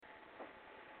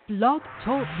Blog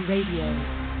Talk Radio.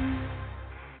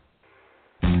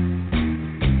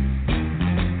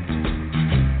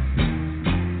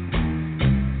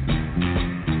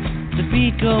 The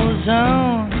beat goes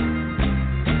on,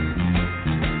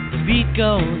 the beat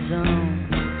goes on.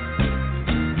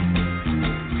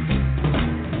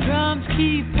 Drums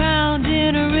keep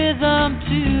pounding a rhythm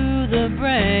to the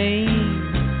brain.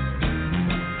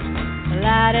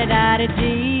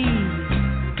 La-da-da-da-dee,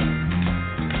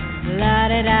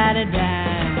 la-da-da-da-da.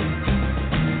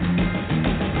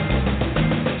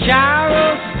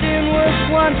 Charleston was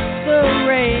once the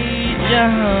rage,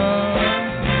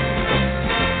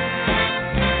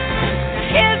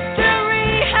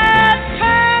 History has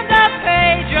turned the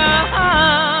page,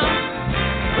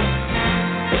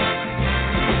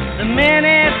 The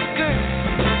miniskirts,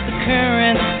 the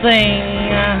current thing,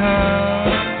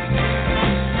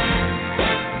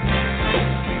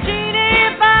 Genie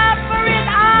Viper is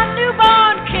our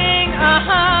newborn king,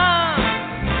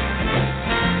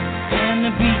 And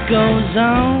the beat goes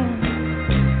on,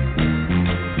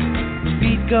 the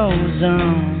beat goes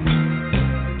on.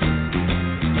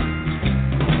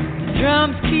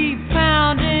 Drums keep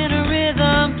pounding a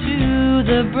rhythm to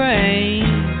the brain.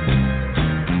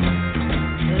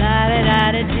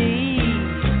 La-da-da-da-dee,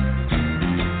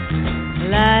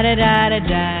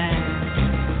 la-da-da-da-da.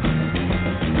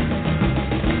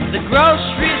 The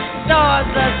grocery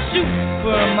store's a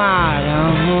supermarket.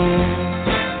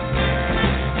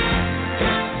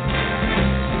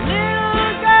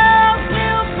 Little girls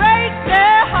still break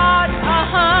their hearts,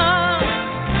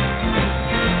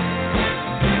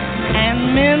 And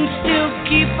men still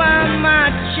keep on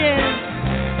marching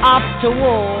off to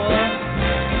war.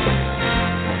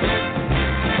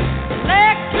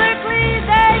 Electrically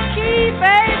they keep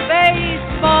a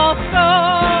baseball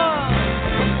score.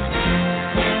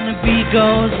 And the beat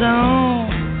goes on,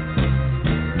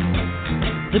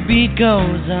 the beat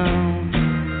goes on.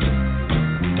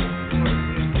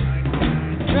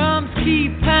 Drums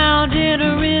keep pounding a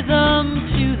rhythm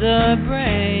to the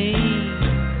brain.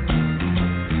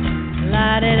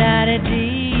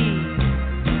 La-da-da-da-dee,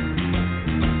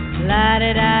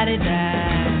 la-da-da-da-da.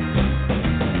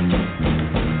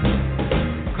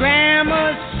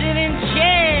 Grandmas sit in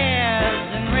chairs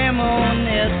and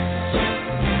reminisce.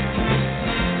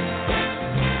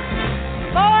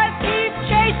 Boys keep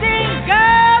chasing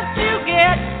girls to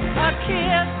get a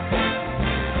kiss.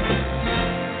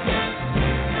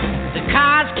 The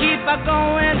cars keep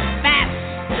going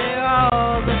faster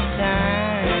all the time.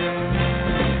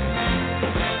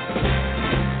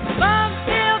 Mom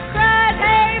still cries,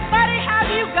 hey buddy, have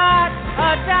you got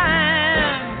a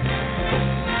dime?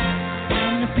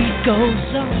 And the beat goes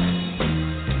on,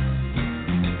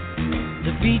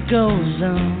 the beat goes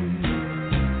on.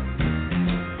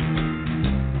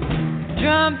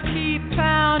 Drums keep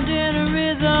pounding a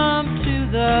rhythm to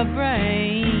the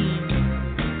brain.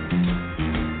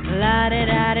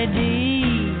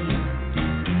 La-da-da-da-dee,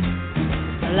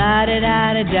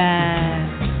 la-da-da-da-da.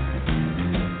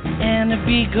 And the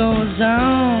beat goes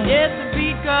on. Yes, the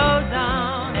beat goes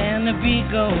on. And the beat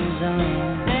goes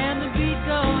on. And the beat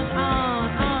goes on.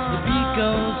 The beat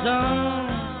goes on.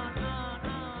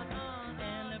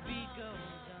 And the beat goes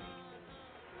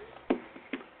on.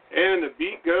 And the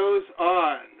beat goes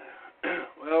on.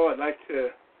 Well, I'd like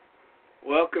to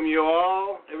welcome you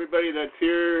all, everybody that's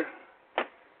here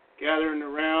gathering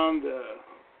around the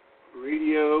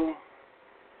radio.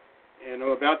 And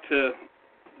I'm about to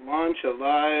launch a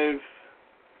live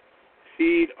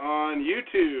feed on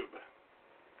YouTube.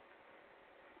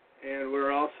 And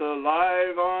we're also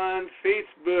live on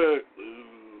Facebook.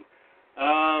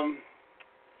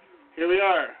 Here we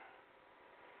are.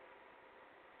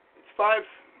 It's a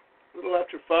little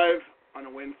after 5 on a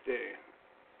Wednesday.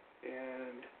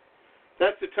 And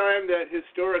that's the time that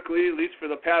historically, at least for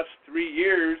the past 3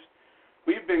 years,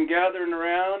 we've been gathering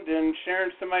around and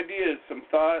sharing some ideas, some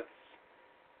thoughts,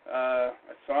 a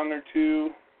song or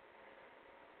two.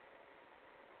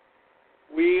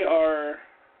 We are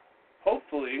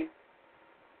hopefully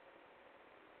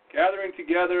gathering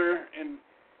together in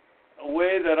a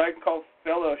way that I call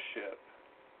fellowship.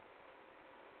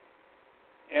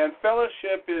 And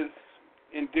fellowship is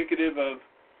indicative of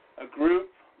a group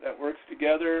that works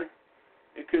together.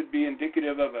 It could be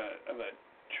indicative of a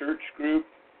church group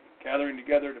gathering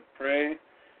together to pray.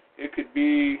 It could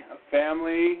be a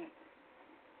family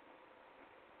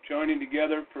joining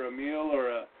together for a meal or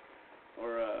a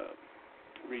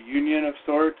reunion of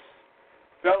sorts.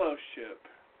 Fellowship.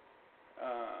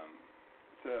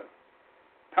 It's a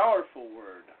powerful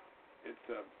word. It's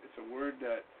a word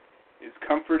that is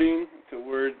comforting. It's a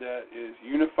word that is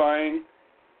unifying.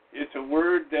 It's it's a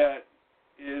word that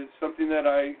is something that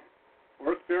I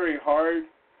work very hard,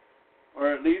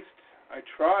 or at least I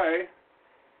try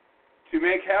to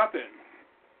make happen.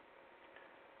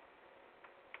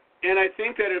 And I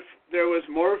think that if there was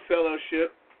more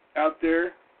fellowship out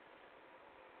there,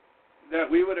 that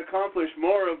we would accomplish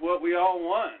more of what we all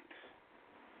want.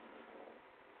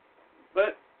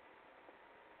 But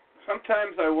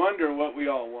sometimes I wonder what we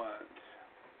all want.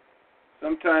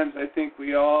 Sometimes I think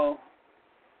we all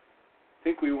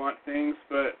think we want things,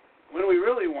 but when we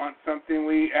really want something,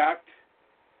 we act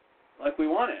like we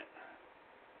want it.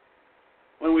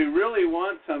 When we really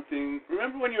want something,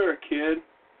 remember when you were a kid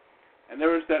and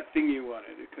there was that thing you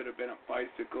wanted? It could have been a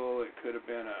bicycle, it could have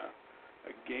been a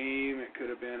game, it could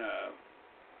have been a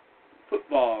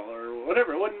football or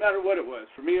whatever. It wouldn't matter what it was.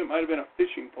 For me, it might have been a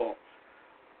fishing pole.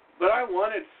 But I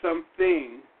wanted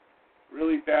something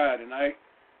really bad, and I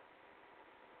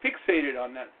fixated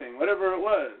on that thing, whatever it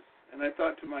was. And I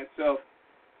thought to myself,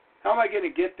 how am I going to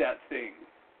get that thing?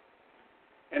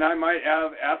 And I might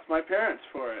have asked my parents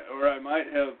for it, or I might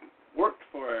have worked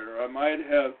for it, or I might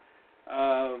have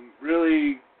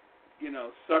really,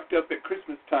 sucked up at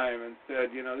Christmas time and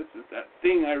said, this is that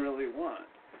thing I really want.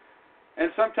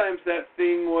 And sometimes that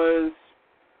thing was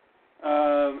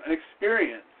an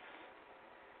experience.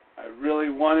 I really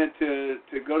wanted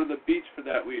to go to the beach for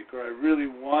that week, or I really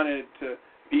wanted to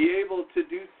be able to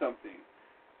do something.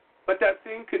 But that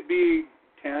thing could be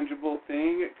a tangible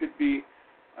thing. It could be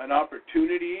an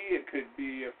opportunity. It could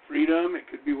be a freedom. It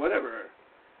could be whatever.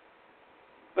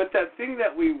 But that thing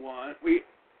that we want, at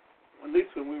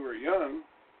least when we were young,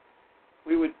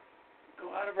 we would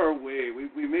go out of our way.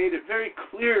 We made it very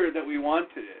clear that we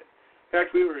wanted it. In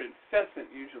fact, we were incessant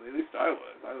usually. At least I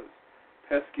was. I was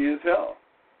pesky as hell.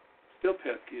 Still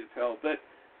pesky as hell. But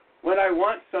when I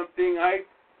want something, I'm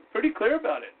pretty clear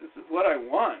about it. This is what I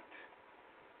want.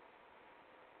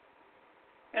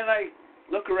 And I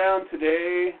look around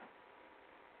today,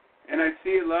 and I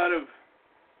see a lot of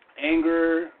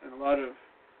anger and a lot of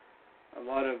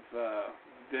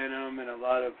venom and a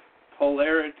lot of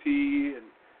polarity and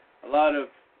a lot of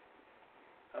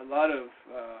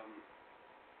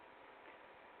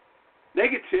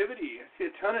negativity. I see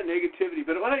a ton of negativity.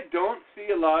 But what I don't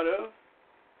see a lot of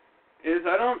is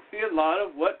I don't see a lot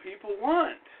of what people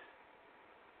want.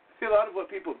 I see a lot of what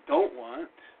people don't want.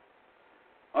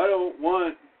 I don't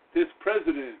want this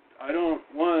president. I don't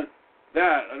want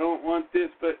that. I don't want this.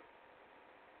 But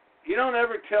you don't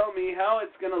ever tell me how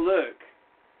it's going to look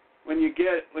when you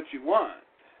get what you want.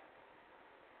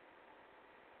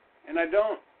 And I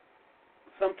don't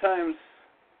sometimes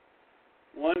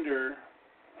wonder,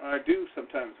 or I do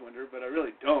sometimes wonder, but I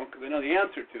really don't because I know the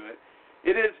answer to it.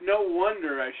 It is no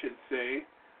wonder, I should say,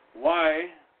 why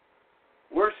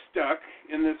we're stuck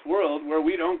in this world where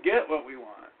we don't get what we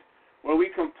want, where we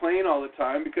complain all the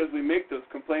time because we make those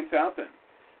complaints happen.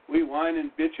 We whine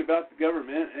and bitch about the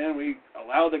government, and we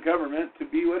allow the government to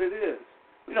be what it is.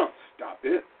 We don't stop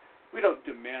it. We don't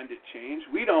demand it change.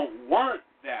 We don't want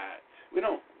that. We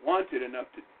don't want it enough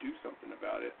to do something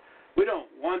about it. We don't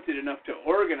want it enough to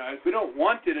organize. We don't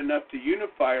want it enough to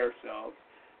unify ourselves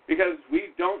because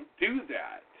we don't do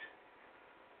that.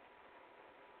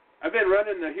 I've been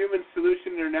running the Human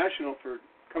Solution International for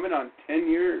coming on 10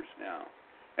 years now.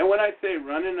 And when I say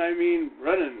running, I mean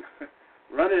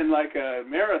running like a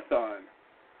marathon.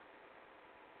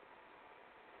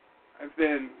 I've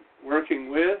been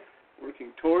working with,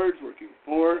 working towards, working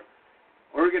for,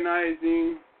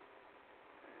 organizing,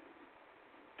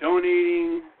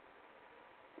 donating,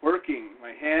 working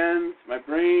my hands, my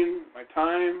brain, my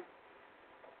time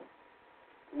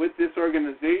with this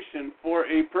organization for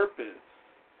a purpose.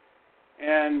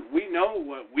 And we know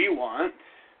what we want.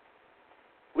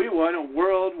 We want a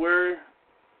world where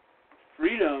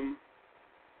freedom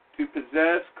to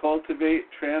possess, cultivate,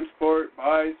 transport,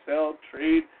 buy, sell,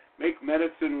 trade, make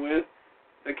medicine with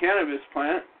the cannabis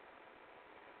plant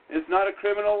is not a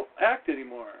criminal act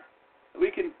anymore. We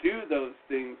can do those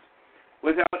things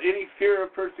without any fear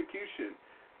of persecution.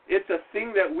 It's a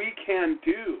thing that we can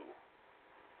do.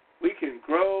 We can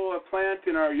grow a plant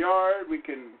in our yard. We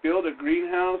can build a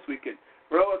greenhouse. We can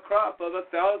grow a crop of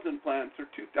 1,000 plants or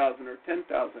 2,000 or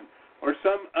 10,000 or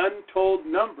some untold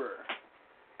number.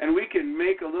 And we can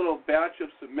make a little batch of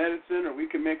some medicine, or we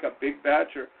can make a big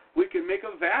batch, or we can make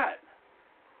a vat.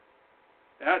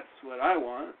 That's what I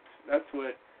want. That's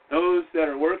what those that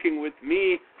are working with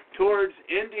me towards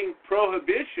ending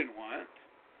prohibition want.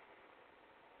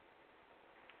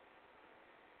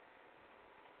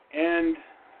 And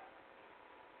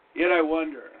yet I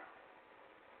wonder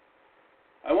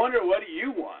what do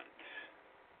you want?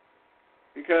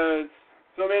 Because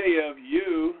so many of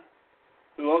you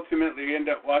definitely end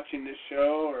up watching this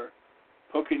show or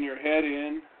poking your head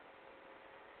in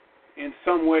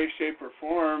some way, shape, or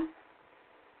form,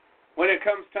 when it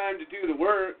comes time to do the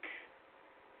work,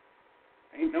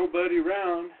 ain't nobody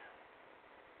around.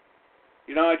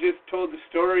 You know, I just told the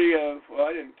story of, well,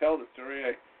 I didn't tell the story,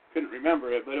 I couldn't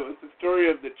remember it, but it was the story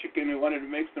of the chicken who wanted to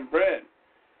make some bread.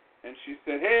 And she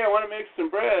said, hey, I want to make some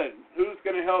bread. Who's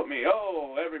going to help me?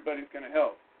 Oh, everybody's going to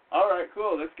help. All right,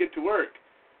 cool, let's get to work.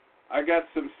 I got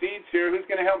some seeds here. Who's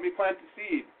going to help me plant the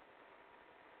seed?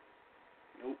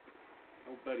 Nope.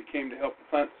 Nobody came to help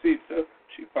plant the seed, so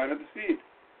she planted the seed.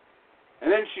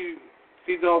 And then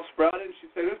seeds all sprouted, and she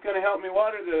said, who's going to help me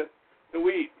water the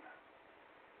wheat?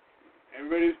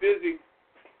 Everybody's busy,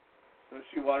 so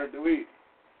she watered the wheat.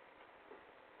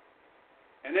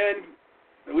 And then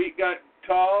the wheat got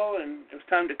tall, and it was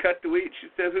time to cut the wheat. She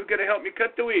says, who's going to help me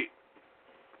cut the wheat?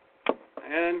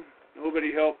 And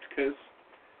nobody helped because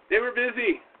they were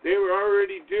busy. They were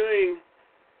already doing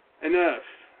enough.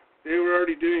 They were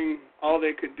already doing all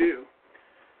they could do.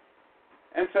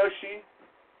 And so she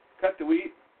cut the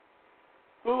wheat.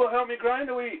 Who will help me grind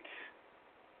the wheat?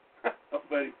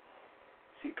 Nobody.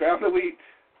 She ground the wheat.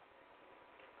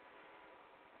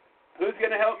 Who's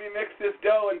going to help me mix this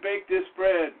dough and bake this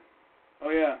bread? Oh,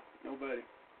 yeah, nobody.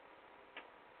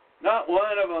 Not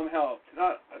one of them helped.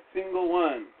 Not a single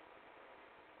one.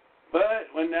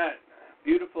 But when that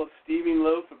beautiful steaming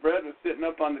loaf of bread was sitting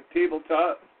up on the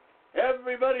tabletop,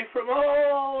 everybody from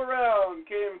all around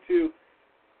came to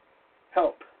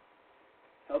help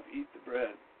eat the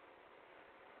bread.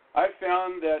 I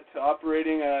found that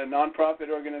operating a nonprofit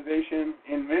organization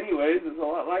in many ways is a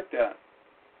lot like that.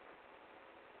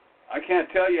 I can't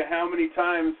tell you how many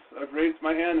times I've raised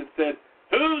my hand and said,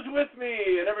 who's with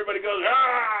me? And everybody goes,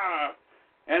 ah!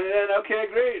 And then, okay,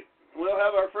 great. We'll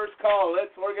have our first call.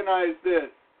 Let's organize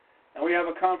this. And we have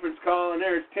a conference call, and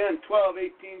there's 10, 12,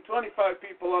 18, 25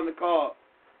 people on the call.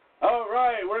 All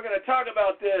right, we're going to talk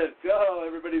about this. Oh,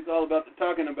 everybody's all about the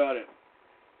talking about it.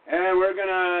 And we're going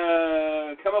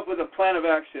to come up with a plan of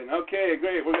action. Okay,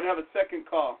 great. We're going to have a second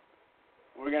call.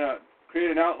 We're going to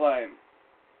create an outline.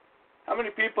 How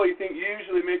many people you think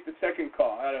usually make the second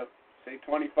call out of, say,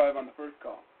 25 on the first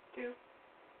call? 2.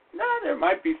 No, there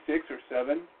might be 6 or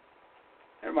 7.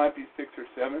 There might be 6 or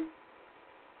 7.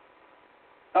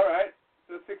 All right,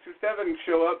 so 6 or 7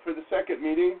 show up for the second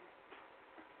meeting,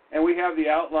 and we have the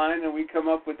outline, and we come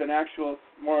up with an actual,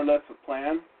 more or less, a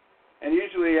plan. And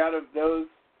usually out of those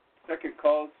second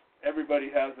calls, everybody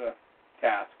has a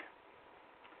task.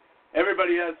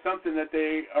 Everybody has something that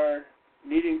they are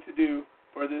needing to do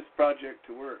for this project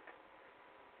to work.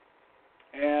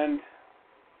 And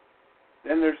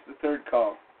then there's the third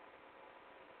call.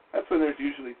 That's when there's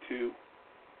usually 2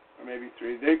 or maybe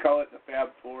 3. They call it the Fab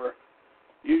 4.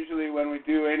 Usually when we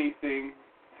do anything,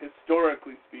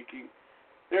 historically speaking,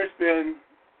 there's been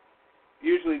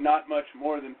usually not much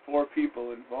more than 4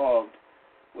 people involved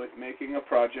with making a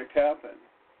project happen.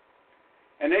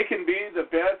 And they can be the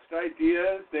best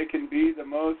ideas, they can be the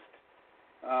most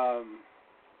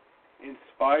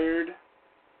inspired,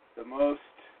 the most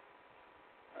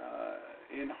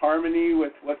in harmony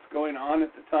with what's going on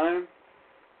at the time.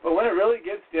 But when it really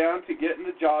gets down to getting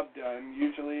the job done,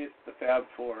 usually it's the Fab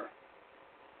 4,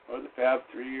 or the Fab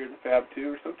 3, or the Fab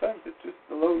 2, or sometimes it's just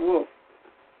the lone wolf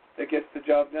that gets the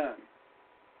job done.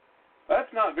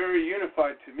 That's not very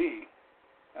unified to me.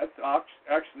 That's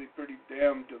actually pretty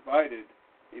damn divided,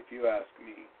 if you ask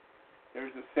me.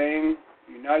 There's a saying,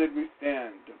 united we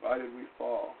stand, divided we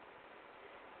fall.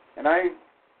 And I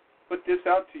put this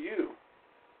out to you.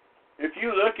 If you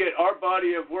look at our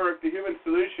body of work, the Human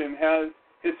Solution has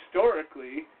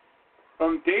historically,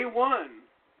 from day one,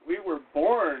 we were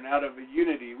born out of a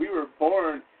unity. We were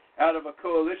born out of a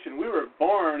coalition. We were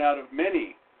born out of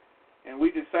many. And we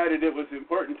decided it was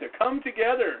important to come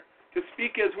together, to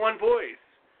speak as one voice,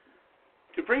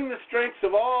 to bring the strengths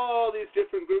of all these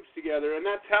different groups together. And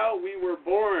that's how we were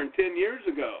born 10 years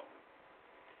ago.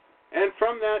 And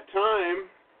from that time,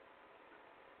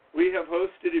 we have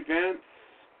hosted events.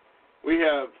 We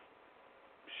have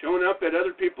shown up at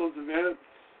other people's events.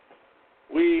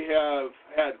 We have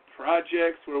had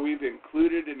projects where we've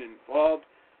included and involved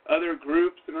other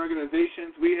groups and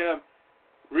organizations. We have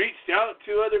reached out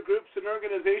to other groups and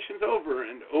organizations over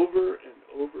and over and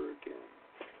over again.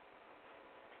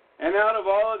 And out of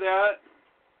all of that,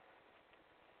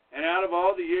 and out of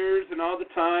all the years and all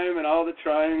the time and all the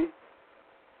trying,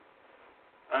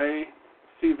 I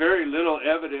see very little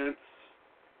evidence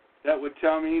that would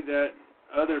tell me that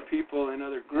other people in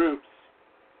other groups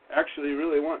actually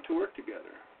really want to work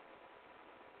together.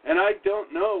 And I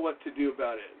don't know what to do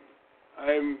about it.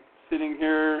 I'm sitting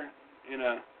here in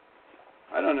a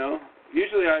I don't know.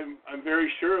 Usually I'm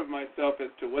very sure of myself as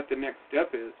to what the next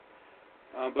step is.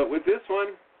 But with this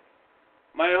one,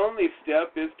 my only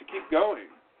step is to keep going,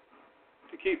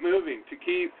 to keep moving, to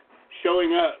keep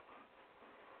showing up.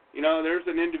 You know, there's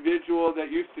an individual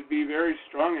that used to be very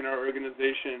strong in our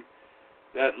organization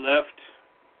that left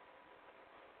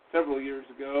several years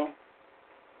ago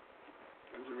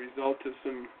as a result of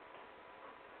some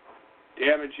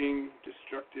damaging,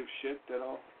 destructive shit that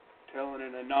I'll tell in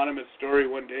an anonymous story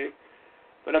one day.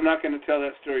 But I'm not going to tell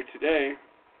that story today.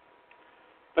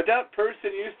 But that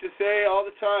person used to say all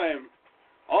the time,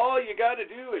 all you got to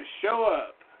do is show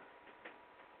up.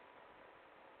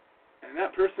 And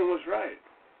that person was right.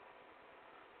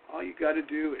 All you got to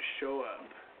do is show up.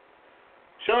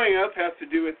 Showing up has to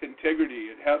do with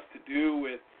integrity. It has to do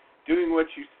with doing what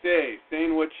you say,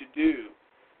 saying what you do.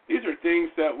 These are things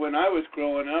that when I was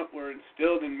growing up were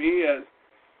instilled in me as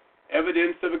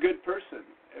evidence of a good person,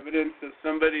 evidence of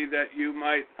somebody that you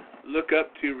might look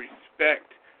up to,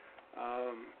 respect.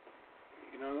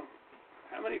 You know,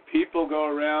 how many people go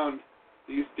around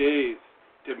these days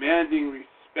demanding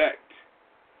respect?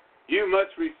 You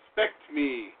must respect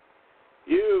me.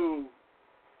 You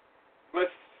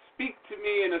must speak to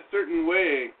me in a certain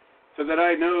way so that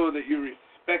I know that you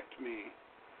respect me.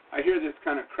 I hear this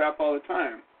kind of crap all the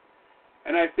time.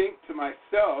 And I think to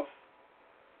myself,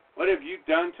 what have you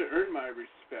done to earn my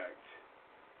respect?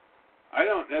 I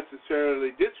don't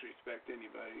necessarily disrespect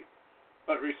anybody,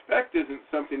 but respect isn't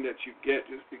something that you get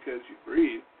just because you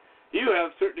breathe. You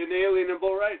have certain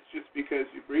inalienable rights just because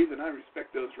you breathe, and I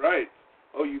respect those rights.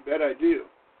 Oh, you bet I do.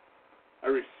 I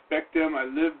respect them, I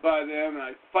live by them, and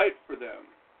I fight for them.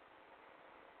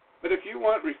 But if you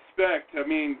want respect, I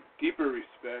mean deeper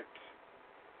respect,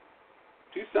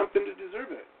 do something to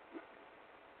deserve it.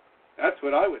 That's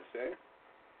what I would say.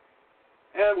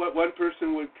 And what one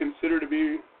person would consider to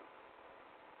be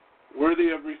worthy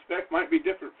of respect might be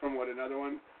different from what another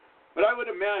one. But I would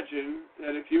imagine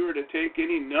that if you were to take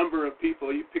any number of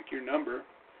people, you pick your number,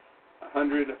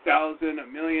 100, 1,000,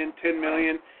 1,000,000, 10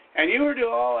 million, and you were to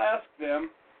all ask them,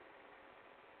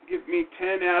 give me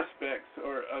 10 aspects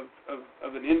or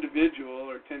of an individual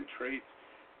or 10 traits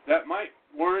that might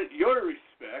warrant your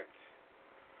respect,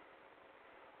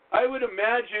 I would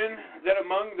imagine that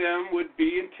among them would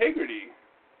be integrity,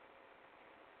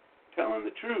 telling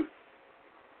the truth,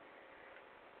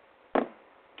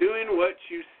 doing what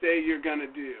you say you're going to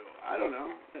do. I don't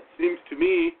know. That seems to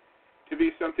me to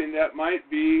be something that might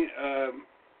be a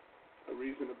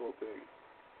reasonable thing.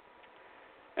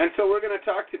 And so we're going to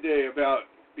talk today about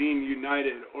being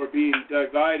united or being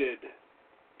divided.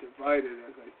 Divided,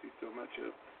 as I see so much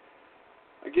of.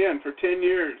 Again, for 10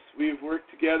 years, we've worked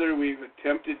together. We've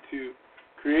attempted to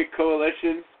create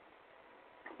coalitions.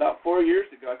 About 4 years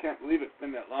ago, I can't believe it's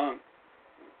been that long.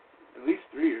 At least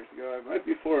 3 years ago. It might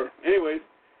be 4. Anyways,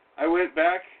 I went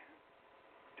back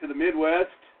to the Midwest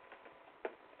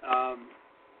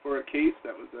for a case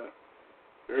that was a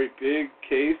very big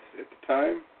case at the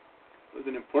time. It was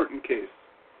an important case.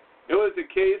 It was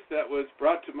a case that was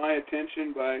brought to my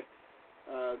attention by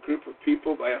a group of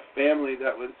people, by a family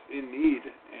that was in need,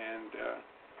 and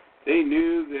they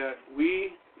knew that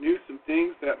we knew some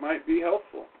things that might be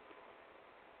helpful.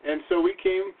 And so we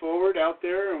came forward out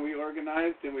there and we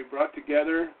organized and we brought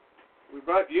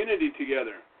unity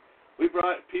together. We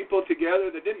brought people together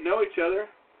that didn't know each other,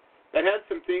 that had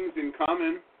some things in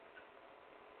common,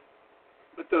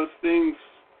 but those things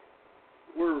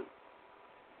were,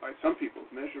 by some people's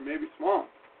measure, maybe small.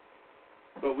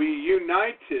 But we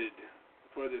united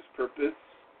for this purpose,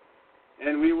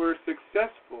 and we were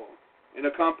successful in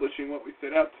accomplishing what we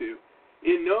set out to,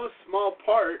 in no small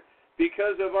part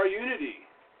because of our unity,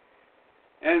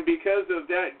 and because of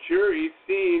that jury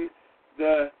seeing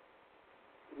the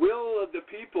will of the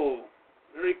people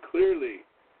very clearly,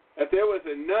 that there was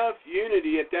enough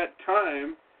unity at that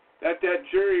time that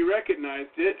jury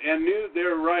recognized it and knew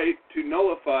their right to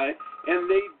nullify, and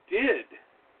they did.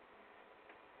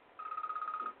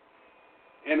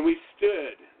 And we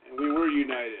stood, and we were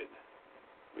united.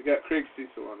 We got Craig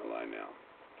Cesal on the line now.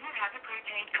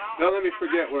 Don't let me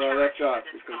forget where I left off,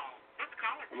 because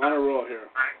I'm on a roll here.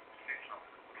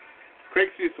 Craig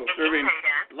Cesal, serving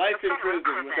life in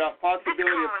prison without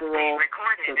possibility of parole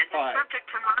for 5.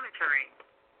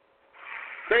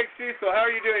 Craig Cesal, how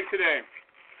are you doing today?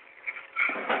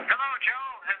 Hello, Joe,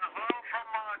 and hello from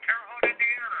Terre Haute,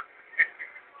 Indiana.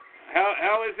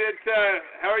 How is it?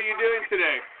 How are you doing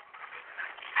today?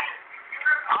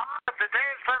 The day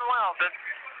has been well.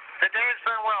 The day has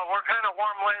been well. We're kind of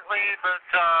warm lately, but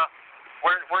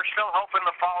we're still hoping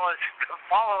the fall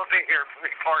will be here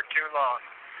before too long.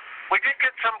 We did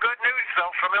get some good news,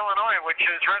 though, from Illinois, which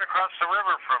is right across the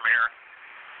river from here.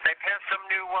 They passed some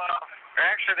new,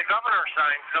 actually the governor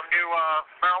signed some new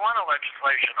marijuana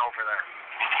legislation over there.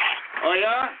 Oh,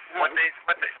 yeah? What they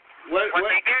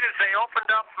did is they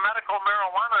opened up medical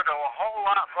marijuana to a whole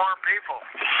lot more people.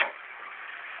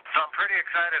 So I'm pretty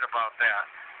excited about that.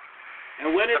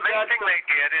 And when is the main thing they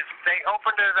did is they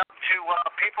opened it up to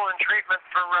people in treatment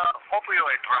for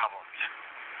opioid problems.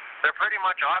 They're pretty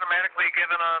much automatically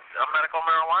given a medical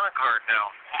marijuana card now.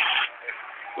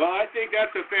 Well, I think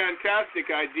that's a fantastic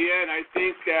idea, and I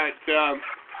think that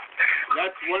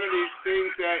that's one of these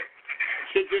things that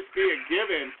should just be a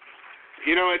given.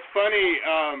 You know, it's funny.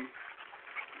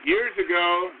 Years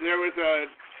ago, there was a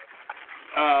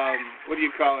what do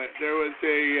you call it? There was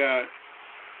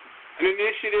an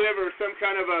initiative or some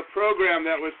kind of a program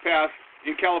that was passed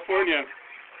in California,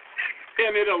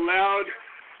 and it allowed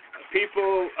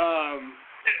people,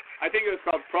 I think it was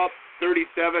called Prop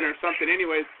 37 or something.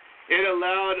 Anyways, it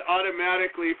allowed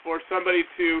automatically for somebody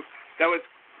that was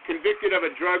convicted of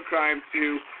a drug crime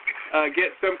to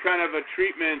get some kind of a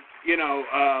treatment,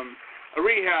 a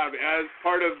rehab as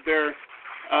part of their,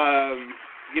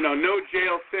 no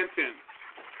jail sentence.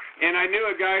 And I knew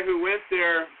a guy who went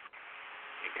there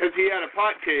because he had a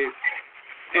pot case,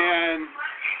 and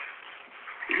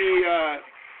he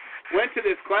went to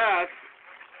this class,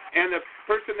 and the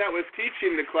person that was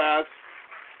teaching the class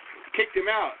kicked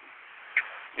him out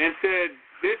and said,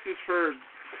 "This is for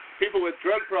people with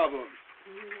drug problems.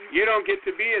 You don't get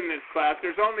to be in this class.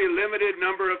 There's only a limited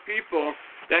number of people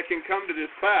that can come to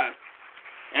this class."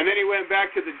 And then he went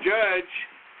back to the judge,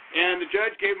 and the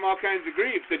judge gave him all kinds of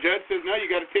grief. The judge says, "No,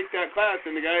 you got to take that class."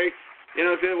 And the guy,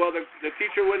 said, "Well, the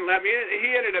teacher wouldn't let me."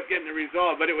 He ended up getting it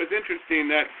resolved. But it was interesting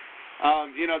that,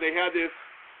 they had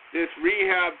this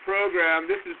rehab program.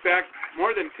 This is back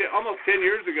more than almost 10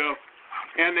 years ago.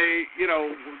 And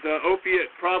the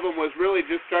opiate problem was really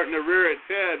just starting to rear its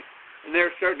head, and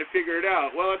they're starting to figure it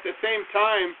out. Well, at the same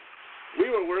time, we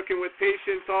were working with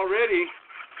patients already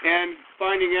and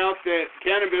finding out that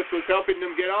cannabis was helping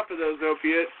them get off of those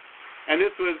opiates. And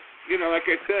this was, like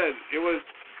I said, it was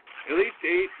at least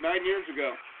 8-9 years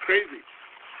ago. Crazy.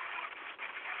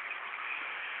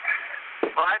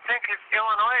 Well, I think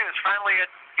Illinois is finally,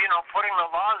 putting the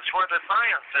laws where the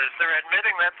science is. They're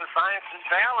admitting that the science is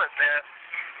valid, that,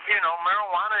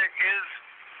 marijuana is,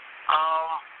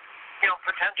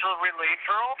 potential relief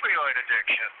for opioid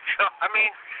addiction. So,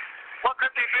 what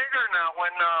could be bigger now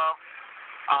when,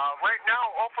 right now,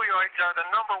 opioids are the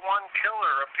number one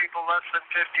killer of people less than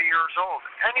 50 years old.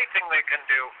 Anything they can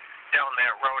do down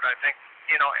that road, I think,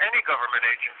 any government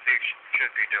agency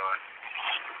should be doing.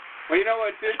 Well,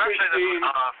 what's interesting? Especially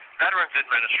the Veterans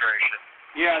Administration.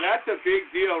 Yeah, that's a big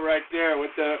deal right there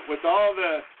with all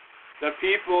the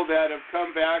people that have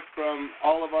come back from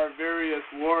all of our various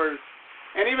wars,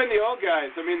 and even the old guys.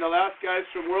 The last guys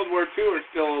from World War II are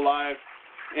still alive,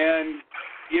 and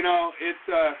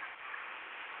it's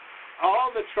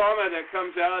all the trauma that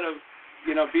comes out of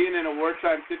being in a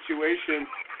wartime situation.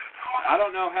 I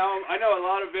don't know how. I know a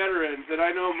lot of veterans, and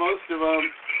I know most of them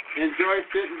enjoy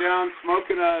sitting down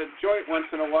smoking a joint once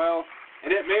in a while. And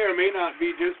it may or may not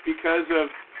be just because of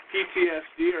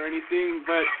PTSD or anything,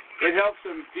 but it helps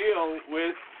them deal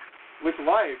with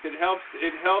life. It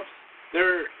helps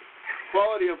their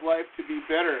quality of life to be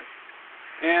better.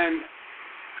 And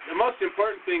the most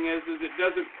important thing is it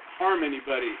doesn't harm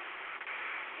anybody.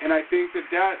 And I think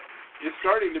that is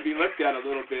starting to be looked at a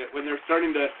little bit when they're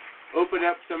starting to open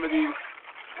up some of these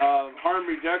harm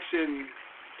reduction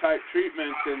type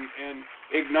treatments and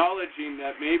acknowledging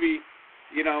that maybe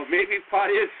pot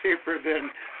is safer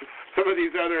than some of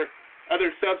these other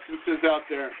substances out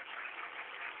there.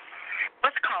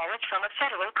 This call is from a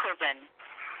federal prison.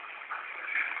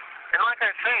 And like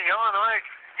I say, Illinois,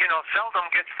 seldom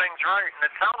gets things right, and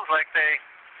it sounds like they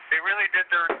really did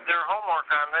their homework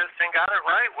on this and got it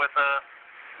right with a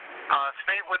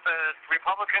state with a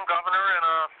Republican governor and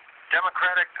a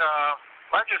Democratic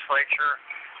legislature.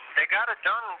 They got it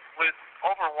done with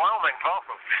overwhelming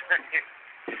votes.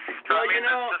 So, well,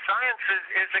 the science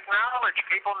is acknowledged.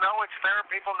 People know it's there.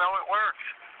 People know it works.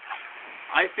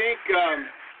 I think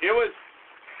it was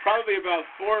probably about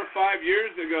 4 or 5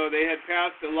 years ago they had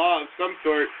passed a law of some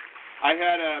sort. I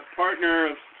had a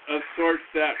partner of sorts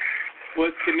that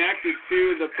was connected to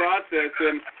the process,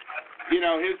 and,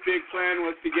 his big plan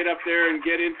was to get up there and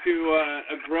get into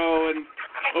a grow and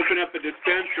open up a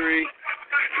dispensary.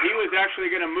 He was actually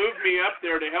going to move me up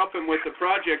there to help him with the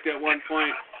project at one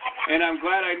point. And I'm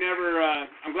glad I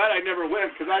never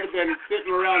went, because I'd have been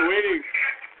sitting around waiting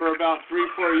for about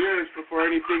 3-4 years before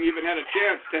anything even had a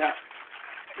chance to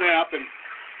happen.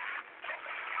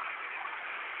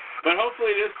 But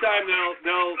hopefully this time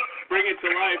they'll bring it to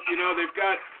life. You know, they've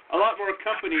got a lot more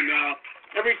company now.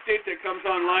 Every state that comes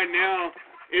online now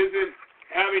isn't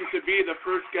having to be the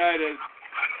first guy to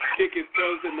kick his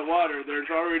toes in the water. There's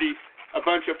already a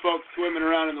bunch of folks swimming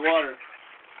around in the water.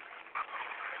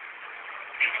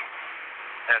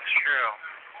 That's true.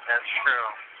 That's true.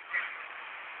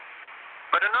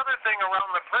 But another thing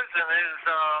around the prison is,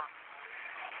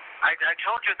 I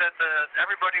told you that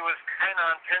everybody was kind of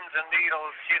on pins and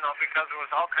needles, you know, because there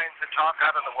was all kinds of talk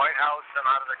out of the White House and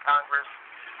out of the Congress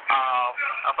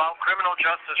about criminal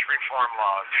justice reform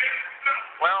laws.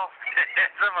 Well,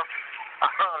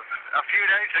 a few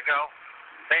days ago,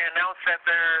 they announced that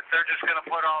they're just going to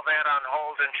put all that on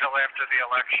hold until after the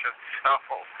election. So,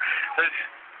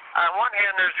 on one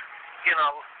hand, there's, you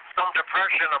know, some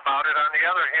depression about it. On the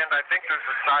other hand, I think there's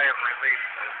a sigh of relief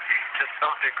to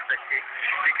some degree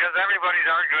because everybody's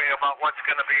arguing about what's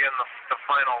going to be in the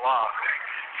final law.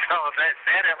 So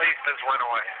that at least has went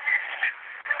away.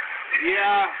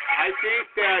 Yeah, I think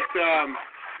that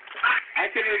I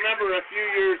can remember a few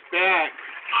years back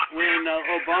when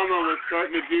Obama was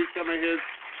starting to do some of his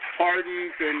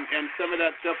pardons and some of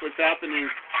that stuff was happening.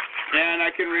 And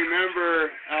I can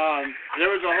remember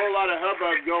there was a whole lot of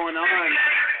hubbub going on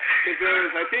because there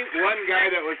was, I think, one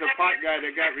guy that was a pot guy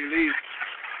that got released.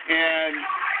 And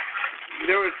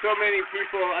there were so many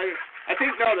people. I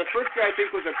think, no, the first guy I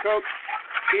think was a coke.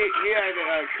 He had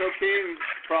a cocaine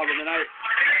problem. And I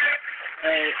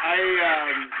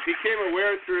became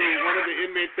aware through one of the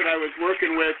inmates that I was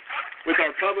working with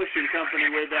our publishing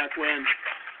company way back when.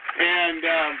 And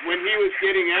when he was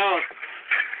getting out,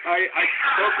 I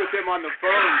spoke with him on the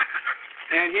phone,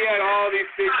 and he had all these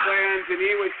big plans, and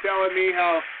he was telling me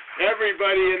how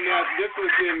everybody in this was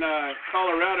in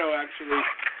Colorado actually,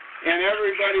 and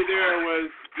everybody there was,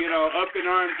 you know, up in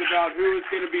arms about who was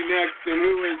going to be next and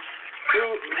who was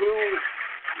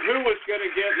going to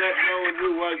get let go and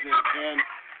who wasn't. And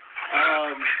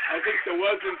I think the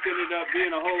wasn't ended up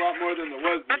being a whole lot more than the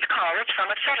wasn't. This call is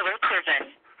from a federal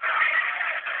prison.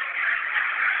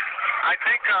 I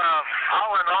think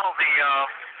all in all, the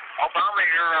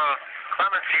Obama-era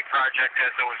clemency project, as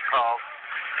it was called,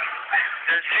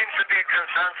 there seems to be a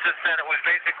consensus that it was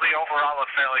basically overall a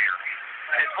failure.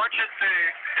 As much as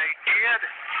they did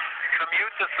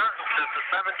commute the sentences to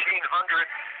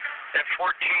 1,714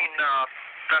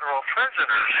 federal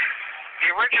prisoners,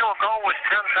 the original goal was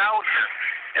 10,000.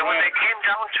 And when they came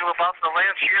down to about the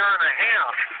last year and a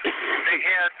half, they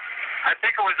had, I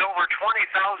think it was over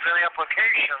 20,000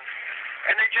 applications.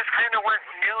 And they just kind of went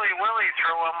nilly-willy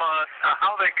through them on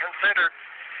how they considered,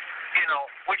 you know,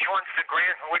 which ones to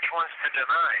grant and which ones to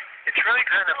deny. It's really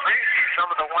kind of crazy,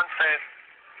 some of the ones that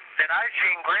I've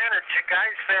seen granted to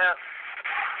guys that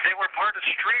they were part of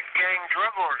street gang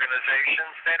drug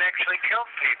organizations that actually killed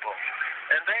people.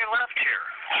 And they left here.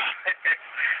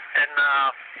 And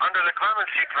under the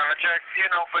Clemency Project, you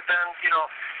know, but then, you know,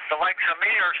 the likes of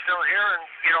me are still here and,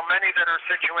 you know, many that are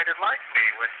situated like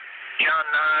me with John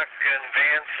Knock and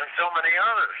Vance and so many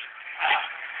others.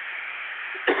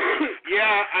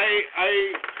 Yeah,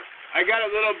 I got a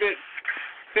little bit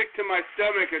sick to my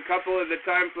stomach a couple of the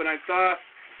times when I saw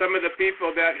some of the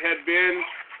people that had been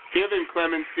given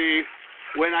clemency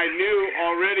when I knew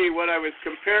already what I was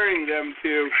comparing them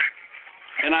to,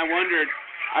 and I wondered.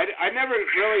 I never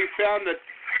really found the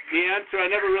answer. I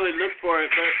never really looked for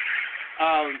it, but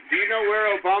do you know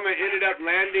where Obama ended up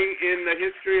landing in the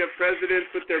history of presidents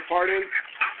with their pardons?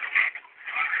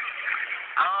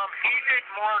 He did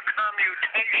more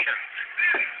commutations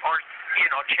or, you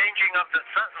know, changing of the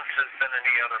sentences than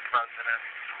any other president.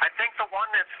 I think the one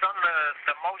that's done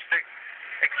the most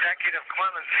executive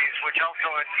clemencies, which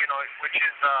also, you know, which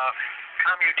is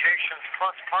commutations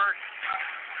plus pardons,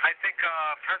 I think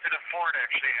President Ford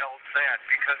actually held that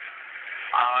because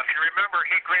if you remember,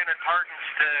 he granted pardons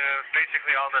to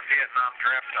basically all the Vietnam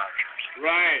draft dodgers.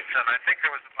 Right. And I think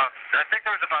there was about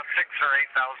 6,000 or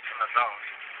 8,000 of those.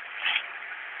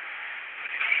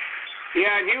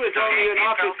 Yeah, and he was only in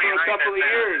office for a couple of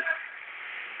years.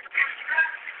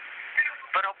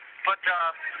 But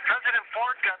President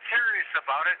Ford got serious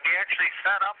about it. He actually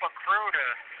set up a crew to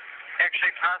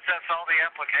actually process all the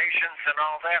applications and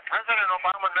all that. President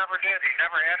Obama never did. He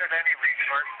never added any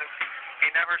resources.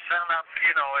 He never sent up,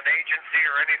 you know, an agency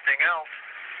or anything else.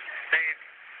 They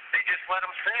just let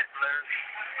him sit. And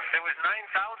there was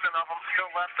 9,000 of them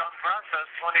still left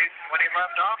unprocessed when he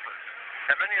left office,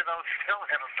 and many of those still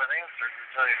haven't been answered, to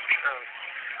tell you the truth.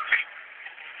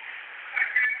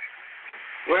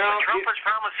 Well, Trump is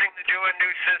promising to do a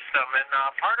new system, and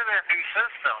part of that new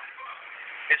system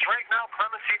is right now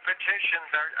clemency petitions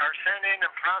are sent in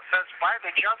and processed by the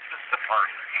Justice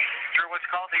Department. through what's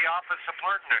called the Office of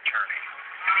Pardon Attorney,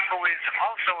 who is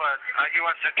also a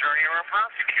U.S. attorney or a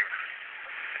prosecutor.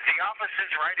 The office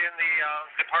is right in the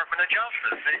Department of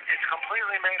Justice. It's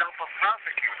completely made up of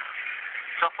prosecutors.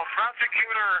 So if a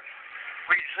prosecutor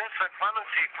resists a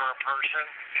clemency for a person,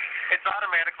 it's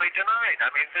automatically denied. I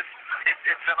mean,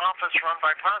 it's an office run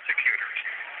by prosecutors.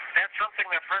 That's something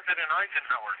that President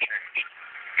Eisenhower changed.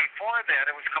 Before that,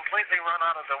 it was completely run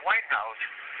out of the White House,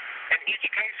 and each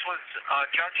case was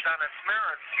judged on its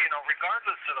merits,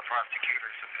 regardless of the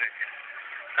prosecutor's opinion.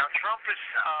 Now, Trump is,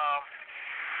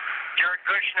 Jared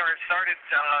Kushner has started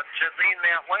to lean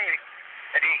that way,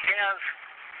 and he has,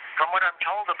 from what I'm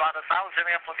told, about 1,000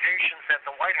 applications that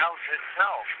the White House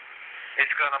itself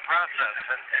is going to process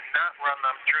and not run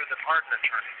them through the pardon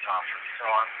attorney's office. So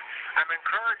I'm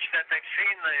encouraged that they've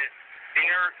seen the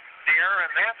error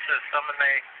in that system, and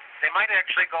they might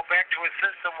actually go back to a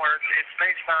system where it's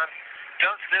based on,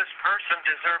 does this person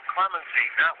deserve clemency,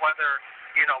 not whether,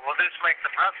 will this make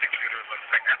the prosecutor look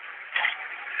bad?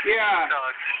 Yeah. So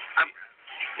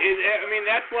I mean,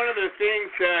 that's one of the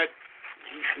things that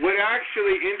would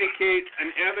actually indicate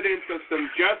an evidence of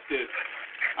some justice.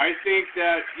 I think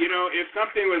that, if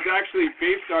something was actually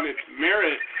based on its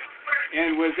merit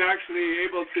and was actually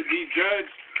able to be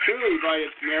judged truly by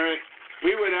its merit,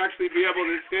 we would actually be able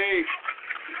to say,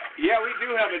 yeah, we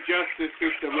do have a justice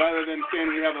system rather than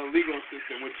saying we have a legal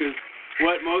system, which is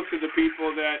what most of the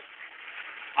people that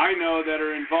I know that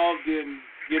are involved in,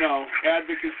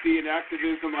 advocacy and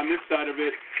activism on this side of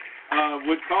it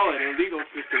would call it a legal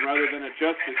system rather than a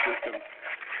justice system.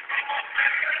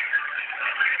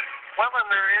 Well, and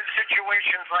there is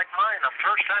situations like mine, a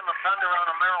first-time offender on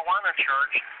a marijuana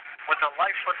charge with a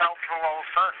life without parole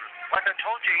sentence. Like I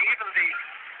told you, even the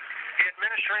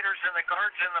administrators and the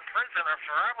guards in the prison are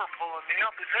forever pulling me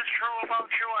up. Is this true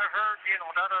about you? I heard,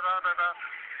 da-da-da-da-da.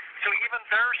 So even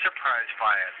they're surprised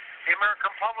by it. The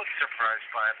American public's surprised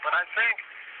by it. But I think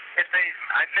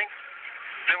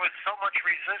there was so much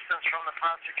resistance from the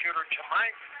prosecutor to my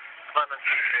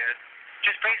clemency bid,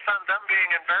 just based on them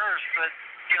being embarrassed that,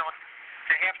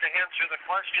 to have to answer the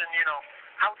question,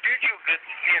 how did you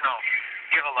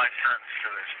give a life sentence to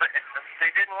this?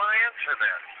 They didn't want to answer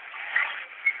that.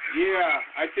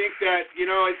 Yeah, I think that,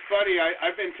 it's funny.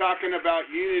 I've been talking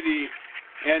about unity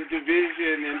and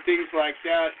division and things like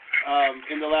that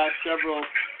in the last several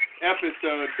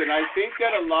episodes, and I think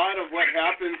that a lot of what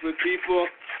happens with people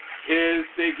is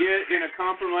they get in a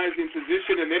compromising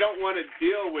position and they don't want to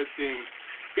deal with things.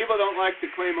 People don't like to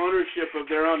claim ownership of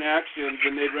their own actions,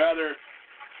 and they'd rather,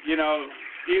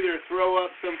 either throw up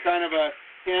some kind of a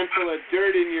handful of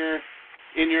dirt in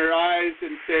your eyes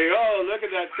and say, oh, look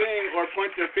at that thing, or point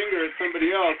their finger at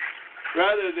somebody else,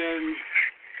 rather than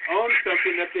own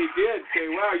something that they did. Say,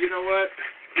 wow, you know what?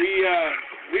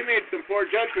 We made some poor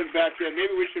judgments back then.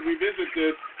 Maybe we should revisit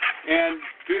this and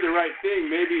do the right thing,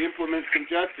 maybe implement some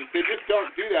justice. They just don't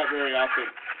do that very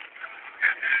often.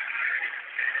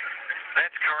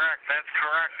 That's correct.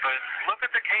 But look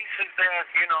at the cases that,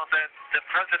 that the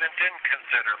president didn't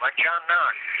consider, like John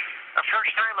Knox, a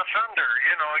first-time offender,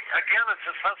 again, a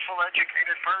successful,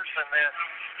 educated person that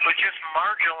was just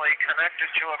marginally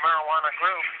connected to a marijuana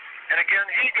group. And again,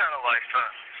 he got a life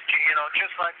sentence,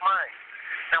 just like mine.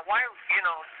 Now, why,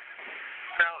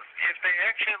 now, if they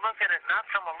actually look at it not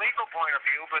from a legal point of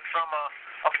view, but from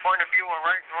a point of view of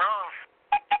right and wrong,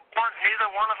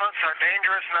 neither one of us are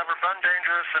dangerous, never been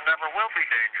dangerous, and never will be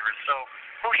dangerous. So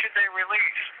who should they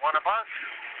release? One of us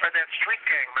or that street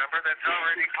gang member that's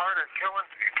already part of killing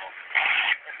people?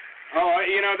 Oh,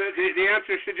 the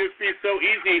answer should just be so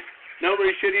easy.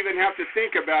 Nobody should even have to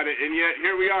think about it, and yet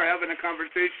here we are having a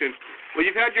conversation. Well,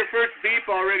 you've had your first beep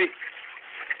already.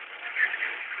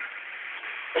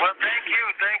 Well, thank you.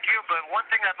 But one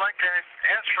thing I'd like to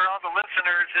ask for all the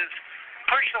listeners is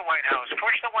push the White House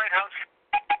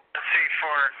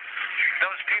for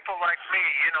those people like me.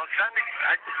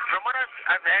 From what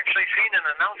I've actually seen in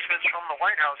announcements from the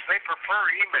White House, they prefer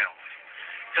emails.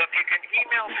 So if you can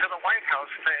email to the White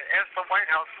House, ask the White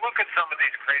House, look at some of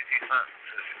these crazy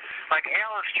sentences. Like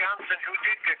Alice Johnson, who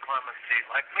did get clemency,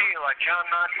 like me, like John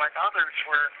Knox, like others,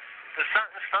 where the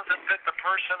sentence doesn't fit the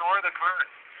person or the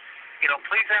crime.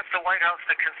 Please ask the White House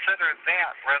to consider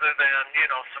that rather than,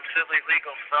 some silly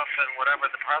legal stuff and whatever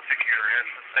the prosecutor has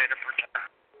to say to protect.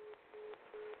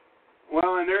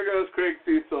 Well, and there goes Craig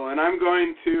Cesal, and I'm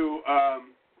going to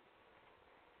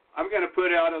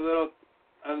put out a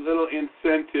little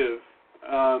incentive.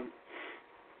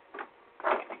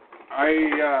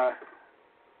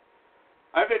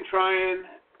 I've been trying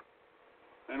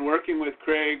and working with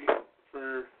Craig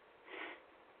for,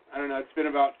 I don't know, it's been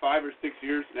about 5 or 6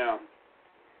 years now.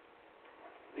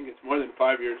 think it's more than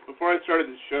 5 years. Before I started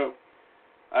this show,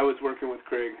 I was working with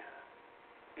Craig.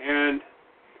 And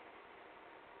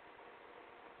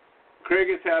Craig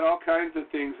has had all kinds of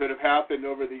things that have happened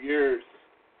over the years.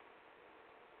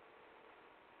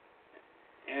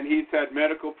 And he's had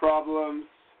medical problems,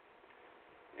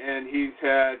 and he's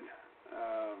had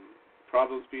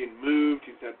problems being moved.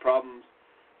 He's had problems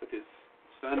with his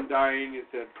son dying. He's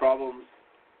had problems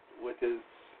with his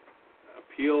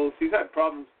appeals. He's had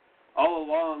problems all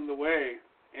along the way.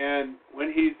 And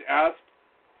when he's asked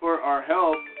for our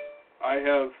help, I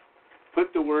have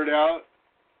put the word out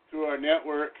through our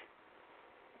network.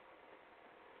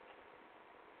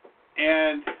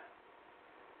 And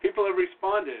people have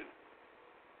responded.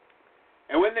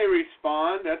 And when they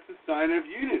respond, that's a sign of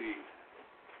unity.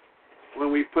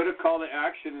 When we put a call to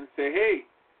action and say, hey,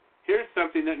 here's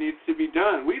something that needs to be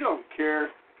done. We don't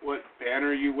care what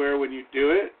banner you wear when you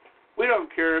do it. We don't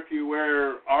care if you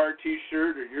wear our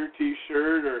T-shirt or your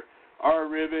T-shirt or our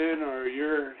ribbon or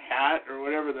your hat or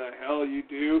whatever the hell you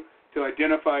do to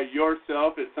identify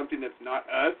yourself as something that's not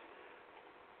us.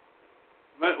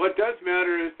 But what does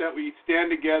matter is that we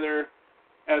stand together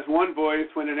as one voice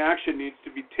when an action needs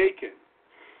to be taken.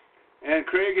 And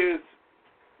Craig has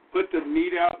put the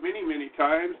need out many, many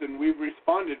times, and we've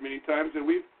responded many times, and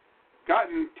we've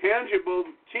gotten tangible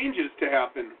changes to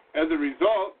happen as a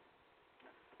result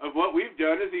of what we've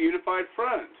done as a unified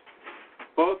front,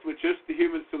 both with just the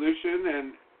Human Solution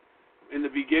and in the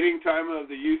beginning time of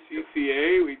the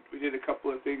UCCA, we did a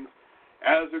couple of things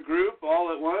as a group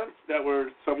all at once that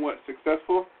were somewhat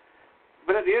successful.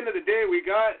 But at the end of the day, we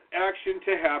got action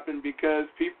to happen because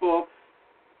people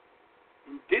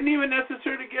didn't even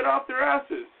necessarily get off their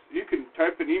asses. You can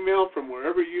type an email from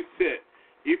wherever you sit.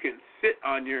 You can sit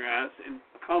on your ass and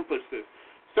accomplish this.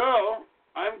 So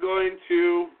I'm going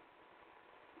to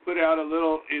put out a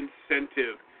little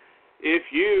incentive.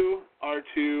 If you are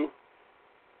to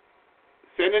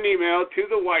send an email to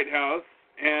the White House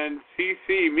and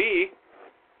CC me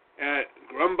at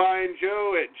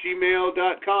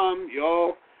grumbindjoe@gmail.com,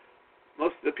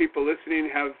 most of the people listening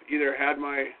have either had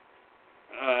my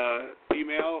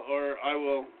email or I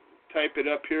will type it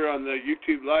up here on the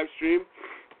YouTube live stream.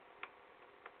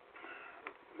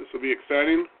 This will be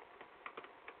exciting.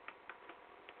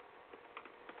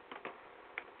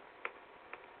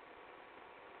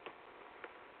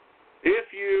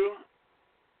 If you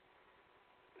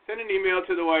send an email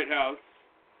to the White House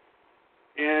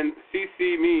and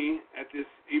CC me at this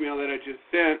email that I just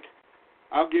sent,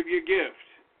 I'll give you a gift.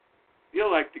 You'll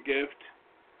like the gift.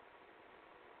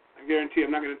 I guarantee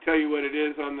I'm not going to tell you what it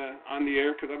is on the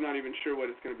air because I'm not even sure what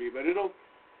it's going to be, but it'll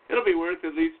be worth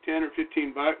at least $10 or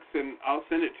 $15, and I'll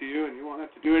send it to you, and you won't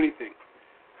have to do anything.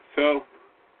 So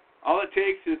all it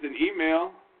takes is an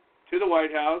email to the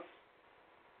White House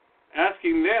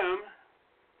asking them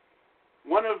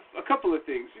a couple of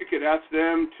things. You could ask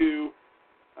them to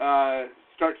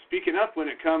start speaking up when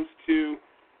it comes to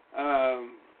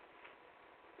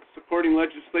supporting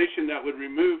legislation that would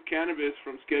remove cannabis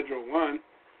from Schedule 1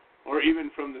 or even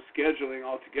from the scheduling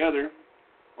altogether,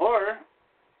 or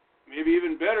maybe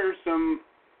even better, some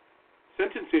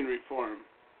sentencing reform.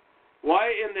 Why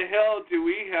in the hell do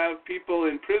we have people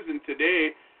in prison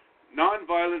today,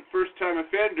 nonviolent first-time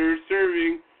offenders,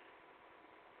 serving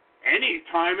any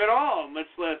time at all, much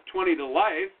less 20 to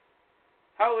life?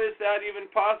 How is that even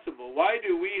possible? Why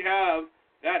do we have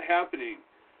that happening?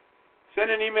 Send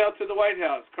an email to the White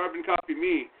House, carbon copy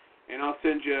me, and I'll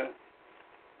send you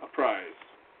a prize.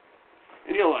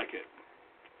 And you'll like it.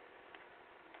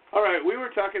 All right, we were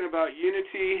talking about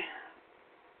unity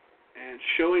and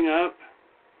showing up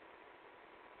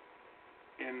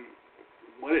and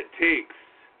what it takes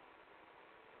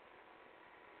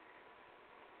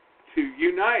to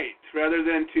unite rather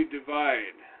than to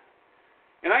divide.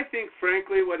 And I think,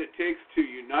 frankly, what it takes to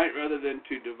unite rather than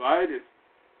to divide is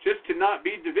just to not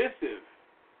be divisive,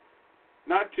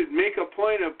 not to make a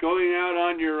point of going out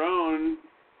on your own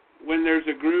when there's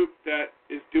a group that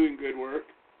is doing good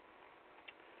work.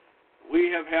 We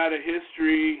have had a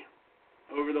history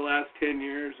over the last 10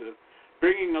 years of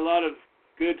bringing a lot of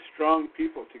good, strong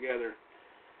people together.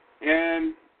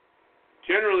 And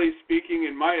generally speaking,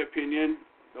 in my opinion,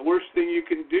 the worst thing you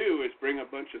can do is bring a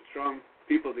bunch of strong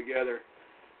people together.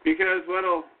 Because what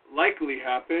will likely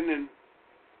happen, and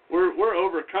we're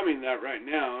overcoming that right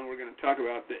now, and we're going to talk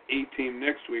about the A-team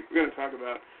next week. We're going to talk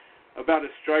about a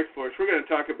strike force. We're going to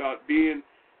talk about being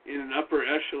in an upper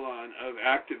echelon of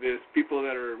activists, people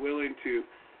that are willing to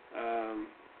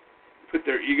put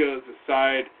their egos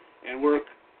aside and work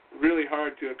really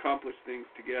hard to accomplish things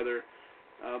together.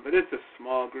 But it's a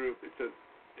small group.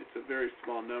 It's a very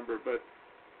small number. But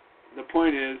the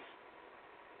point is,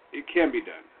 it can be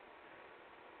done.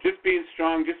 Just being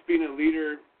strong, just being a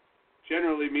leader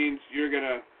generally means you're going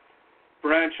to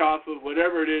branch off of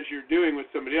whatever it is you're doing with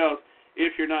somebody else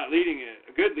if you're not leading it.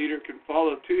 A good leader can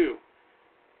follow too.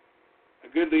 A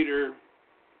good leader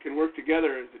can work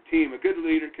together as a team. A good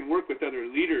leader can work with other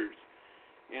leaders.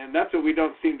 And that's what we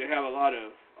don't seem to have a lot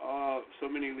of. So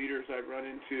many leaders I've run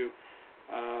into,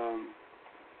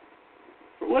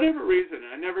 for whatever reason,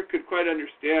 I never could quite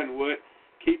understand what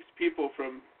keeps people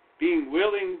from being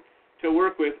willing to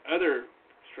work with other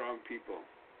strong people.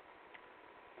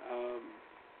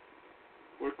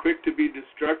 We're quick to be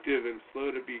destructive and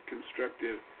slow to be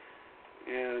constructive.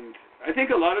 And I think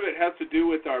a lot of it has to do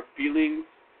with our feelings,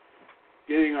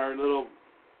 getting our little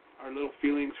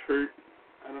feelings hurt.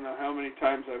 I don't know how many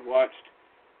times I've watched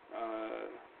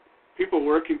people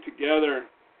working together.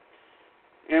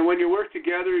 And when you work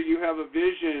together, you have a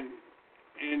vision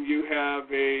and you have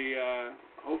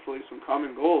hopefully some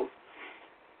common goals.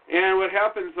 And what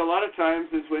happens a lot of times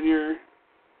is when you're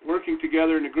working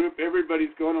together in a group,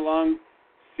 everybody's going along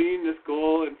seeing this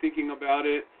goal and thinking about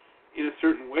it in a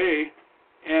certain way.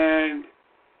 And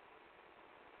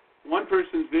one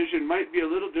person's vision might be a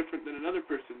little different than another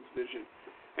person's vision.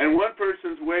 And one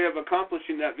person's way of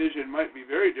accomplishing that vision might be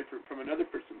very different from another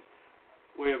person's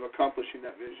way of accomplishing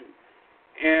that vision.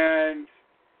 And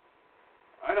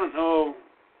I don't know,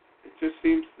 it just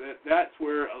seems that that's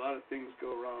where a lot of things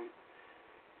go wrong.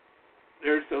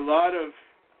 There's a lot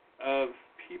of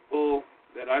people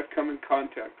that I've come in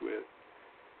contact with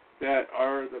that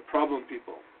are the problem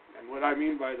people. And what I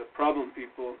mean by the problem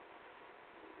people,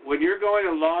 when you're going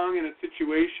along in a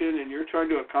situation and you're trying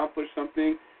to accomplish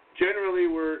something, generally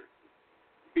we're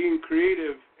being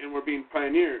creative and we're being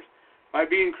pioneers. By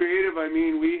being creative, I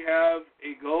mean we have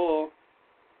a goal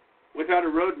without a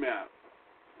roadmap.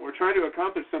 We're trying to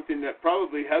accomplish something that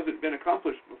probably hasn't been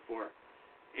accomplished before.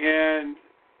 And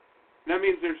that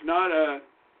means there's not a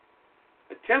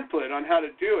template on how to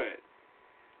do it.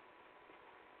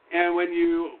 And when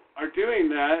you are doing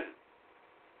that,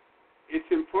 it's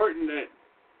important that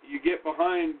you get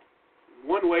behind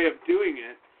one way of doing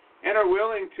it and are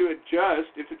willing to adjust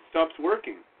if it stops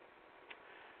working.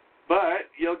 But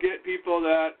you'll get people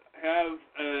that have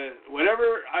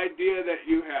whatever idea that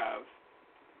you have,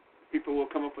 people will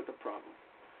come up with a problem.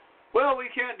 Well, we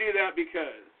can't do that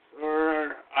because,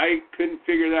 or I couldn't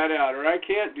figure that out, or I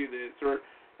can't do this, or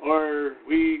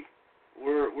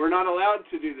we're not allowed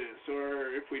to do this,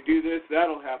 or if we do this,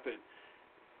 that'll happen.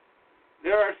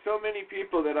 There are so many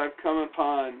people that I've come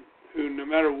upon who, no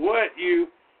matter what you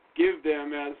give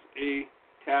them as a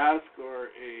task or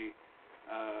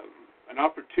an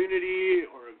opportunity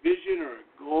or a vision or a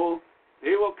goal,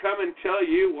 they will come and tell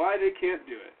you why they can't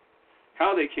do it,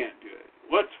 how they can't do it,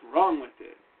 what's wrong with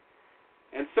it.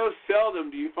 And so seldom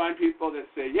do you find people that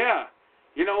say, yeah,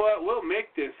 you know what, we'll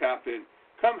make this happen.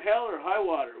 Come hell or high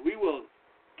water, we will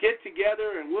get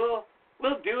together and we'll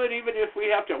do it even if we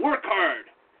have to work hard.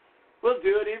 We'll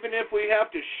do it even if we have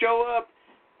to show up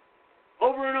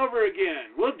over and over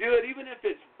again. We'll do it even if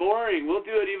it's boring. We'll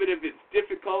do it even if it's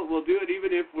difficult. We'll do it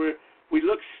even if we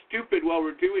look stupid while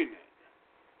we're doing it.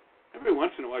 Every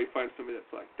once in a while you find somebody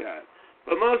that's like that.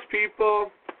 But most people,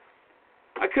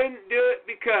 I couldn't do it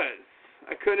because.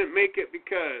 I couldn't make it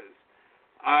because.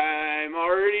 I'm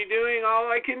already doing all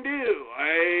I can do.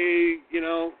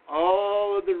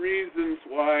 All of the reasons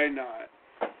why not.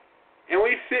 And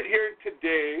we sit here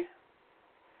today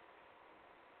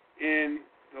in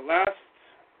the last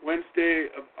Wednesday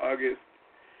of August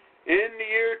in the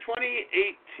year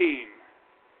 2018.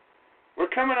 We're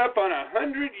coming up on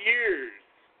 100 years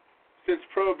since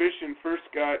Prohibition first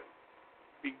got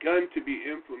begun to be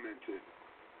implemented.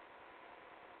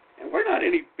 And we're not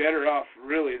any better off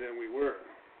really than we were.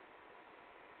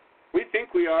 We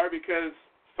think we are because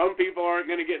some people aren't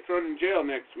going to get thrown in jail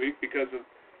next week because of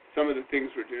some of the things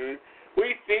we're doing.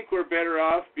 We think we're better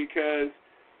off because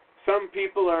some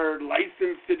people are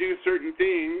licensed to do certain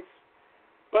things,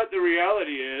 but the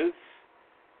reality is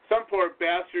some poor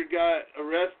bastard got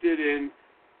arrested in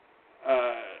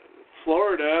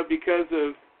Florida because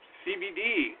of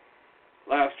CBD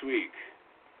last week.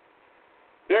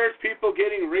 There's people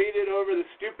getting raided over the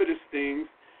stupidest things.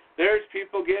 There's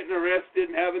people getting arrested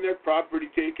and having their property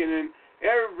taken, and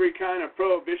every kind of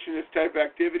prohibitionist type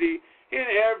activity in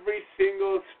every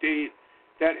single state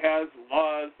that has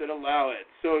laws that allow it.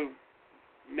 So,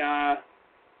 nah,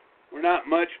 we're not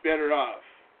much better off.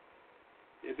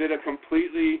 Is it a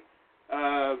completely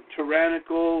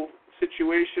tyrannical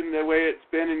situation the way it's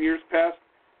been in years past?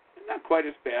 Not quite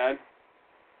as bad.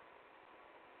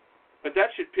 But that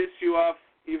should piss you off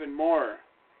even more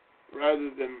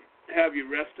rather than have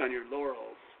you rest on your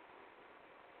laurels.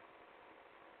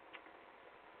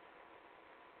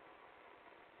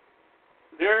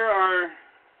 There are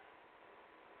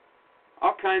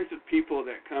all kinds of people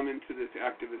that come into this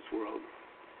activist world,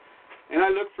 and I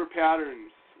look for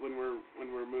patterns when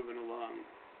we're moving along.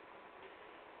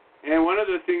 And one of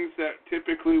the things that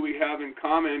typically we have in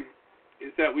common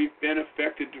is that we've been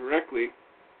affected directly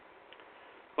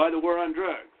by the war on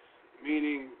drugs,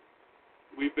 meaning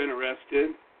we've been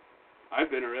arrested. I've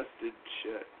been arrested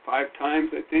 5 times,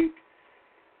 I think.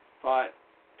 Fought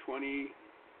 20,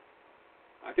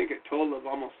 I think a total of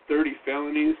almost 30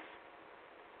 felonies.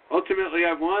 Ultimately,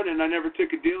 I've won, and I never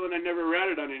took a deal, and I never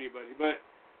ratted on anybody. But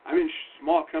I'm in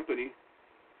small company.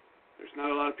 There's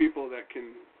not a lot of people that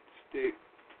can state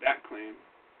that claim.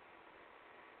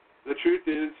 The truth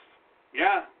is,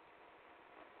 yeah,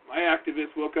 my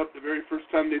activists woke up the very first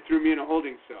time they threw me in a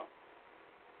holding cell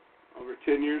over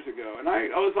 10 years ago. And I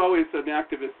was always an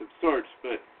activist of sorts,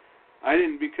 but I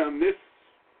didn't become this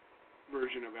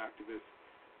version of activist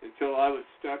until I was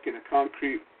stuck in a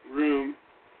concrete room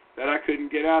that I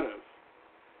couldn't get out of.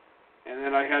 And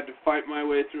then I had to fight my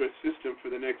way through a system for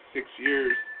the next 6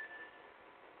 years.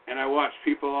 And I watched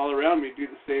people all around me do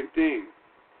the same thing.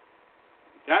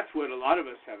 That's what a lot of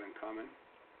us have in common.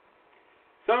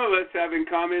 Some of us have in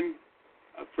common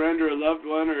a friend or a loved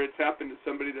one, or it's happened to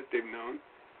somebody that they've known.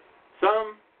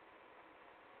 Some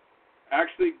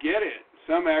actually get it.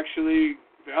 Some actually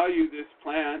value this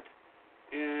plant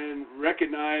and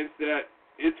recognize that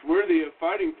it's worthy of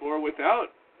fighting for without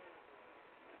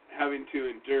having to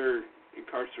endure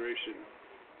incarceration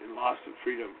and loss of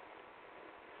freedom.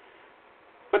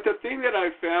 But the thing that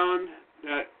I've found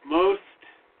that most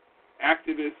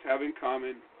activists have in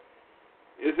common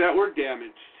is that we're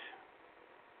damaged.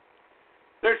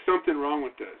 There's something wrong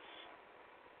with us.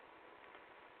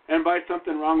 And by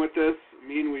something wrong with us, I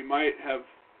mean we might have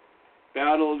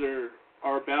battled or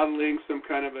are battling some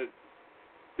kind of a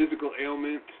physical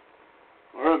ailment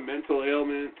or a mental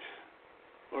ailment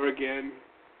or, again,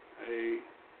 a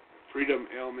freedom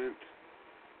ailment.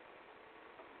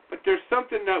 But there's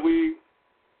something that we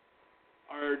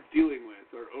are dealing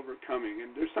with or overcoming.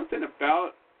 And there's something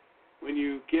about when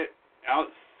you get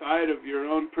outside of your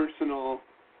own personal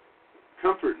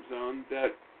comfort zone that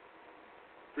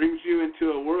brings you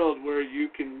into a world where you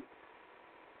can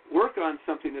work on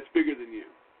something that's bigger than you.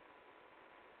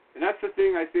 And that's the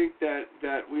thing I think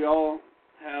that we all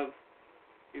have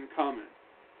in common.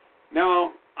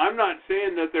 Now, I'm not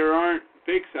saying that there aren't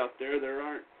fakes out there, there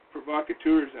aren't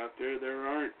provocateurs out there, there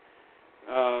aren't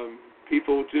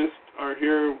people who just are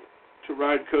here to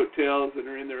ride coattails and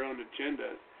are in their own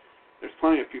agenda. There's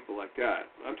plenty of people like that.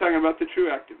 I'm talking about the true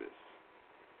activists.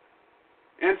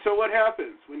 And so what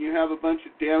happens when you have a bunch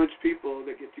of damaged people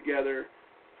that get together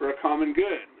for a common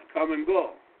good, a common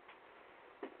goal?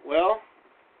 Well,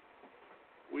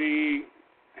 we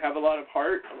have a lot of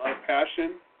heart, a lot of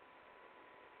passion.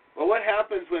 Well, what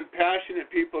happens when passionate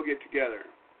people get together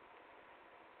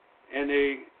and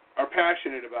they are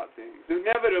passionate about things?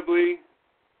 Inevitably,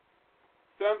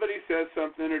 somebody says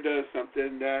something or does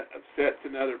something that upsets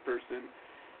another person.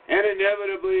 And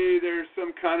inevitably, there's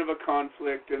some kind of a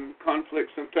conflict, and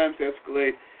conflicts sometimes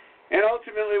escalate. And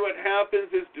ultimately, what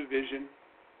happens is division.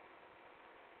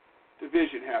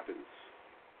 Division happens.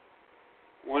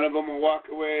 One of them will walk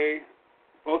away.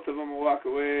 Both of them will walk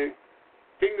away.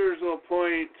 Fingers will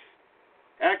point.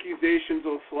 Accusations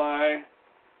will fly.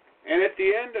 And at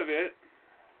the end of it,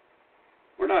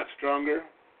 we're not stronger.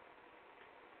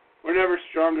 We're never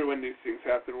stronger when these things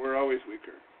happen. We're always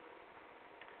weaker.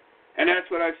 And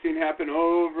that's what I've seen happen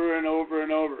over and over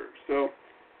and over. So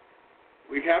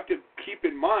we have to keep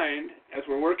in mind as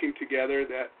we're working together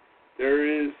that there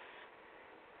is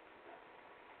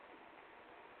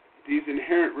these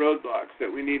inherent roadblocks that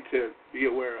we need to be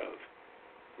aware of.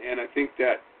 And I think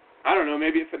that, I don't know,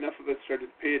 maybe if enough of us started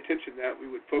to pay attention to that, we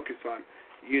would focus on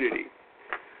unity.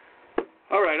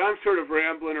 All right, I'm sort of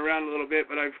rambling around a little bit,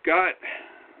 but I've got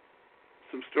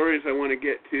some stories I want to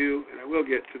get to, and I will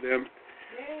get to them.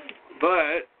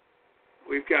 But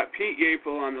we've got Pete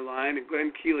Yeaple on the line and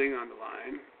Glenn Keeling on the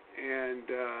line. And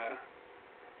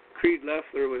Creed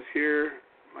Leffler was here.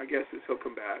 My guess is he'll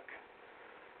come back.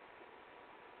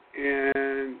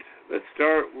 And let's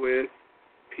start with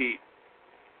Pete.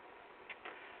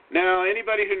 Now,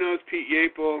 anybody who knows Pete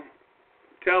Yeaple,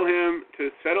 tell him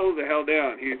to settle the hell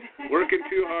down. He's working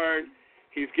too hard.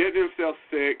 He's getting himself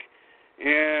sick.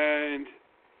 And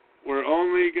we're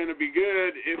only going to be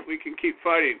good if we can keep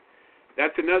fighting.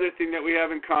 That's another thing that we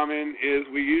have in common is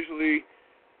we usually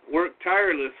work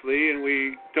tirelessly and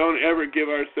we don't ever give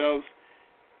ourselves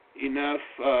enough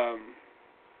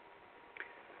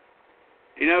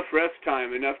enough rest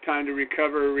time, enough time to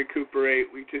recover,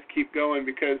 recuperate. We just keep going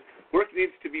because work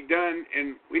needs to be done,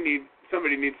 and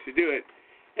somebody needs to do it,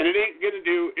 and it ain't going to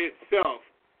do itself.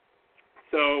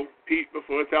 So, Pete,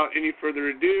 without any further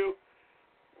ado,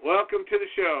 welcome to the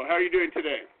show. How are you doing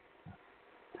today?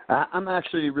 I'm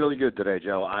actually really good today,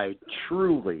 Joe. I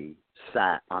truly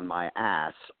sat on my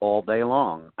ass all day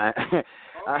long. I truly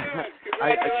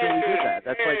did that.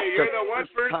 That's like you're the the one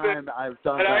first person time I've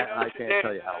done that, and I can't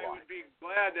tell you how long. I would be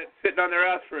glad that sitting on their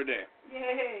ass for a day.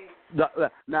 Yay!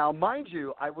 Now, mind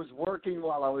you, I was working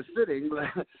while I was sitting, but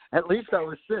at least I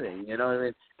was sitting. You know what I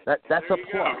mean? That's a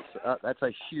plus. That's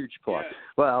a huge plus. Yeah.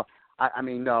 Well, I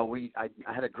mean, no, I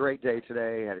had a great day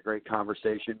today. Had a great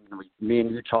conversation. Me and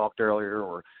you talked earlier.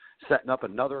 We're setting up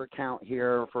another account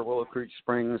here for Willow Creek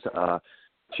Springs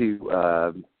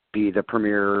to be the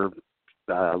premier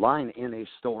line in a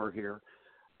store here.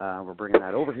 We're bringing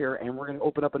that over here, and we're going to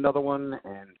open up another one.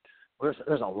 And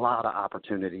there's a lot of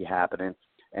opportunity happening.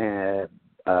 And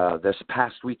this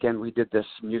past weekend, we did this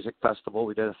music festival.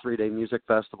 We did a 3-day music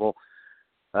festival.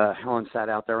 Helen sat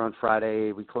out there on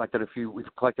Friday. We've collected a few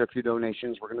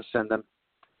donations. We're going to send them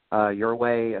your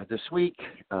way this week.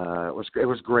 It was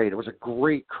great. It was a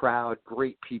great crowd,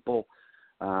 great people,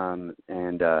 and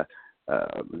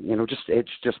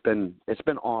it's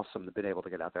been awesome to be able to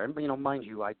get out there. And mind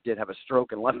you, I did have a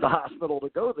stroke and left the hospital to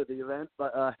go to the event,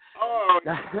 but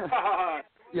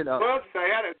Whoops, I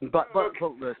had it. But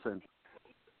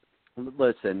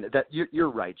listen, that you're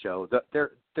right, Joe.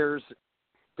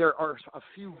 There are a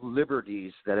few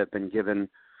liberties that have been given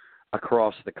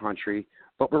across the country,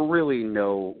 but we're really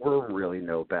no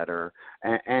better.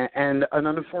 And an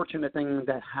unfortunate thing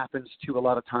that happens too a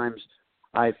lot of times,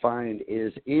 I find,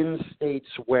 is in states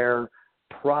where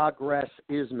progress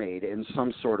is made in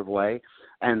some sort of way,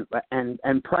 and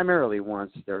primarily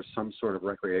once there's some sort of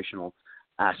recreational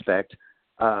aspect,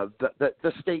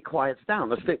 the state quiets down.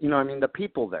 The state, the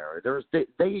people there,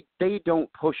 they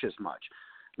don't push as much.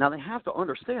 Now, they have to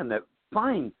understand that,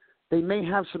 fine, they may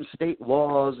have some state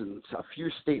laws and a few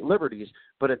state liberties,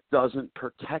 but it doesn't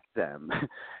protect them.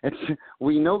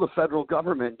 We know the federal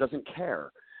government doesn't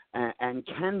care and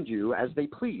can do as they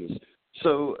please.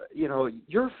 So,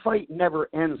 your fight never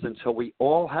ends until we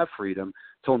all have freedom,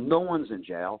 till no one's in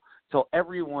jail, till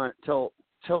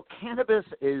cannabis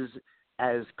is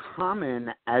as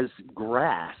common as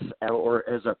grass or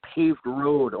as a paved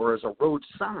road or as a road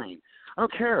sign. I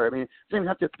don't care. It doesn't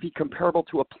have to be comparable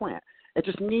to a plant. It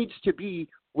just needs to be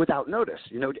without notice.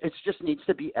 It just needs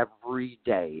to be every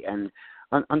day, and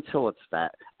until it's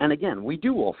that. And again, we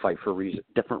do all fight for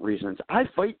different reasons. I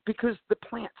fight because the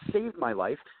plant saved my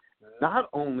life. Not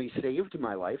only saved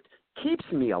my life, keeps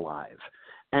me alive,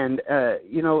 and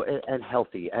and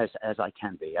healthy as I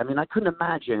can be. I couldn't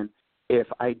imagine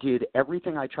if I did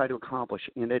everything I try to accomplish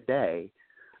in a day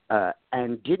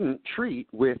and didn't treat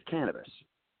with cannabis.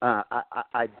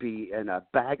 I'd be in a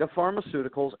bag of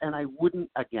pharmaceuticals, and I wouldn't,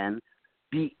 again,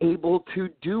 be able to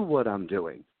do what I'm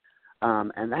doing.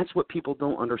 And that's what people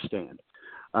don't understand.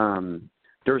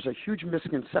 There's a huge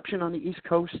misconception on the East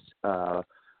Coast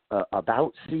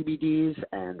about CBDs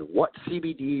and what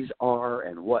CBDs are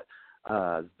and what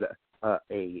a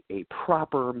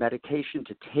proper medication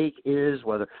to take is,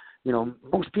 whether,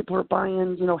 most people are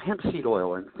buying, hemp seed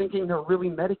oil and thinking they're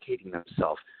really medicating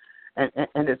themselves.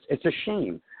 And it's a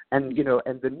shame. And,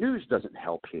 and the news doesn't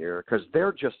help here because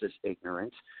they're just as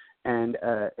ignorant. And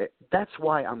that's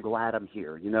why I'm glad I'm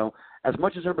here. As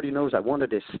much as everybody knows I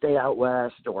wanted to stay out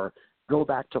west or go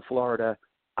back to Florida,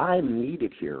 I'm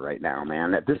needed here right now,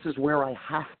 man. This is where I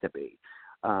have to be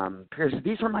because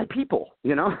these are my people,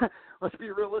 Let's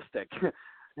be realistic.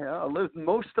 I lived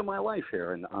most of my life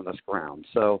here on this ground.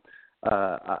 So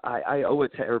I owe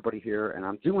it to everybody here, and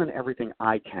I'm doing everything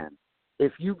I can.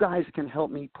 If you guys can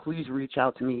help me, please reach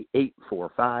out to me,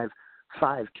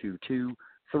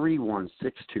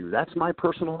 845-522-3162. That's my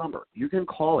personal number. You can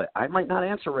call it. I might not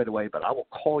answer right away, but I will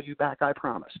call you back, I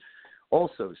promise.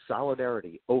 Also,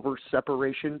 Solidarity Over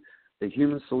Separation, the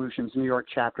Human Solutions New York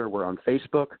chapter. We're on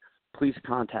Facebook. Please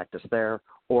contact us there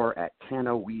or at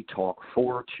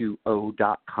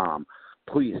cannawetalk420.com.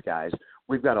 Please, guys.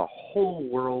 We've got a whole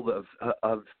world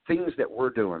of things that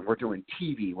we're doing. We're doing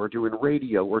TV. We're doing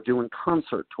radio. We're doing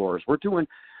concert tours. We're doing,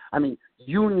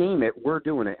 you name it, we're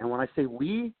doing it. And when I say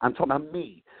we, I'm talking about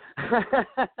me.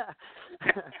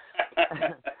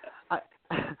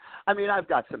 I've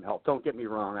got some help. Don't get me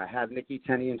wrong. I have Nikki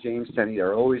Tenney and James Tenney.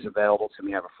 They're always available to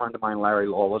me. I have a friend of mine, Larry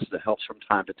Lawless, that helps from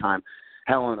time to time.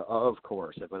 Helen, of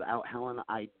course. Without Helen,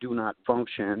 I do not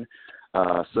function.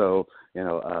 So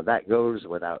that goes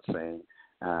without saying.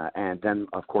 And then,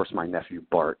 of course, my nephew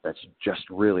Bart. That's just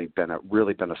really been a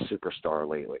superstar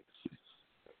lately.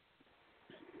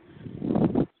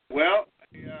 Well,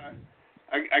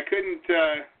 I couldn't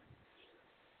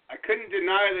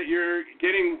deny that you're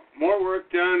getting more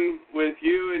work done with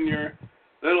you and your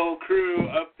little crew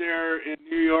up there in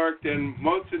New York than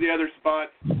most of the other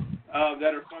spots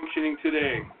that are functioning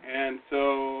today. And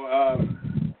so,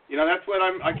 that's what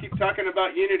I keep talking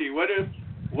about unity. What if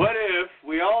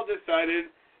we all decided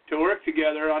to work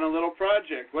together on a little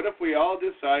project? What if we all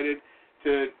decided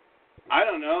to, I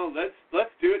don't know,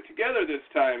 let's do it together this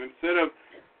time instead of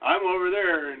I'm over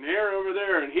there and they're over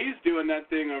there and he's doing that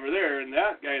thing over there and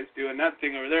that guy's doing that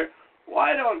thing over there.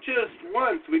 Why don't just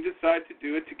once we decide to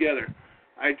do it together?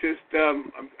 I just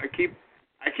I keep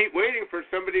waiting for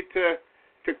somebody to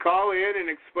call in and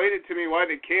explain it to me why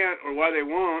they can't or why they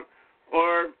won't,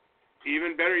 or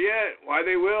even better yet, why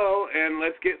they will, and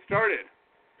let's get started.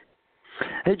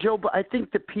 Hey, Joe, but I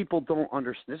think that people don't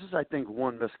understand. This is, I think,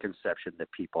 one misconception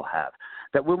that people have,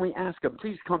 that when we ask them,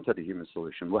 please come to the Human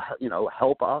Solution, we'll,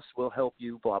 help us, we'll help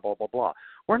you, blah, blah, blah, blah.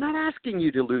 We're not asking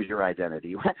you to lose your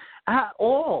identity at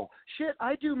all. Shit,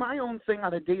 I do my own thing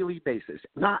on a daily basis.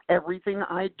 Not everything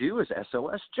I do is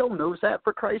SOS. Joe knows that,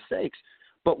 for Christ's sakes.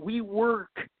 But we work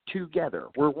together.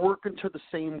 We're working to the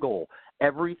same goal.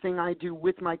 Everything I do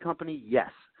with my company,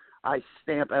 yes, I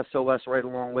stamp SOS right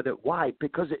along with it. Why?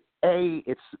 Because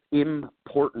it's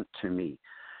important to me.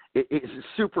 It's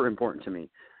super important to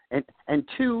me. And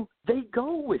two, they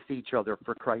go with each other,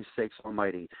 for Christ's sakes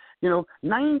almighty.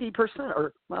 90%,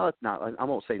 or, well, no, I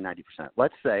won't say 90%.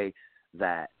 Let's say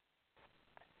that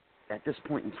at this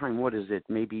point in time, what is it,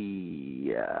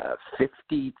 maybe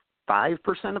 55%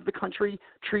 of the country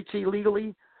treats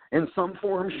illegally in some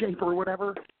form, shape, or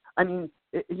whatever. I mean,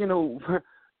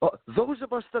 those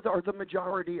of us that are the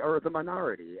majority are the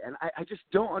minority, and I just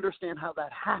don't understand how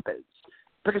that happens,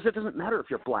 because it doesn't matter if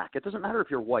you're black, it doesn't matter if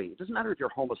you're white, it doesn't matter if you're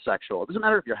homosexual, it doesn't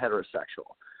matter if you're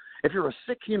heterosexual. If you're a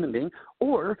sick human being,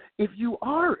 or if you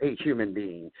are a human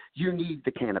being, you need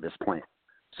the cannabis plant.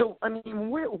 So, I mean,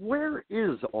 where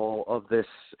is all of this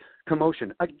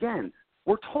commotion? Again,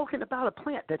 we're talking about a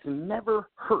plant that's never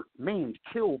hurt, maimed,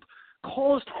 killed,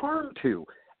 caused harm to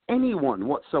anyone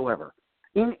whatsoever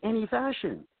in any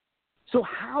fashion. So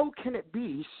how can it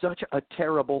be such a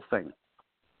terrible thing?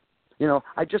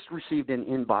 I just received an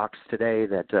inbox today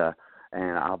that,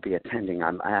 and I'll be attending.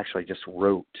 I actually just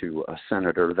wrote to a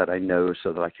senator that I know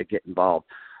so that I could get involved.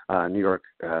 New York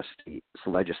State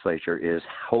Legislature is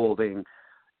holding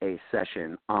a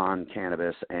session on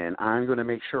cannabis, and I'm going to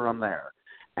make sure I'm there.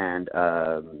 And,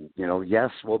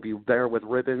 yes, we'll be there with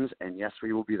ribbons, and yes,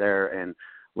 we will be there and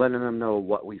letting them know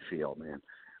what we feel, man.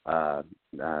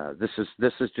 This is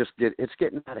just it's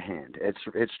getting out of hand.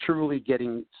 It's truly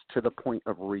getting to the point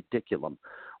of ridiculum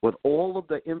with all of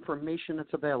the information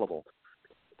that's available.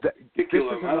 This is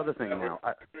another thing now.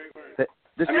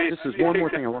 This is one more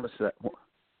thing I want to say.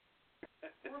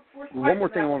 One more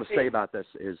thing I want to say about this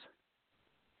is,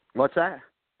 what's that?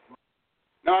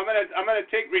 No, I'm gonna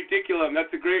take ridiculum.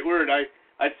 That's a great word. I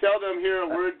seldom hear a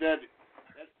word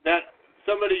that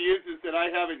somebody uses that I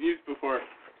haven't used before.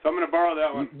 So I'm going to borrow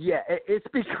that one. Yeah, it's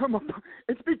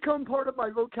become part of my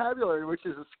vocabulary, which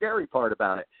is a scary part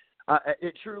about it.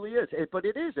 It truly is. But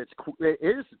it is. It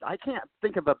is. I can't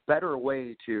think of a better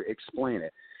way to explain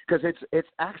it, because it's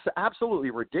absolutely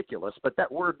ridiculous. But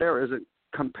that word there isn't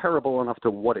comparable enough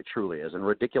to what it truly is. And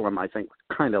ridiculum, I think,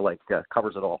 kind of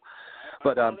covers it all.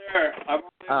 But I'm there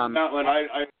on that one.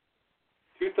 I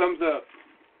 2 thumbs up.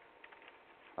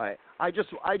 All right. I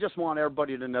just want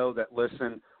everybody to know that,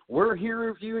 listen, we're here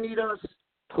if you need us.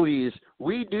 Please,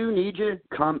 we do need you.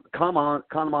 Come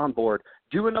on board.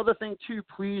 Do another thing too.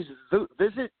 Please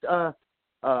visit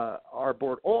our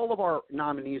board. All of our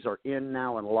nominees are in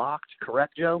now and locked.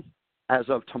 Correct, Joe? As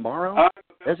of tomorrow,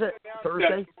 is it Thursday?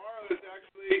 Tomorrow is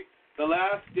actually the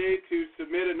last day to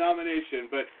submit a nomination,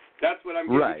 but that's what I'm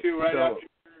getting to right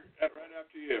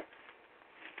after you.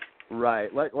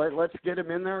 Right. Let's get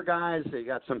them in there, guys. They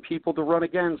got some people to run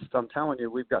against. I'm telling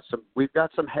you, we've got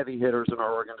some heavy hitters in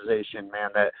our organization,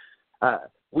 man. That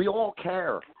we all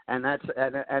care, and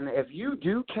if you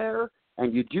do care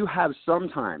and you do have some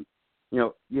time,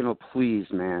 please,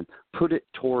 man, put it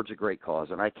towards a great cause.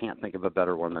 And I can't think of a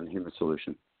better one than Human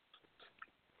Solution.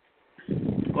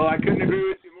 Well, I couldn't agree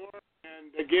with you more.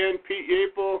 And again, Pete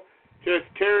Yeaple just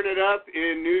tearing it up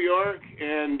in New York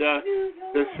and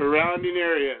the surrounding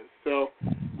areas. So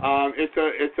it's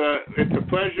a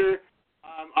pleasure.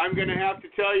 I'm going to have to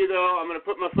tell you, though, I'm going to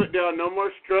put my foot down. No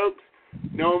more strokes.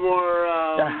 No more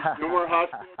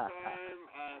hospital time.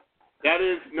 That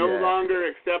is no longer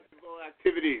acceptable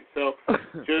activities. So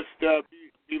just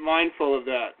be mindful of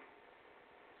that.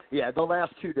 Yeah, the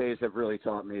last 2 days have really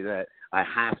taught me that I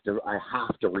have to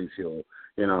refuel.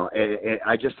 You know,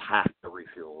 I just have to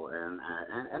refuel, and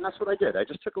that's what I did. I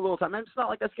just took a little time. And it's not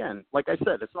like, again, like I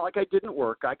said, it's not like I didn't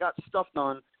work. I got stuff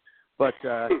done, but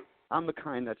I'm the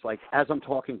kind that's like, as I'm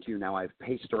talking to you now, I've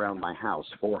paced around my house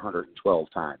 412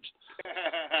 times.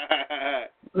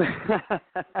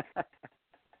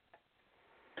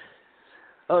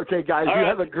 Okay, guys, you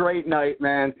have a great night,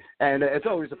 man, and it's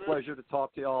always a pleasure to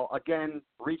talk to y'all. Again,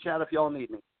 reach out if y'all need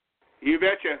me. You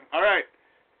betcha. All right.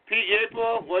 Pete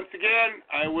Yeaple, once again,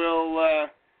 I will,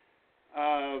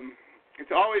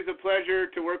 it's always a pleasure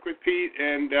to work with Pete,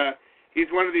 and he's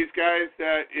one of these guys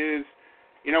that is,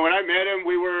 you know, when I met him,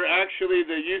 we were actually,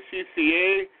 the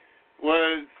UCCA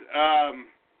was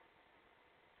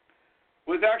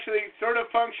actually sort of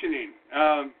functioning,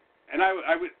 and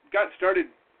I got started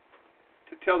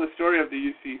to tell the story of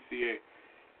the UCCA.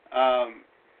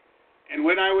 And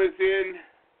when I was in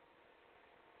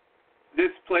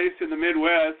this place in the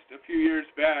Midwest a few years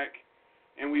back,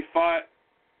 and we fought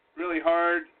really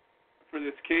hard for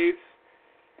this case,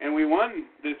 and we won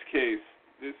this case.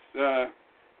 This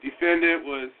defendant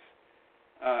was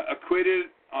acquitted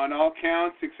on all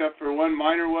counts except for one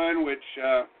minor one, which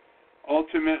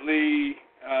ultimately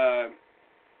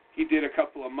he did a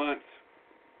couple of months.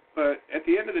 But at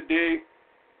the end of the day,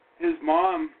 his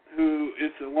mom, who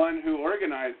is the one who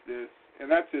organized this,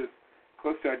 and that's as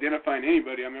close to identifying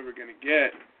anybody I'm ever going to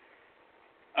get,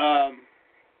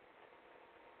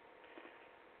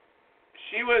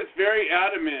 she was very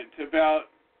adamant about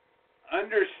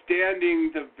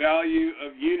understanding the value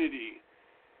of unity.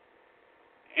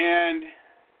 And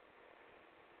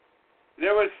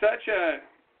there was such a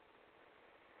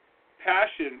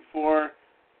passion for,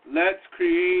 let's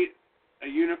create a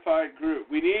unified group.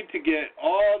 We need to get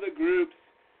all the groups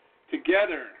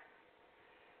together.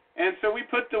 And so we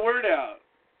put the word out.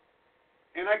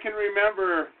 And I can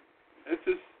remember, this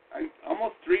is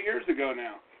almost 3 years ago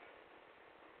now.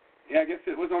 Yeah, I guess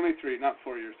it was only 3, not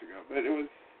 4 years ago. But it was,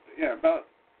 about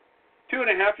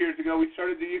 2.5 years ago we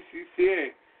started the UCCA.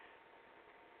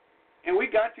 And we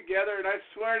got together, and I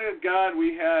swear to God,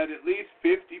 we had at least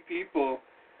 50 people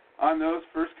on those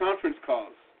first conference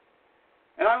calls.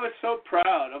 And I was so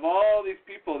proud of all these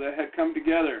people that had come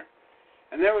together.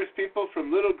 And there was people from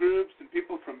little groups and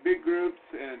people from big groups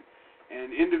and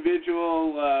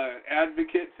individual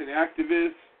advocates and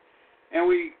activists. And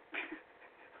we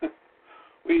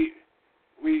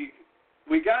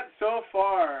got so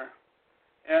far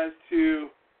as to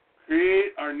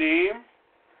create our name,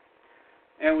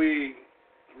 and we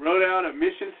wrote out a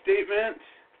mission statement,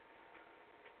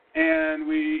 and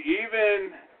we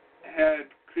even had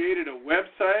created a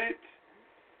website,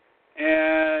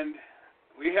 and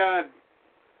we had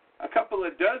a couple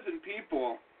of dozen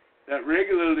people that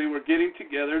regularly were getting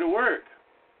together to work.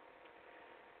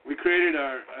 We created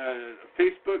our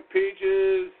Facebook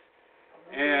pages,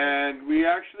 and we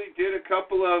actually did a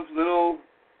couple of little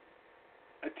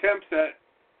attempts at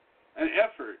an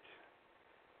effort.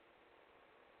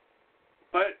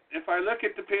 But if I look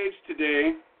at the page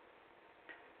today,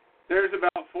 there's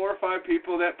about 4 or 5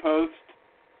 people that post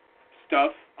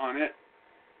stuff on it,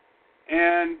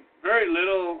 and very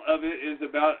little of it is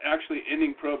about actually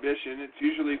ending prohibition. It's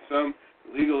usually some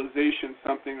legalization,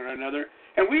 something or another.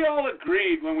 And we all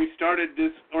agreed when we started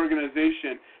this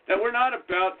organization that we're not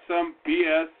about some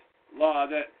BS law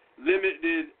that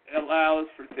allows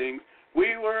for things.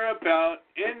 We were about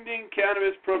ending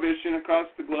cannabis prohibition across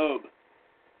the globe.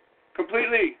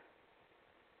 Completely.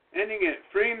 Ending it.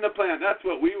 Freeing the plant. That's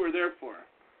what we were there for.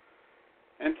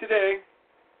 And today,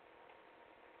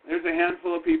 there's a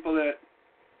handful of people that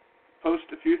post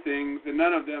a few things, and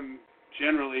none of them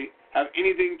generally have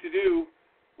anything to do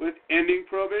with ending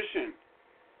prohibition.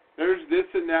 There's this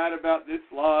and that about this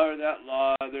law or that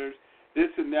law. There's this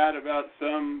and that about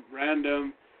some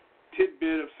random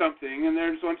tidbit of something, and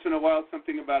there's once in a while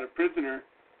something about a prisoner.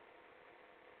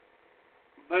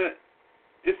 But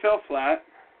it fell flat.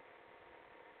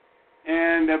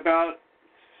 And about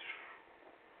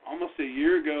almost a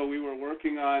year ago, we were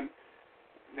working on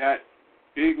that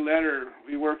big letter.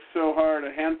 We worked so hard,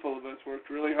 a handful of us worked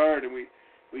really hard, and we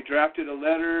drafted a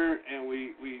letter, and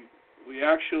we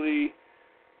actually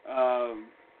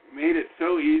made it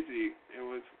so easy. It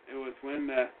was when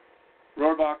the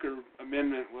Rohrabacher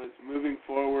Amendment was moving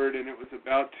forward, and it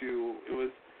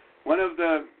was one of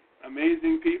the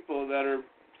amazing people that are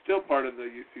still part of the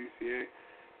UCCA,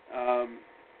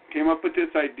 came up with this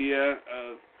idea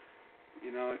of,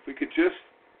 if we could just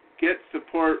get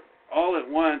support all at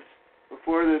once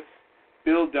before this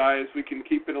bill dies, we can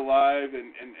keep it alive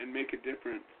and make a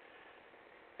difference.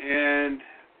 And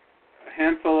a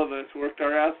handful of us worked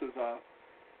our asses off.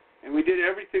 And we did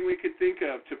everything we could think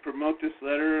of to promote this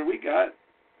letter. We got,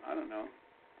 I don't know,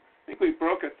 I think we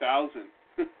broke 1,000.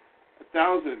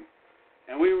 1,000.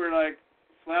 And we were like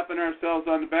slapping ourselves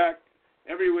on the back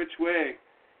every which way.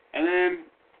 And then,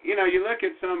 you know, you look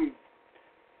at some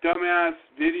dumbass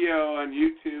video on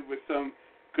YouTube with some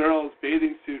girl's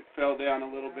bathing suit fell down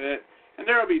a little bit, and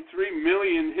there will be 3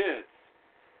 million hits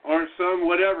or some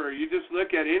whatever. You just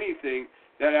look at anything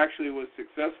that actually was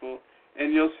successful,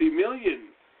 and you'll see millions.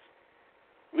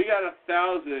 We got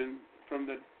 1,000 from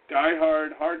the diehard,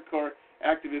 hardcore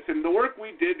activists, and the work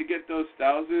we did to get those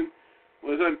 1,000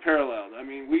 was unparalleled. I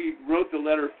mean, we wrote the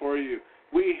letter for you.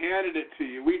 We handed it to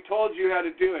you. We told you how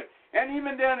to do it. And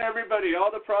even then, everybody,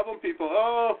 all the problem people,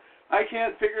 oh, I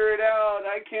can't figure it out.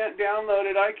 I can't download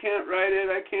it. I can't write it.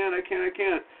 I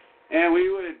can't. And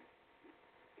we would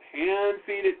hand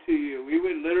feed it to you. We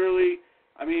would literally,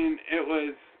 I mean, it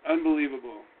was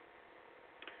unbelievable.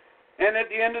 And at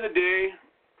the end of the day,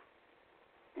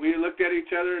 we looked at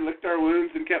each other and licked our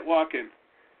wounds and kept walking.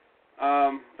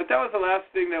 But that was the last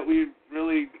thing that we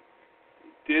really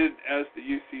did as the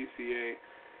UCCA.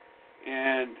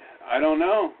 And I don't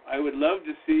know. I would love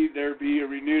to see there be a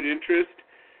renewed interest.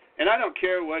 And I don't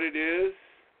care what it is.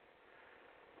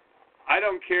 I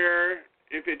don't care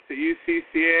if it's the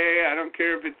UCCA. I don't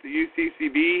care if it's the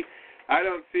UCCB. I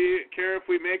don't care if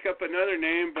we make up another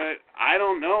name, but I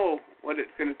don't know what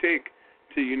it's going to take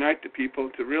to unite the people,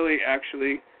 to really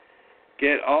actually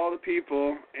get all the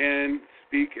people and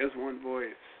speak as one voice.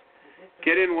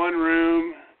 Get in one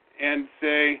room and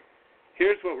say,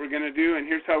 here's what we're going to do and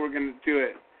here's how we're going to do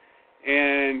it.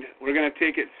 And we're going to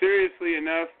take it seriously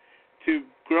enough to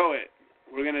grow it.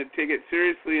 We're going to take it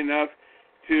seriously enough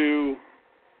to,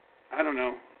 I don't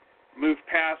know, move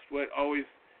past what always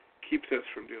keeps us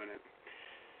from doing it.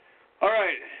 All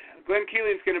right, Glenn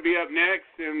Keeling's going to be up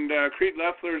next, and Creed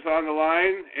Leffler's on the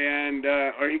line, and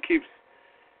or he keeps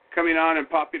coming on and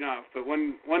popping off. But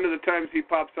one of the times he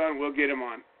pops on, we'll get him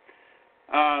on.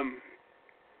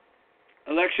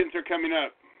 Elections are coming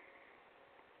up.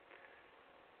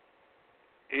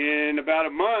 In about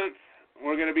a month,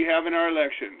 we're going to be having our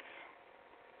elections.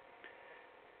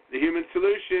 The Human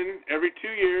Solution, every 2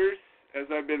 years, as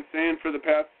I've been saying for the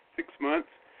past 6 months,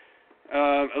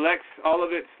 elects all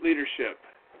of its leadership.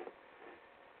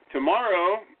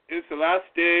 Tomorrow is the last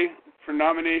day for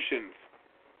nominations.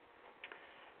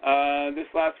 This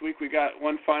last week we got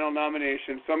one final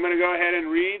nomination. So I'm going to go ahead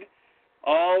and read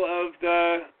all of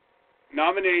the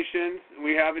nominations.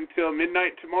 We have until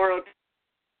midnight tomorrow to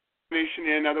nomination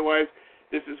in, otherwise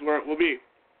this is where it will be.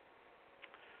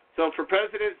 So for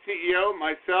President, CEO,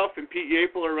 myself and Pete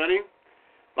Yeaple are running.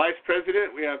 Vice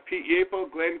President, we have Pete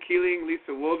Yeaple, Glenn Keeling,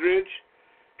 Lisa Wooldridge.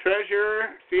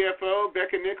 Treasurer, CFO,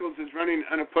 Becca Nichols is running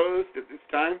unopposed at this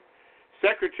time.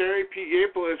 Secretary, Pete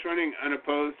Yeaple is running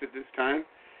unopposed at this time.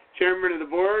 Chairman of the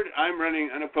board, I'm running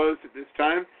unopposed at this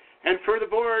time. And for the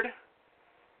board,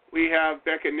 we have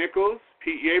Becca Nichols,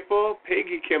 Pete Yeaple,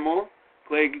 Peggy Kimmel,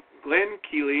 Glenn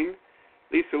Keeling,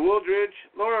 Lisa Wooldridge,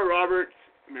 Laura Roberts,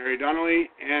 Mary Donnelly,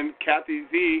 and Kathy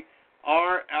Z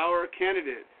are our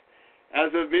candidates. As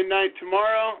of midnight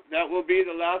tomorrow, that will be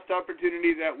the last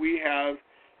opportunity that we have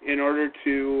in order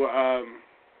to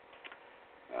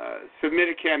submit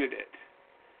a candidate.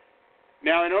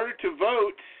 Now, in order to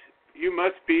vote, you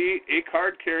must be a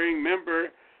card-carrying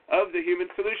member of the Human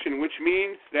Solution, which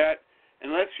means that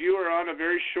unless you are on a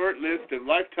very short list of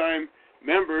lifetime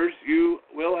members, you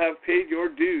will have paid your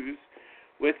dues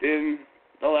within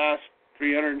the last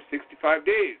 365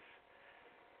 days.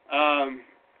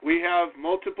 We have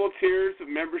multiple tiers of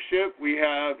membership. We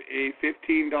have a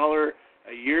 $15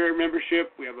 a year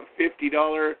membership. We have a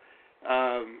 $50,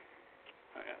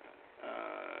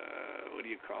 what do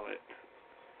you call it?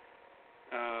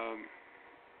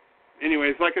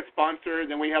 Anyways, like a sponsor.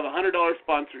 Then we have a $100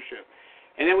 sponsorship.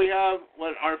 And then we have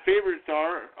what our favorites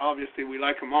are. Obviously, we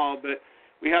like them all, but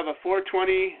we have a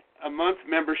 $420 a month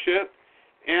membership,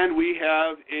 and we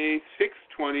have a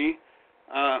 $620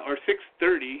 or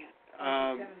 $630.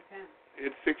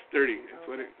 It's $630. That's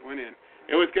what it went in.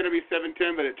 It was going to be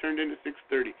 $710, but it turned into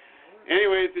 $630.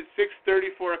 Anyways, it's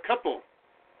 $630 for a couple.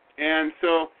 And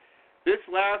so this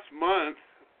last month,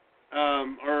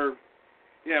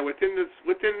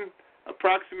 within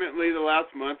approximately the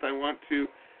last month, I want to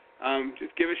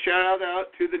just give a shout out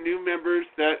to the new members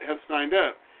that have signed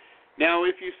up. Now,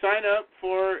 if you sign up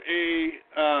for a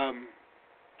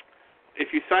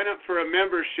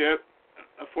membership,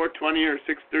 a 420 or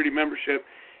 630 membership,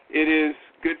 it is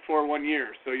good for 1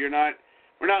 year. So you're not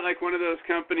We're not like one of those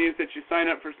companies that you sign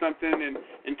up for something and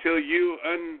until you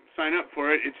unsign up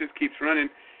for it, it just keeps running.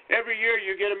 Every year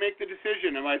you get to make the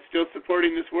decision, am I still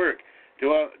supporting this work?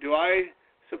 Do I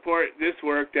support this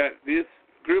work that this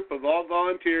group of all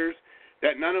volunteers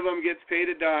that none of them gets paid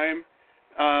a dime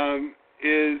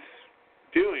is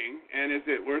doing, and is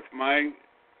it worth my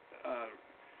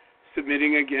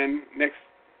submitting again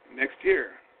next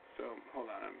year? So hold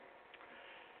on.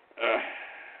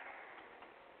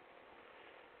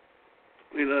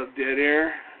 We love dead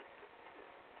air.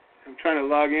 I'm trying to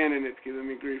log in and it's giving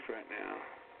me grief right now.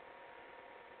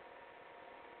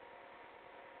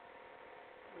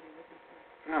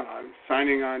 No, I'm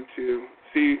signing on to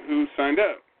see who signed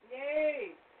up.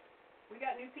 Yay! We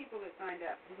got new people that signed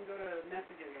up. You can go to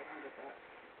messages. I found that.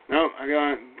 No, I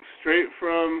got straight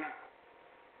from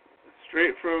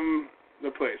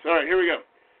the place. All right, here we go.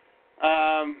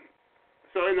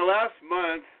 So in the last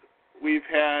month, we've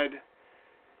had,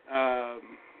 hold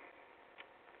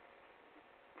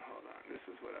on, this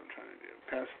is what I'm trying to do,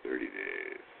 past 30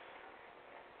 days.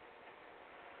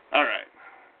 All right.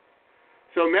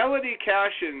 So Melody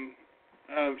Cashin,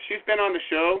 she's been on the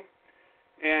show,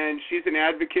 and she's an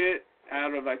advocate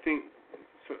out of, I think,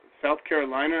 South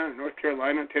Carolina, North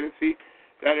Carolina, Tennessee,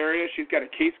 that area. She's got a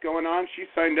case going on. She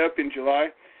signed up in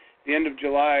July, the end of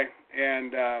July,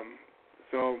 and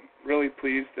so really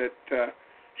pleased that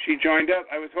she joined up.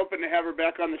 I was hoping to have her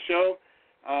back on the show,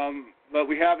 but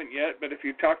we haven't yet. But if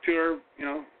you talk to her,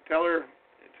 tell her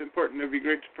it's important. It would be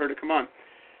great for her to come on.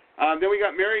 Then we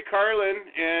got Mary Carlin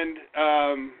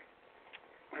and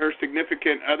her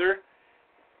significant other.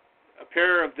 A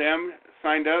pair of them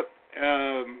signed up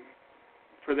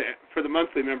for the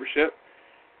monthly membership.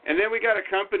 And then we got a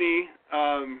company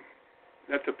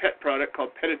that's a pet product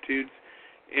called Petitudes,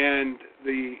 and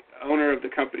the owner of the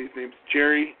company's name's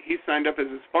Jerry. He signed up as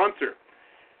a sponsor.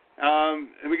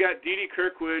 And we got Dee Dee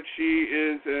Kirkwood. She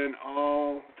is an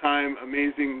all-time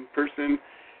amazing person,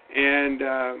 and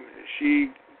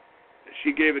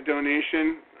she gave a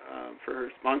donation for her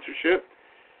sponsorship.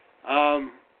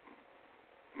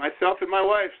 Myself and my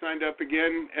wife signed up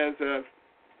again as a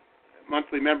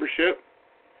monthly membership.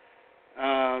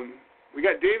 We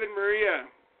got David Maria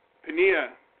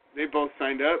Pania. They both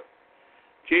signed up.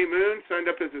 Jay Moon signed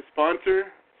up as a sponsor.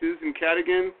 Susan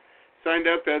Cadigan signed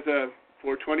up as a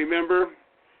 420 member.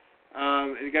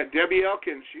 And you got Debbie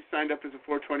Elkins. She signed up as a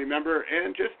 420 member.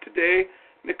 And just today,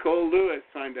 Nicole Lewis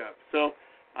signed up. So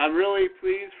I'm really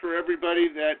pleased for everybody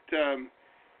that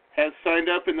has signed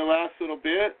up in the last little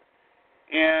bit.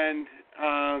 And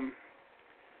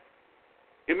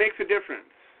it makes a difference.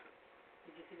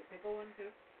 Did you see the pickle one too?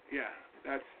 Yeah,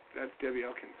 that's Debbie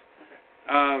Elkins.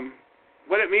 Okay.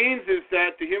 What it means is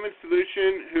that the Human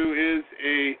Solution, who is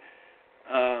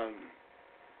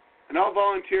an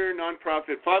all-volunteer,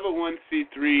 nonprofit,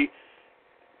 501c3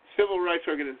 civil rights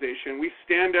organization, we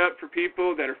stand up for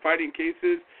people that are fighting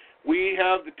cases. We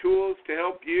have the tools to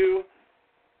help you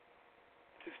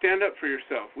to stand up for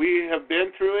yourself. We have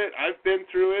been through it. I've been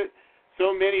through it.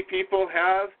 So many people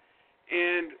have.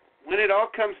 And when it all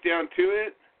comes down to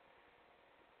it,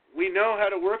 we know how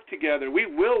to work together. We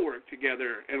will work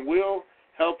together, and we'll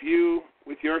help you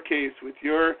with your case, with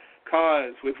your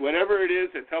cause, with whatever it is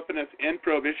that's helping us end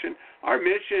prohibition. Our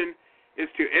mission is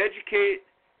to educate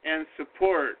and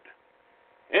support.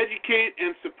 Educate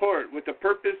and support with the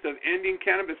purpose of ending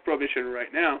cannabis prohibition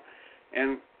right now.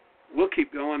 And we'll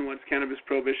keep going once cannabis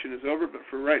prohibition is over, but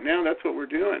for right now, that's what we're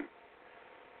doing.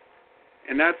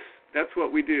 And that's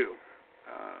what we do.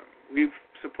 We've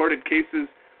supported cases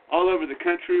all over the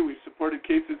country. We've supported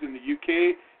cases in the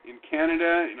UK, in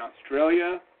Canada, in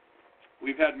Australia.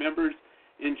 We've had members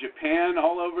in Japan,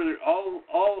 all over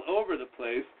the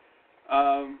place.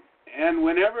 And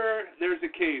whenever there's a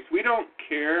case, we don't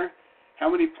care how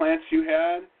many plants you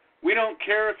had. We don't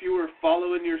care if you were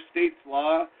following your state's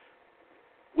law.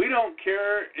 We don't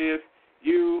care if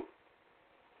you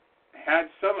had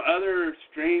some other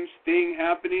strange thing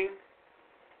happening.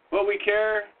 What we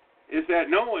care is that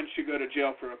no one should go to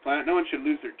jail for a plant. No one should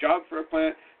lose their job for a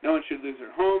plant. No one should lose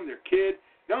their home, their kid.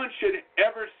 No one should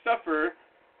ever suffer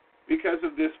because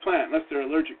of this plant. Unless they're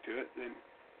allergic to it, then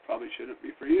probably shouldn't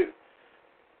be for you.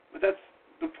 But that's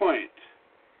the point.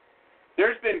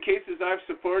 There's been cases I've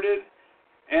supported,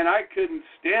 and I couldn't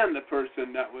stand the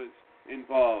person that was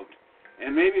involved.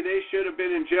 And maybe they should have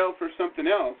been in jail for something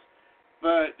else,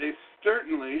 but they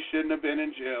certainly shouldn't have been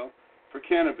in jail for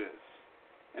cannabis.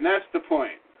 And that's the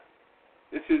point.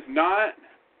 This is not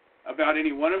about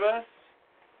any one of us.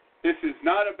 This is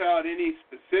not about any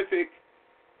specific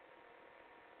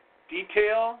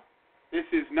detail. This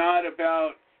is not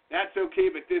about that's okay,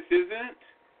 but this isn't.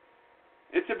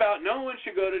 It's about no one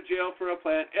should go to jail for a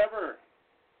plant ever.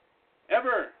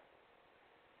 Ever.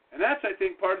 And that's, I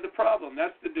think, part of the problem.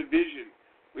 That's the division.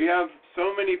 We have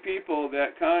so many people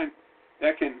that can,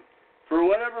 for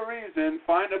whatever reason,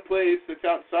 find a place that's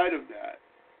outside of that.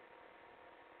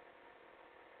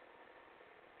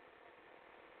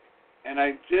 And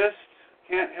I just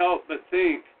can't help but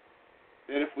think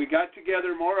that if we got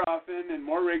together more often and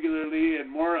more regularly and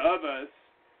more of us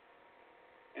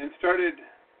and started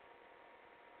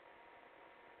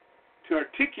to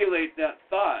articulate that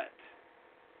thought,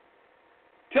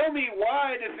 tell me,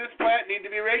 why does this plant need to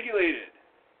be regulated?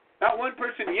 Not one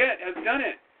person yet has done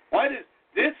it. Why does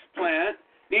this plant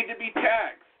need to be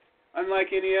taxed,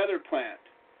 unlike any other plant?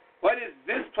 Why does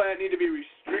this plant need to be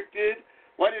restricted?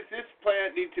 Why does this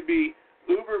plant need to be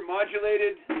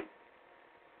uber-modulated,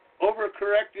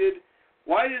 over-corrected?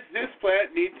 Why does this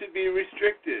plant need to be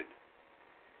restricted?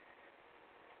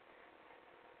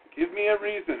 Give me a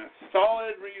reason, a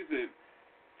solid reason,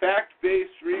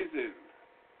 fact-based reason.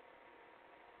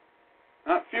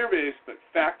 Not fear-based, but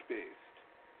fact-based.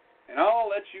 And I'll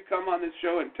let you come on this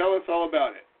show and tell us all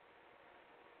about it.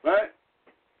 But,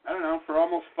 I don't know, for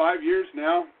almost 5 years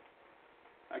now,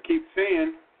 I keep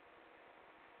saying,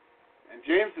 and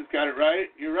James has got it right,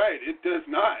 you're right, it does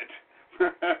not.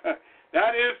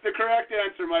 That is the correct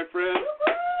answer, my friend.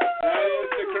 That is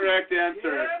the correct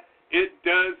answer. Yep. It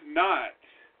does not.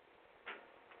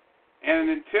 And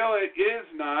until it is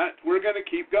not, we're going to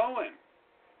keep going.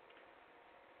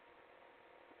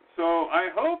 So I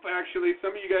hope, actually,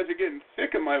 some of you guys are getting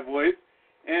sick of my voice,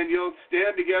 and you'll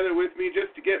stand together with me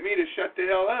just to get me to shut the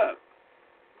hell up.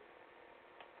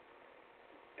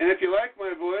 And if you like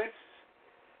my voice,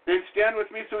 then stand with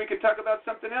me so we can talk about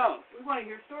something else. We want to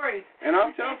hear stories. And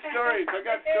I'll tell stories. I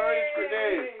got stories for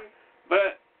days.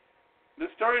 But the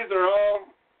stories are all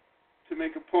to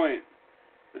make a point.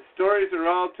 The stories are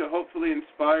all to hopefully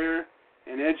inspire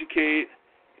and educate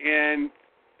and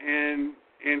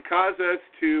cause us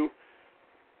to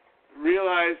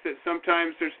realize that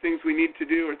sometimes there's things we need to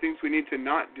do or things we need to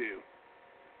not do.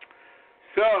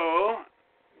 So,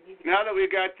 now that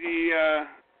we've got the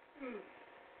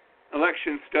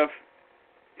election stuff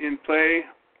in play,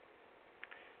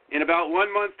 in about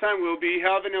 1 month's time we'll be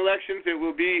having elections. It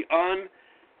will be on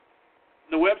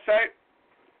the website,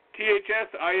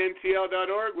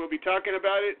 THSi.org. We'll be talking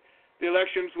about it. The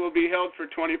elections will be held for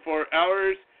 24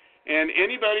 hours, and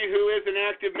anybody who is an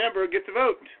active member gets a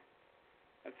vote.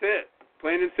 That's it.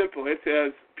 Plain and simple. It's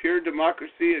as pure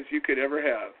democracy as you could ever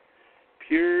have.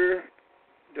 Pure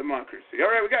democracy. All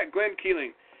right, we got Glenn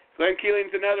Keeling. Glenn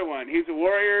Keeling's another one. He's a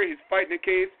warrior. He's fighting a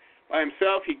case by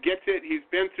himself. He gets it. He's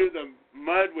been through the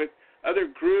mud with other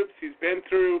groups. He's been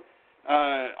through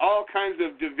all kinds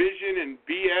of division and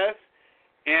BS,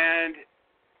 and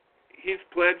he's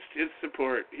pledged his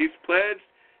support. He's pledged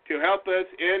to help us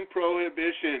end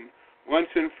prohibition once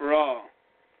and for all.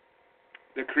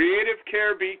 The Creative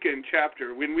Care Beacon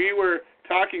chapter, when we were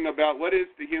talking about what is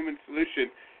the human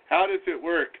solution, how does it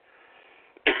work?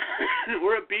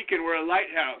 We're a beacon, we're a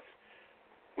lighthouse.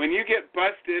 When you get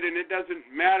busted, and it doesn't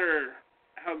matter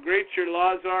how great your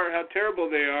laws are, how terrible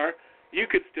they are, you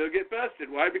could still get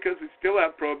busted. Why? Because we still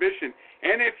have prohibition.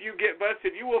 And if you get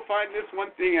busted, you will find this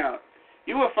one thing out.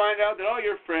 You will find out that all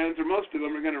your friends, or most of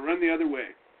them, are going to run the other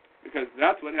way, because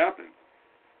that's what happens.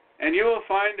 And you will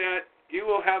find that you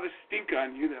will have a stink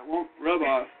on you that won't rub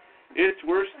off. It's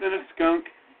worse than a skunk.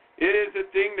 It is a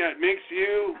thing that makes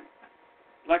you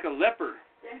like a leper.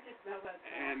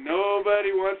 And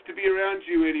nobody wants to be around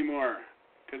you anymore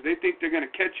because they think they're going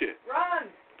to catch it. Run!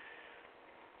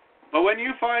 But when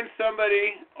you find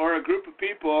somebody or a group of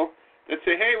people that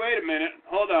say, hey, wait a minute,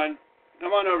 hold on,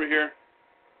 come on over here,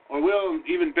 or we'll,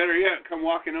 even better yet, come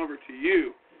walking over to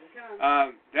you,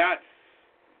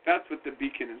 that's what the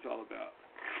beacon is all about.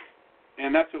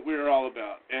 And that's what we're all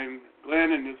about. And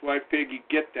Glenn and his wife Peggy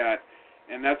get that,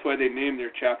 and that's why they named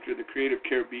their chapter the Creative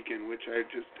Care Beacon, which I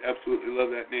just absolutely love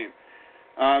that name.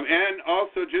 And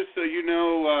also, just so you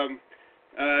know,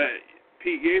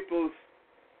 Pete Yeaple's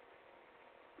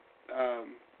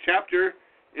chapter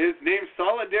is named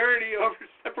Solidarity Over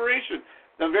Separation.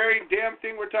 The very damn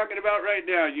thing we're talking about right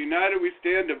now. United we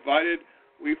stand, divided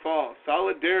we fall.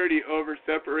 Solidarity over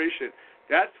separation.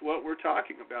 That's what we're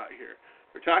talking about here.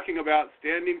 We're talking about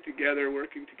standing together,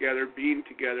 working together, being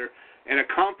together, and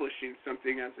accomplishing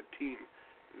something as a team.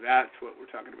 That's what we're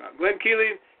talking about. Glenn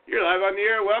Keeling, you're live on the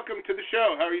air. Welcome to the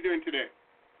show. How are you doing today?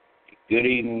 Good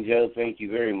evening, Joe. Thank you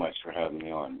very much for having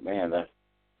me on. Man,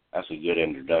 that's a good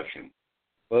introduction.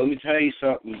 Well, let me tell you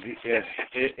something.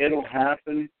 It'll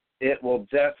happen. It will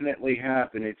definitely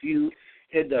happen.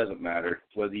 It doesn't matter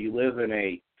whether you live in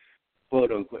a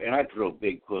quote unquote, and I throw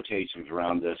big quotations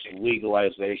around this,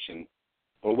 legalization,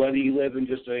 or whether you live in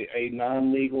just a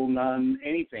non-legal,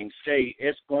 non-anything state,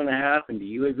 it's going to happen to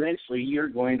you. Eventually, you're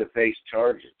going to face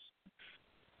charges.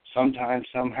 Sometime,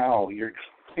 somehow, you're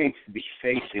going to be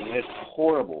facing it. It's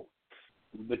horrible.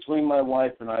 Between my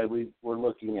wife and I, we're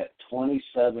looking at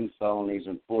 27 felonies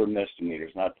and 4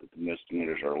 misdemeanors. Not that the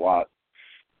misdemeanors are a lot.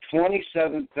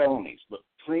 27 felonies, but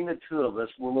between the two of us,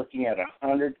 we're looking at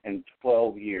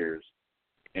 112 years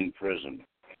in prison.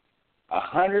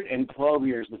 112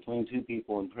 years between two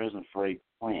people in prison for a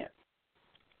plant.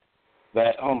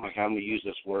 That, oh my God, I'm going to use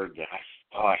this word.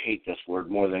 I hate this word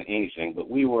more than anything, but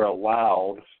we were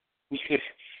allowed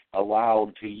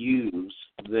to use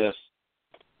this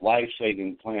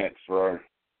life-saving plant for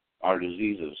our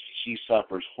diseases. She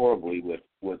suffers horribly with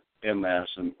MS,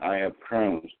 and I have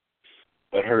Crohn's,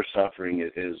 but her suffering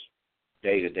is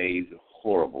day-to-day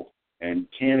horrible, and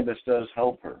cannabis does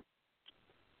help her.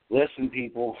 Listen,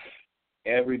 people,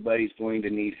 everybody's going to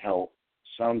need help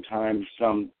sometime.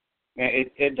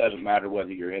 It doesn't matter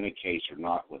whether you're in a case or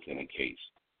not within a case.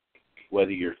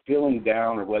 Whether you're feeling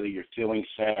down or whether you're feeling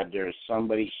sad, there is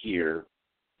somebody here,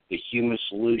 the human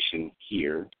solution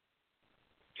here,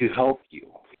 to help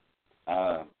you.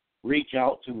 Reach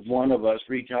out to one of us.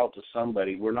 Reach out to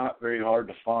somebody. We're not very hard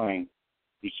to find.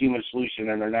 The Human Solution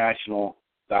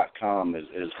International.com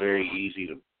is very easy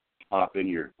to pop in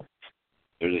your.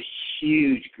 There's a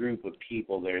huge group of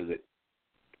people there that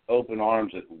open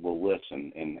arms that will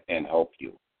listen and help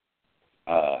you.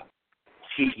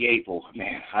 Pete Yeaple,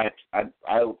 man, I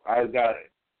got it.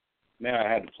 Man, I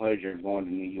had the pleasure of going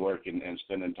to New York and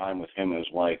spending time with him and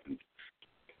his wife. And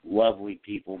lovely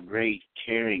people, great,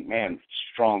 caring, man,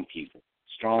 strong people.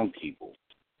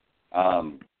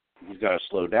 You've got to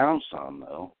slow down some,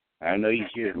 though. I know you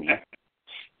hear me.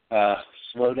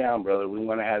 Slow down, brother. We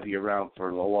want to have you around for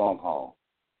the long haul.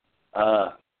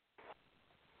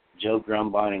 Joe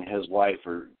Grumbine and his wife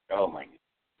are, oh my,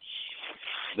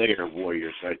 they are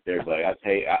warriors right there, buddy. I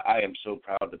tell you, I am so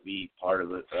proud to be part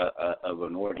of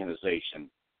an organization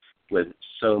with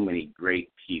so many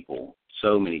great people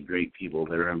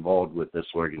that are involved with this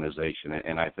organization,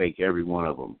 and I thank every one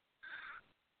of them.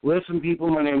 Listen, people,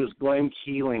 my name is Glenn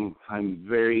Keeling. I'm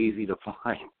very easy to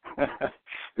find.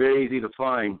 Very easy to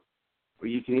find. Or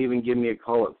you can even give me a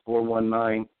call at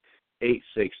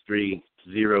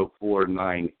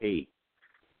 419-863-0498.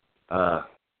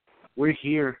 We're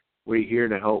here. We're here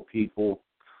to help people.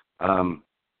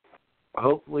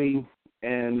 Hopefully,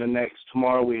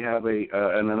 tomorrow we have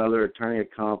another attorney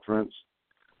conference.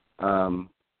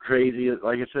 Crazy,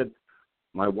 like I said,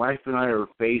 my wife and I are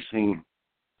facing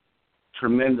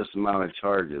tremendous amount of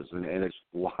charges, and it's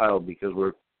wild because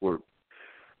we're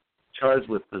charged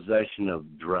with possession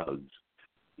of drugs.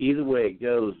 Either way it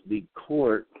goes, the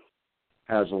court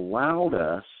has allowed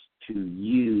us to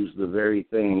use the very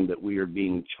thing that we are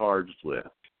being charged with.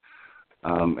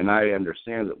 And I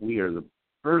understand that we are the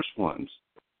first ones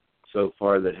so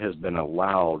far that has been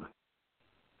allowed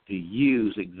to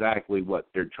use exactly what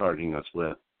they're charging us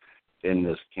with in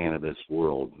this cannabis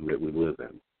world that we live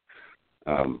in.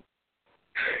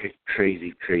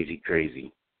 Crazy.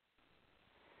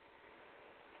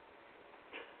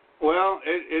 Well,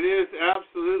 it is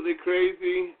absolutely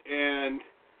crazy, and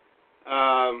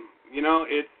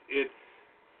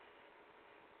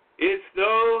it's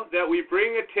though that we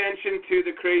bring attention to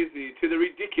the crazy, to the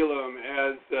ridiculum,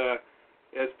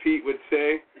 as Pete would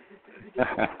say,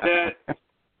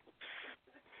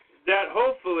 that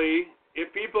hopefully,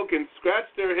 if people can scratch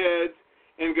their heads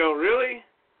and go, really?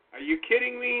 Are you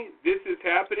kidding me? This is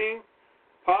happening?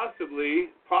 Possibly,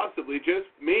 just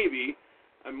maybe,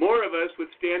 more of us would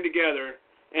stand together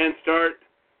and start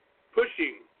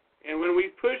pushing. And when we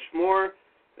push more,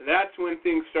 that's when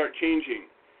things start changing.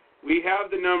 We have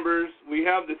the numbers, we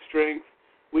have the strength,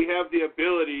 we have the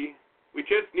ability. We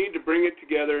just need to bring it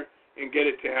together and get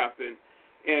it to happen.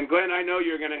 And Glenn, I know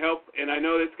you're going to help, and I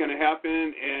know it's going to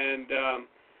happen, and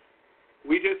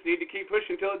we just need to keep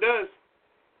pushing until it does.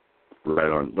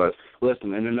 Right on. But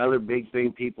listen, and another big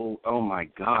thing, people, oh my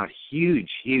God, huge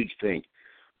thing.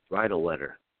 Write a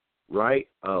letter. Oh,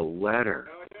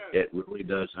 yeah. It really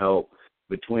does help.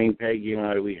 Between Peggy and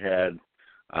I, we had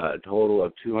a total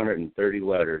of 230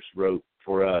 letters wrote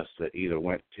for us that either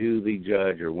went to the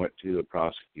judge or went to the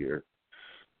prosecutor.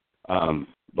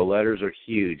 The letters are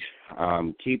huge.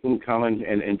 Keep them coming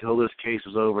and until this case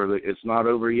is over. It's not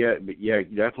over yet, but yeah,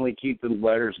 definitely keep the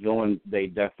letters going. They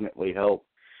definitely help.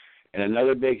 And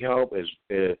another big help is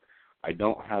I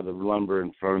don't have the number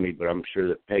in front of me, but I'm sure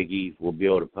that Peggy will be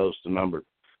able to post the number.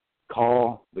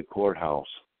 Call the courthouse.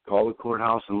 call the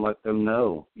courthouse and let them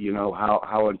know,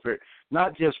 how unfair.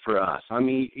 Not just for us. I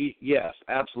mean, yes,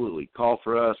 absolutely. Call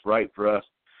for us, write for us.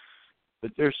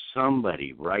 But there's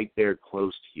somebody right there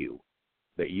close to you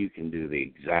that you can do the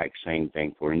exact same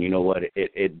thing for. And you know what?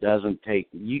 It doesn't take,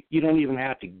 you don't even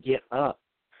have to get up.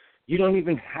 You don't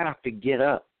even have to get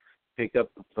up. Pick up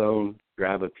the phone,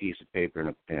 grab a piece of paper and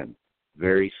a pen.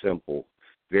 Very simple,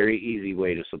 very easy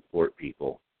way to support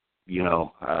people.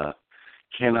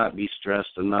 Cannot be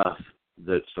stressed enough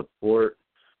that support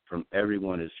from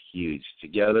everyone is huge.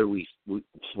 Together,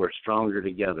 we're stronger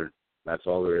together. That's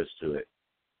all there is to it.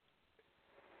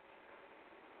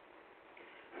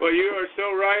 Well, you are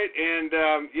so right, and,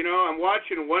 I'm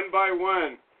watching one by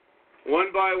one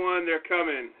they're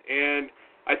coming, and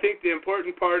I think the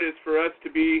important part is for us to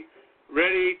be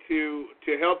ready to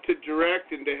help to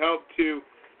direct and to help to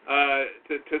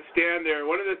stand there.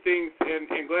 One of the things, and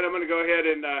Glenn, I'm going to go ahead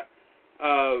and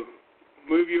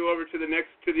move you over to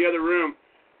the other room,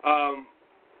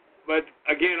 but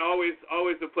again, always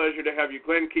a pleasure to have you.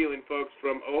 Glenn Keeling, folks,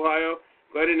 from Ohio.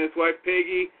 Glenn and his wife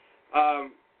Peggy,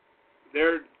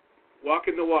 they're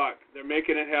walking the walk. They're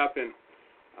making it happen.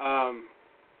 I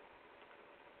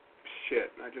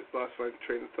just lost my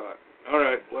train of thought. All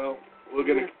right, well, we're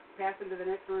going to pass into the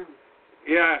next room.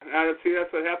 Yeah, see,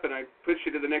 that's what happened. I pushed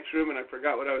you to the next room, and I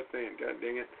forgot what I was saying. God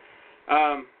dang it.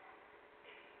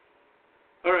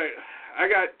 All right, I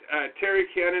got Terry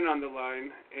Cannon on the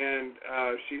line, and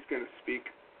she's going to speak.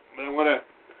 But I want to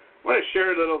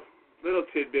share a little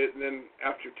tidbit, and then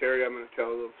after Terry, I'm going to tell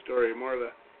a little story, more of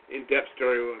a in-depth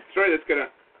story, a story that's going to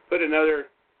put another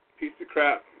piece of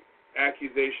crap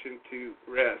accusation to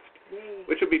rest,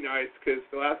 which will be nice because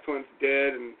the last one's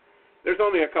dead, and there's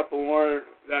only a couple more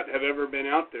that have ever been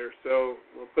out there, so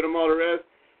we'll put them all to rest,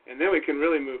 and then we can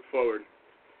really move forward.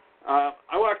 I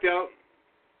walked out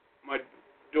my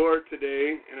door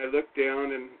today, and I looked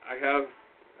down, and I have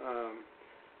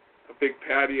a big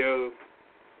patio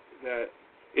that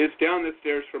is down the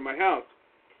stairs from my house.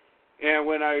 And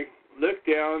when I looked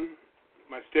down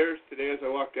my stairs today as I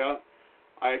walked out,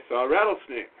 I saw a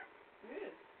rattlesnake.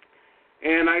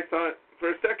 And I thought,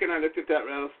 for a second, I looked at that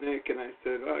rattlesnake, and I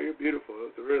said, "Oh, you're beautiful.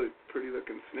 It was a really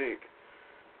pretty-looking snake."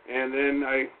 And then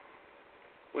I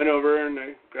went over, and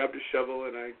I grabbed a shovel,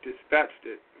 and I dispatched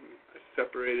it. And I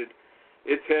separated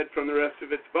its head from the rest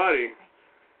of its body.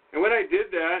 And when I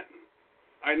did that,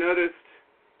 I noticed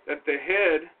that the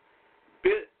head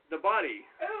bit the body.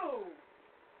 Oh!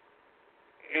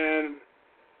 And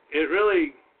it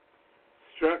really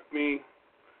struck me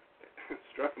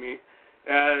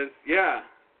as, yeah,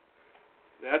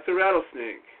 that's a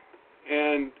rattlesnake.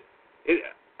 And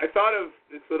I thought of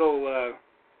this little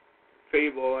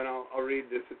fable, and I'll read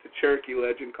this. It's a Cherokee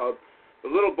legend called The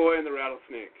Little Boy and the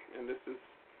Rattlesnake. And this is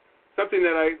something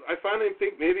that I finally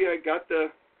think maybe I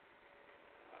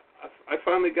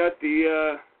finally got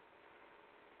the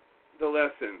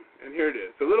lesson. And here it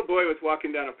is. The little boy was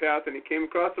walking down a path, and he came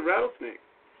across a rattlesnake.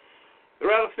 The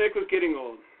rattlesnake was getting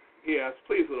old. He asked,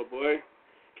 "Please, little boy,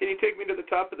 can you take me to the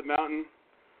top of the mountain?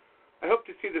 I hope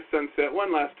to see the sunset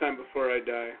one last time before I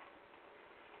die."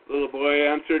 The little boy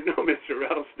answered, "No, Mr.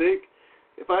 Rattlesnake.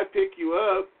 If I pick you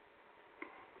up,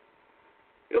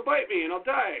 you'll bite me and I'll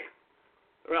die."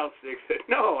 The rattlesnake said,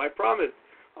 "No, I promise.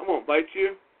 I won't bite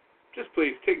you. Just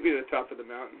please take me to the top of the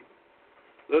mountain."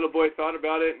 The little boy thought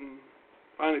about it and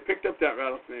finally picked up that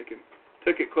rattlesnake and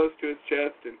took it close to his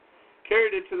chest and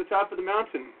carried it to the top of the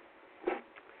mountain.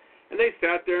 And they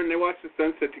sat there and they watched the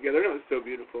sunset together, and it was so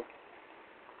beautiful.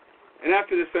 And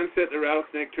after the sunset, the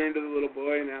rattlesnake turned to the little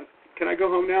boy and asked, "Can I go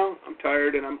home now? I'm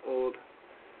tired and I'm old."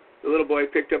 The little boy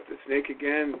picked up the snake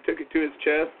again and took it to his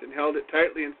chest and held it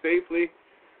tightly and safely.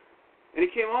 And he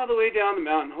came all the way down the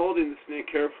mountain holding the snake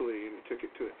carefully, and he took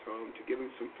it to its home to give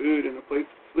him some food and a place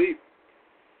to sleep.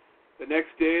 The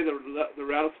next day, the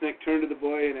rattlesnake turned to the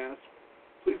boy and asked,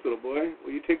 "Please, little boy,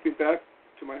 will you take me back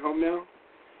to my home now?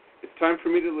 It's time for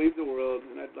me to leave the world,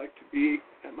 and I'd like to be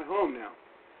at my home now."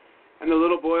 And the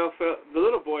little boy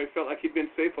felt like he'd been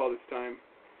safe all this time,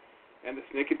 and the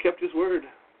snake had kept his word,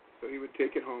 so he would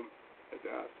take it home as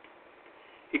asked.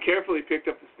 He carefully picked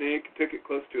up the snake and took it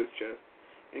close to his chest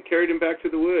and carried him back to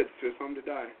the woods to his home to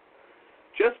die.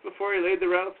 Just before he laid the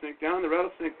rattlesnake down, the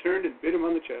rattlesnake turned and bit him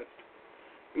on the chest.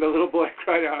 And the little boy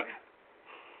cried out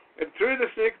and threw the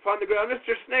snake upon the ground.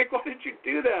 "Mr. Snake, why did you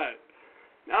do that?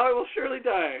 Now I will surely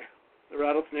die." The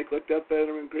rattlesnake looked up at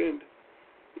him and grinned.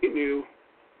 "You knew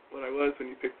what I was when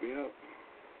you picked me up."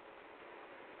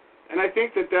 And I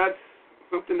think that that's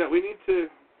something that we need to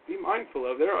be mindful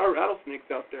of. There are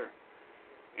rattlesnakes out there.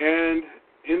 And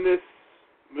in this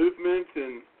movement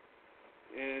and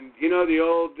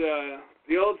the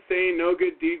the old saying, no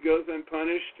good deed goes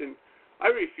unpunished, and I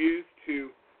refuse to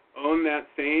own that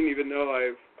saying, even though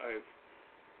I've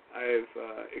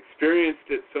experienced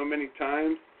it so many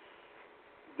times.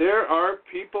 There are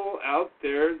people out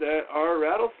there that are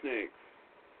rattlesnakes,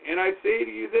 and I say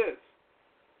to you this: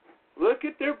 look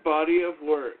at their body of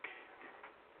work.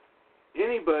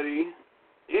 Anybody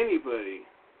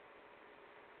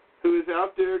who is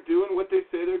out there doing what they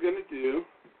say they're going to do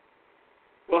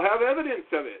will have evidence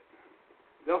of it.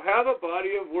 They'll have a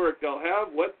body of work. They'll have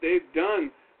what they've done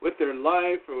with their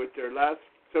life or with their last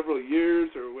several years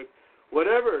or with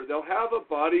whatever. They'll have a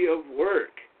body of work.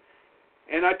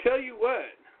 And I tell you what,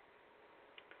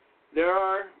 there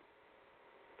are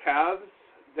paths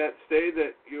that say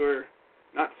that you're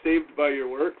not saved by your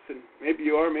works, and maybe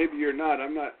you are, maybe you're not.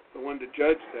 I'm not the one to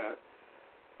judge that.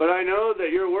 But I know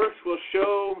that your works will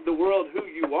show the world who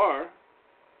you are,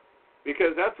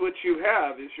 because that's what you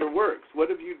have, is your works. What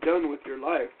have you done with your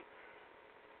life?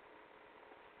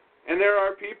 And there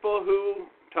are people who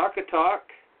talk a talk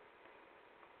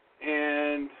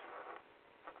and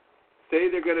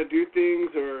say they're going to do things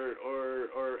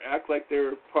or act like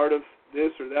they're part of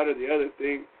this or that or the other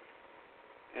thing.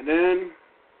 And then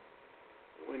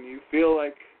when you feel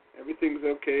like everything's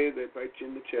okay, they bite you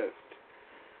in the chest.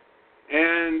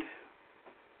 And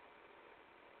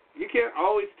you can't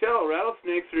always tell.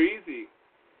 Rattlesnakes are easy.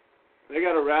 They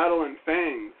got a rattle and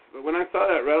fangs. But when I saw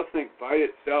that rattlesnake bite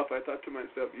itself, I thought to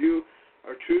myself, you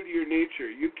are true to your nature.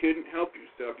 You couldn't help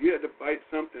yourself. You had to bite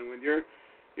something. When your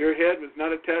head was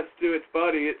not attached to its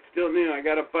body, it still knew, I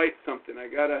got to bite something. I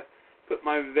got to put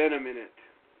my venom in it.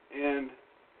 And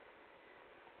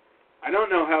I don't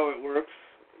know how it works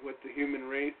with the human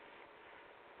race,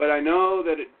 but I know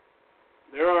that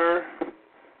there are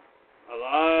a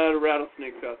lot of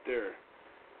rattlesnakes out there.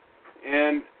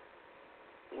 And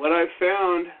what I've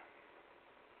found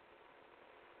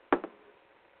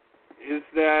is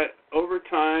that over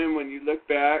time, when you look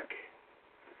back,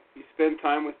 you spend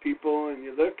time with people and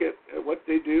you look at what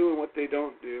they do and what they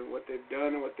don't do, what they've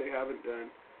done and what they haven't done.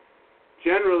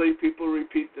 Generally, people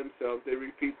repeat themselves. They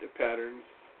repeat the patterns.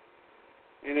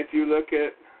 And if you look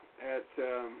at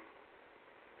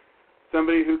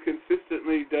somebody who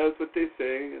consistently does what they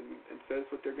say and says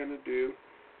what they're going to do,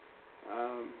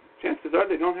 chances are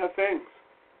they don't have fangs.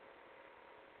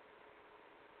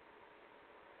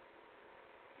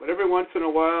 But every once in a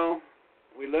while,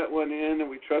 we let one in and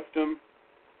we trust them,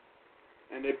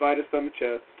 and they bite us on the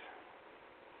chest.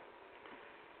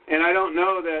 And I don't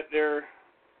know that they're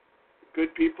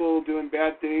good people doing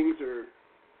bad things, or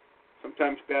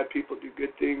sometimes bad people do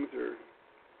good things, or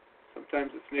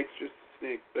sometimes a snake's just a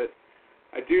snake. But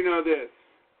I do know this,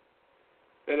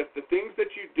 that if the things that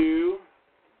you do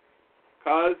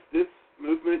cause this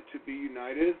movement to be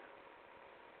united,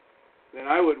 then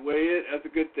I would weigh it as a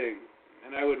good thing,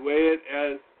 and I would weigh it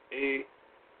as a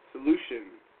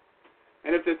solution.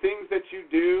 And if the things that you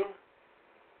do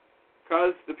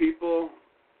cause the people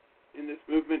in this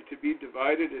movement to be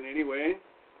divided in any way,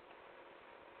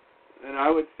 then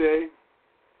I would say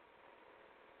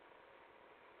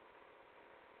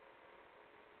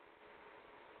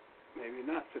maybe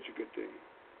not such a good thing.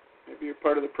 Maybe you're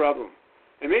part of the problem.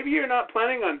 And maybe you're not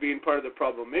planning on being part of the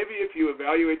problem. Maybe if you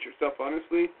evaluate yourself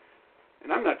honestly,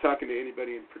 and I'm not talking to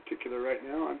anybody in particular right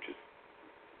now, I'm just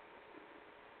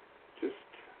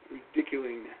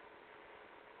ridiculing,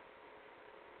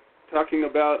 talking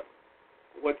about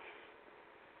what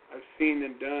I've seen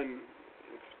and done,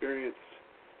 experienced,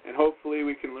 and hopefully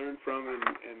we can learn from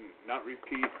and not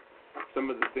repeat some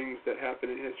of the things that happen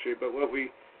in history. But what we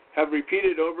have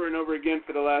repeated over and over again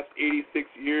for the last 86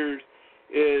 years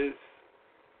is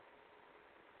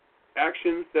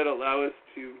actions that allow us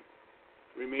to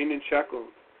remain in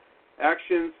shackles,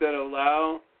 actions that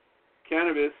allow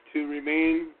cannabis to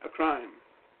remain a crime.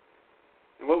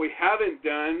 And what we haven't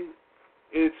done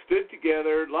is stood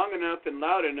together long enough and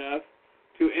loud enough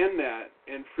to end that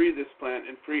and free this plant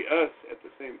and free us at the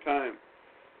same time.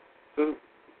 So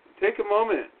take a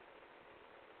moment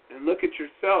and look at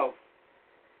yourself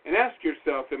and ask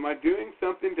yourself, am I doing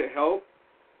something to help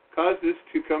cause this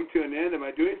to come to an end? Am I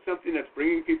doing something that's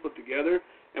bringing people together?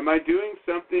 Am I doing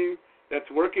something that's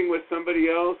working with somebody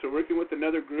else or working with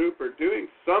another group, or doing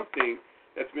something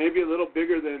that's maybe a little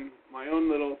bigger than my own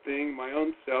little thing, my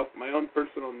own self, my own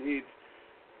personal needs?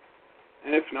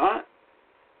 And if not,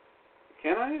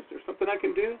 can I? Is there something I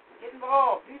can do? Get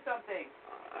involved. Do something.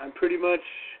 I'm pretty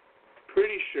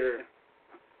sure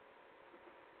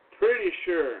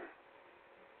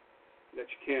that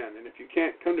you can. And if you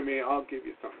can't, come to me. I'll give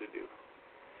you something to do.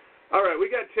 All right, we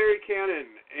got Terry Cannon.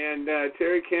 And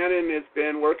Terry Cannon has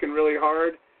been working really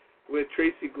hard with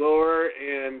Tracy Glore,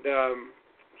 and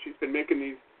she's been making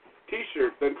these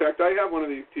T-shirts. In fact, I have one of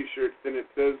these T-shirts, and it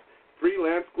says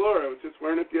Freelance Glore. I was just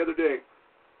wearing it the other day.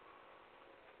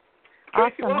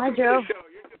 Tracy, awesome. Hi, welcome Joe. to the show.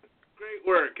 You're doing great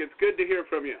work. It's good to hear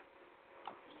from you.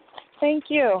 Thank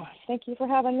you. Thank you for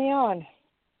having me on.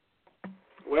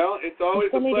 Well, it's always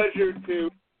a pleasure to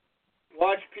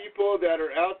watch people that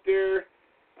are out there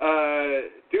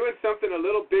doing something a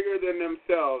little bigger than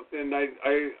themselves. And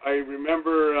I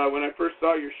remember when I first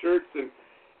saw your shirts, and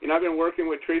I've been working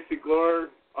with Tracy Glore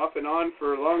off and on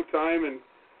for a long time, and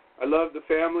I love the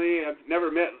family. I've never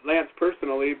met Lance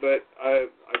personally, but I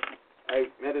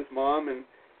met his mom, and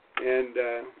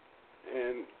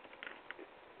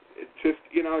it just,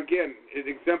 again, it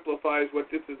exemplifies what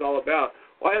this is all about.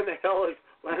 Why in the hell is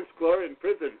Lance Glore in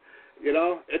prison?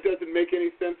 It doesn't make any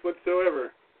sense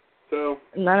whatsoever. So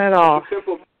none at all. It's a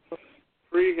simple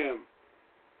free him.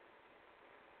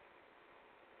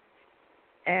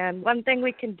 And one thing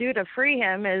we can do to free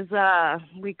him is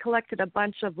we collected a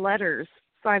bunch of letters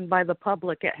signed by the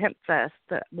public at HempFest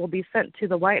that will be sent to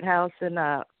the White House in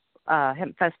a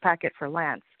HempFest packet for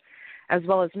Lance, as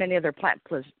well as many other plant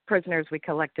prisoners we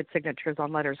collected signatures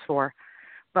on letters for.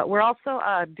 But we're also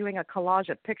doing a collage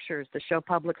of pictures to show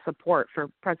public support for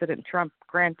President Trump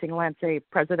granting Lance a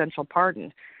presidential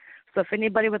pardon. So if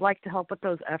anybody would like to help with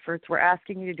those efforts, we're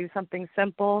asking you to do something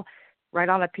simple. Write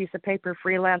on a piece of paper,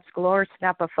 Freelance Glore,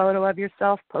 snap a photo of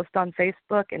yourself, post on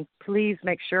Facebook, and please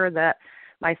make sure that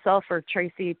myself or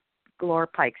Tracy Glore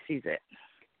Pike sees it.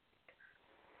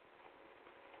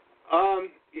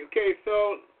 Okay,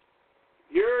 so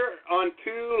you're on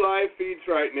 2 live feeds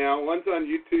right now. One's on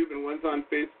YouTube and one's on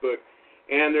Facebook.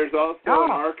 And there's also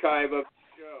an archive of the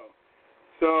show.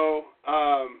 So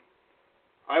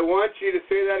I want you to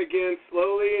say that again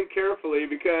slowly and carefully,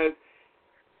 because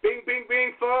bing, bing,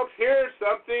 bing, folks, here's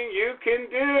something you can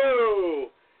do.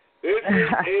 This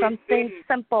is something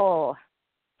simple.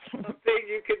 Something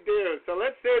you can do. So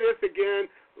let's say this again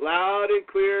loud and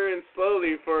clear and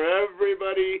slowly for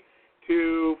everybody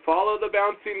to follow the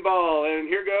bouncing ball. And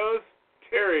here goes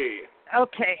Terry.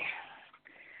 Okay.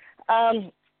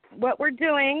 What we're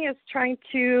doing is trying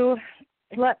to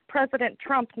let President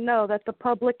Trump know that the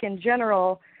public in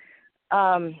general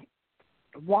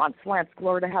wants Lance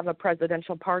Glore to have a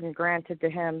presidential pardon granted to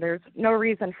him. There's no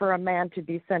reason for a man to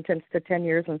be sentenced to 10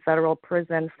 years in federal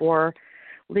prison for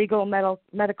legal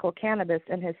medical cannabis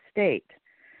in his state.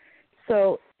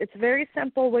 So it's very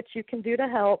simple what you can do to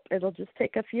help. It'll just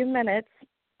take a few minutes.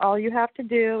 All you have to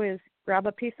do is grab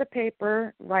a piece of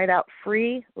paper, write out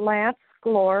Free Lance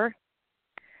Glore,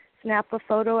 snap a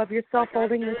photo of yourself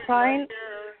holding the sign.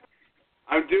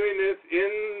 I'm doing this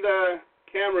in the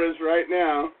cameras right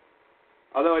now,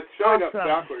 although it's showing up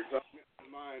backwards on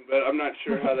mine, but I'm not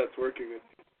sure how that's working. It's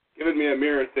giving me a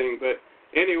mirror thing. But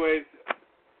anyways,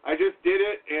 I just did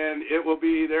it, and it will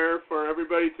be there for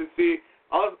everybody to see.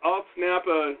 I'll snap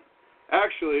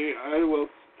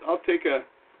I'll take a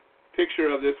picture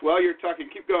of this while you're talking.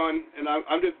 Keep going, and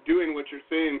I'm just doing what you're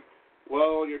saying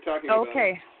while you're talking about it.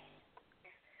 Okay.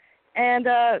 And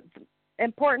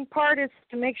important part is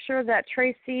to make sure that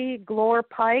Tracy Glore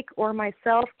Pike or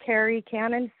myself, Carrie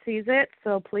Cannon, sees it.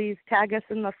 So please tag us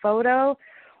in the photo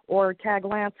or tag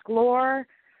Lance Glore.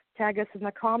 Tag us in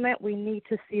the comment. We need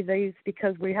to see these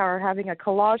because we are having a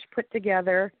collage put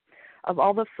together of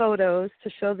all the photos to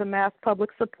show the mass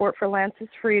public support for Lance's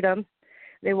freedom.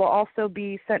 They will also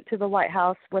be sent to the White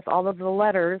House with all of the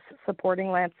letters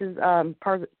supporting Lance's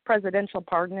presidential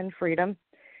pardon and freedom.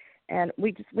 And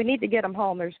we need to get him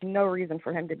home. There's no reason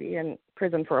for him to be in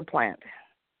prison for a plant.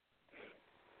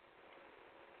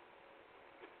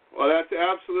 Well, that's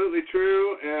absolutely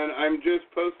true, and I'm just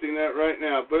posting that right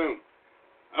now. Boom.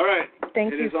 All right.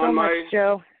 Thank you so much,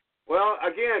 Joe. Well,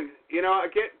 again, I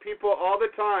get people all the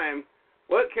time,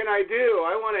 what can I do?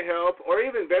 I want to help. Or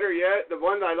even better yet, the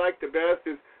one I like the best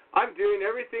is, I'm doing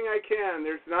everything I can.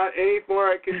 There's not any more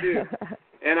I can do.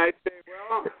 And I say,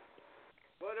 well,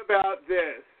 what about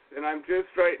this? And I'm just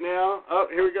right now,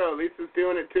 here we go. Lisa's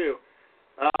doing it too.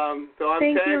 So I'm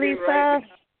Thank tagging you, Lisa. right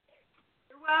now.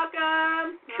 You're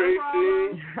welcome.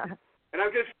 Tracy. And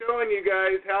I'm just showing you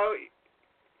guys how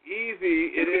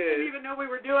easy it is. I didn't even know we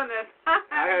were doing this.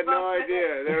 I had no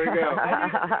idea. There we go.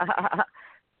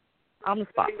 On the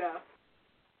spot.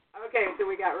 Okay, so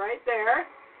we got right there.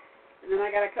 And then I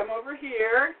got to come over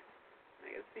here.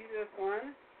 I can see this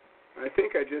one. I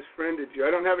think I just friended you.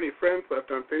 I don't have any friends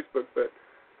left on Facebook, but...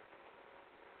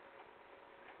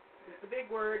 The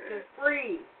big word is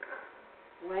free.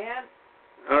 Lance.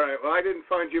 All right, well, I didn't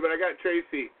find you, but I got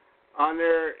Tracy on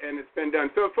there, and it's been done.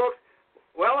 So, folks,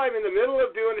 while I'm in the middle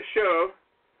of doing a show,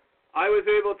 I was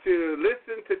able to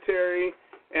listen to Terry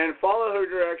and follow her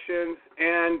directions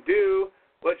and do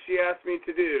what she asked me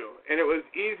to do. And it was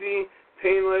easy,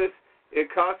 painless. It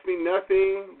cost me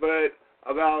nothing but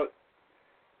about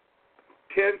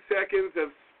 10 seconds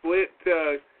of split,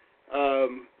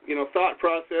 thought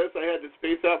process. I had to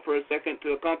space out for a second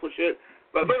to accomplish it,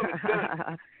 but boom, it's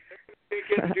done. Take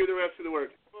it and do the rest of the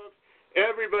work.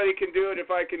 Everybody can do it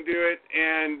if I can do it,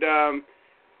 and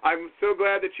I'm so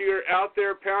glad that you're out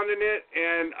there pounding it.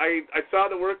 And I saw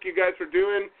the work you guys were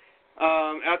doing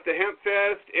at the Hemp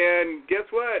Fest, and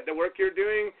guess what? The work you're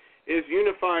doing is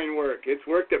unifying work. It's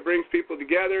work that brings people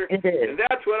together. It is. And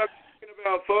that's what I'm talking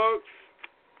about, folks.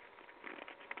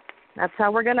 That's how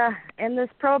we're going to end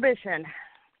this prohibition.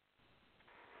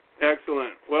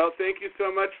 Excellent. Well, thank you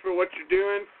so much for what you're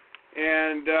doing.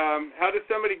 And how does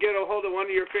somebody get a hold of one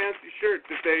of your fancy shirts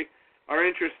if they are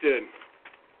interested?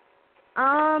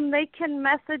 They can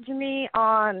message me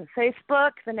on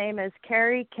Facebook. The name is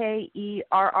Kerry, Kerry.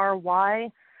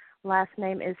 Last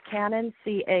name is Cannon,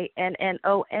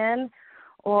 Cannon.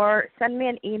 Or send me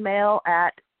an email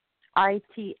at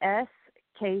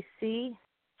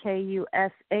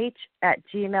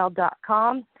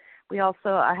itskcush@gmail.com.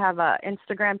 I have an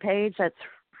Instagram page that's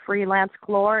Freelance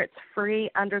Glore. It's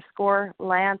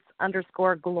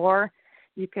free_lance_glore.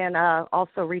 You can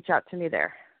also reach out to me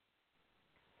there.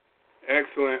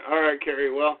 Excellent. All right, Kerry.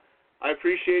 Well, I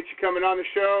appreciate you coming on the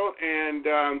show, and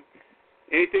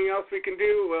anything else we can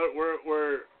do,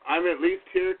 I'm at least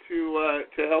here to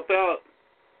help out.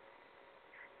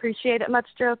 Appreciate it much,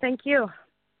 Joe. Thank you.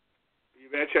 You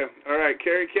betcha. All right,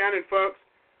 Kerry Cannon, folks.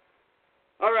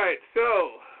 All right,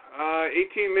 so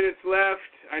 18 minutes left.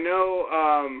 I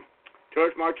know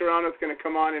George Martorano is going to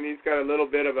come on, and he's got a little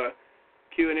bit of a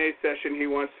Q&A session he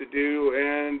wants to do,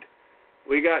 and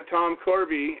we got Tom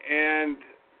Korby and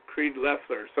Creed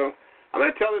Leffler. So I'm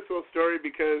going to tell this little story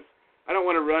because I don't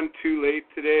want to run too late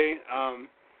today,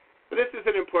 but this is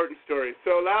an important story.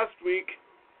 So last week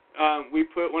we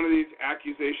put one of these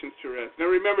accusations to rest. Now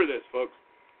remember this, folks.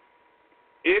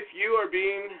 If you are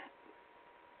being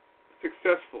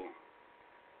successful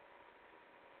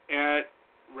at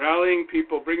rallying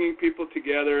people, bringing people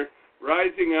together,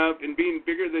 rising up and being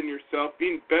bigger than yourself,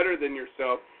 being better than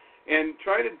yourself, and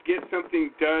try to get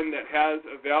something done that has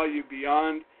a value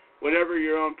beyond whatever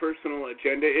your own personal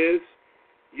agenda is,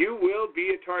 you will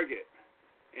be a target,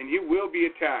 and you will be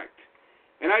attacked.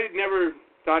 And I never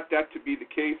thought that to be the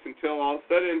case until all of a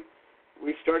sudden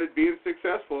we started being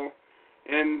successful,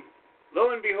 and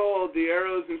lo and behold, the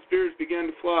arrows and spears began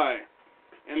to fly,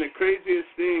 and the craziest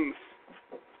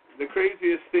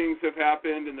things have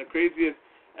happened, and the craziest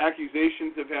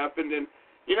accusations have happened. And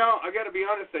you know, I got to be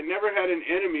honest, I never had an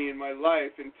enemy in my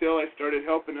life until I started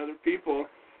helping other people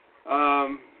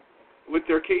with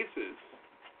their cases.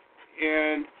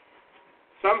 And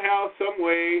somehow, some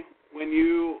way, when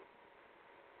you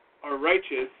are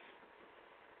righteous,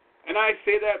 and I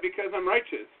say that because I'm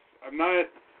righteous. I'm not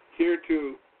here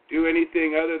to do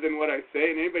anything other than what I say,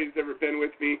 and anybody who's ever been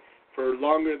with me for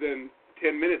longer than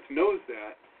 10 minutes knows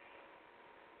that.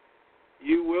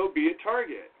 You will be a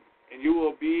target. And you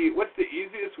will be, what's the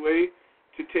easiest way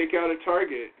to take out a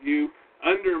target? You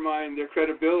undermine their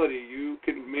credibility. You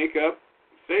can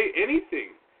say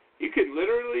anything. You can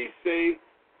literally say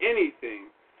anything.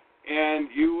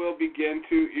 And you will begin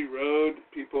to erode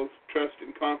people's trust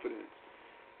and confidence.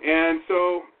 And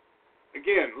so,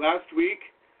 again, last week,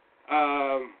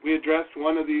 we addressed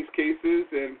one of these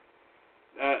cases, and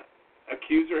that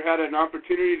accuser had an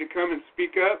opportunity to come and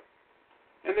speak up,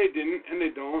 and they didn't, and they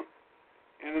don't.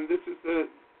 And this is the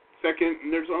second,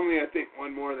 and there's only, I think,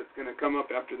 one more that's going to come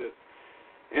up after this.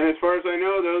 And as far as I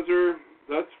know,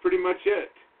 that's pretty much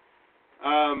it.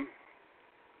 I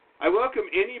welcome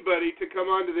anybody to come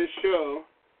onto this show,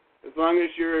 as long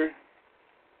as you're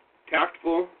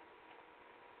tactful,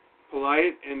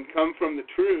 polite, and come from the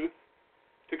truth,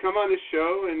 to come on this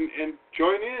show and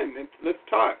join in, and let's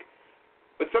talk.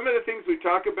 But some of the things we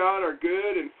talk about are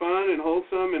good and fun and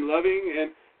wholesome and loving,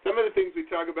 and some of the things we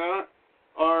talk about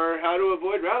are how to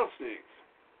avoid rattlesnakes.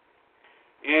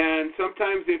 And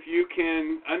sometimes if you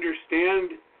can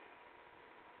understand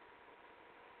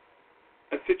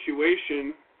a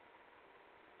situation,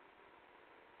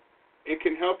 it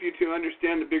can help you to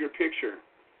understand the bigger picture.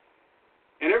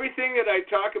 And everything that I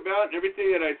talk about and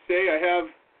everything that I say, I have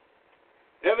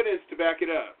evidence to back it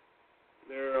up.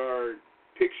 There are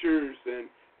pictures and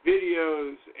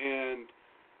videos and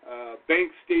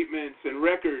bank statements and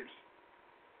records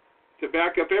to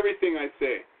back up everything I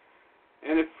say.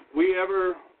 And if we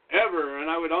ever, and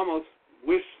I would almost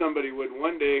wish somebody would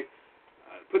one day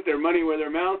put their money where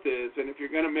their mouth is, and if you're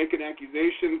going to make an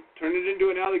accusation, turn it into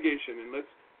an allegation, and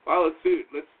let's file a suit.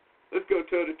 Let's go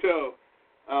toe to toe,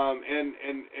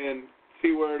 and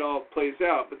see where it all plays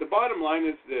out. But the bottom line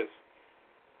is this: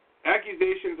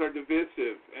 accusations are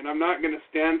divisive, and I'm not going to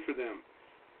stand for them.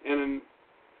 And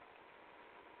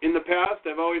in the past,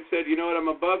 I've always said, you know what, I'm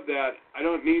above that. I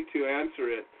don't need to answer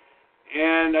it.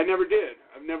 And I never did.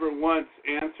 I've never once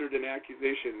answered an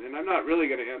accusation. And I'm not really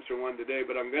going to answer one today,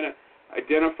 but I'm going to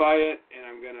identify it, and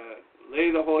I'm going to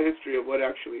lay the whole history of what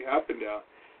actually happened out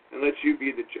and let you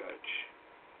be the judge.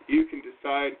 You can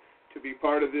decide to be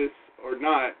part of this or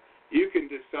not. You can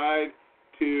decide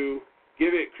to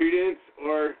give it credence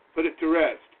or put it to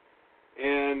rest.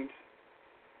 And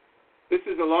this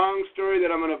is a long story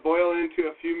that I'm going to boil into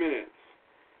a few minutes.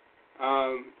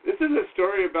 This is a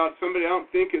story about somebody I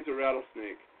don't think is a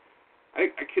rattlesnake. I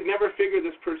could never figure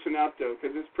this person out, though,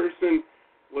 because this person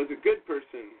was a good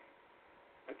person.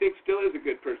 I think still is a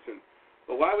good person.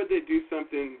 But why would they do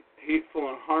something hateful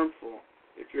and harmful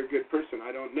if you're a good person?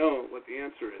 I don't know what the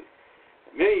answer is.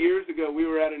 Many years ago, we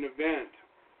were at an event,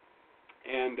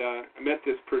 and I met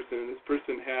this person, and this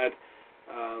person had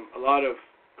a lot of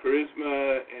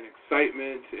charisma and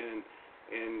excitement,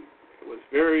 and was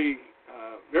very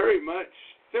much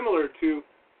similar to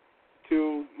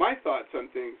my thoughts on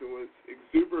things, and was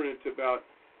exuberant about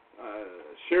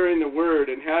sharing the word,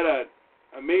 and had an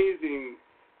amazing,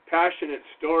 passionate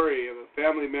story of a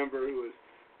family member who was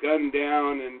gunned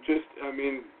down, and just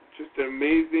an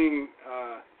amazing,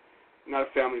 not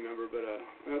a family member, but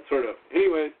sort of.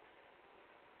 Anyways,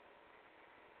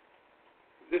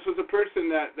 this was a person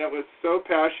that was so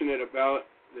passionate about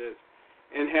this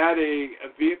and had a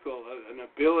vehicle, an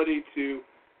ability to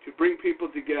bring people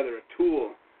together, a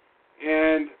tool.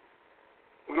 And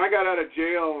when I got out of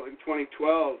jail in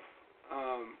 2012,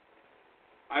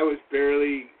 I was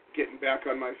barely getting back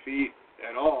on my feet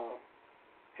at all,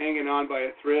 hanging on by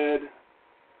a thread,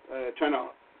 trying to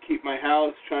keep my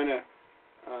house, trying to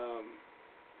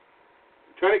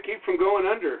keep from going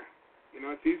under. You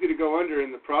know, it's easy to go under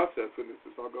in the process when this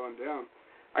is all going down.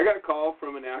 I got a call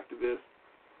from an activist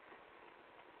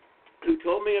who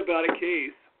told me about a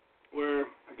case where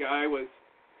a guy was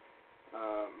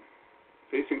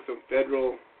facing some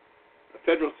federal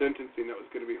sentencing that was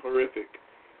going to be horrific.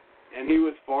 And he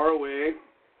was far away,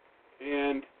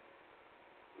 and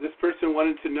this person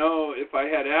wanted to know if I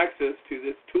had access to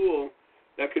this tool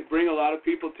that could bring a lot of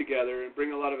people together and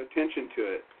bring a lot of attention to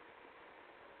it.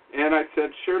 And I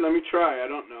said, sure, let me try. I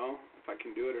don't know if I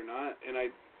can do it or not. And I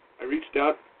reached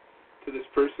out to this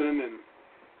person, and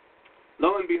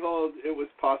lo and behold, it was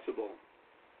possible.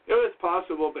 It was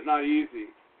possible, but not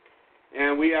easy.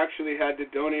 And we actually had to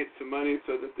donate some money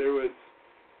so that there was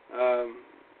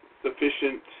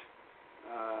sufficient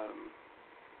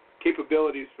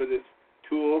capabilities for this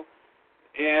tool.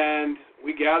 And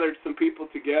we gathered some people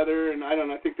together, and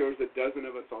I think there was a dozen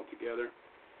of us all together.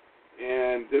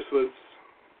 And this was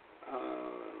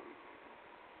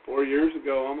 4 years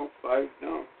ago,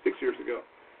 6 years ago.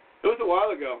 It was a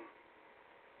while ago.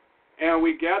 And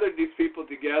we gathered these people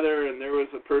together, and there was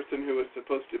a person who was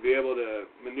supposed to be able to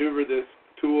maneuver this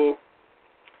tool.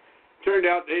 Turned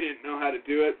out they didn't know how to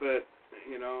do it, but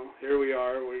you know, here we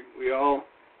are. We all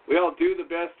do the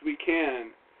best we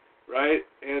can, right?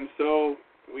 And so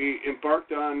we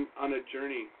embarked on a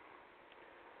journey.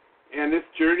 And this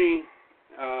journey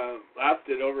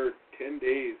lasted over 10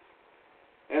 days.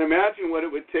 And imagine what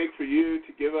it would take for you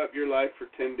to give up your life for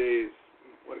 10 days,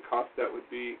 what a cost that would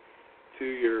be to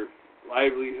your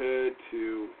livelihood, to,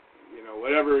 you know,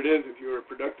 whatever it is. If you're a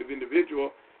productive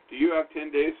individual, do you have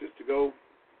 10 days just to go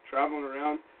traveling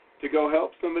around to go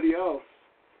help somebody else?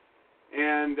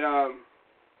 And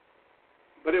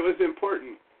but it was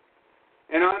important.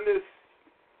 And on this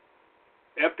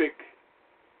epic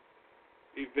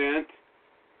event,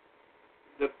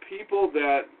 the people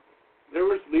that there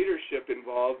was leadership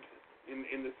involved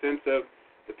in the sense of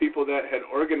the people that had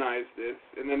organized this,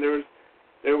 and then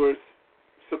there was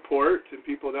support and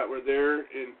people that were there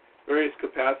in various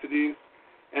capacities,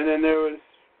 and then there was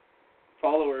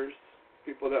followers,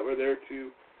 people that were there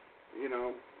to, you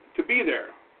know, to be there.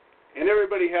 And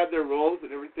everybody had their roles,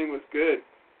 and everything was good.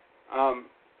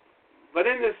 But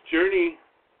in this journey,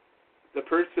 the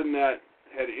person that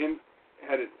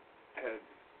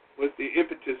was the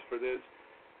impetus for this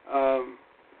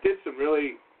did some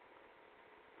really,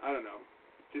 I don't know,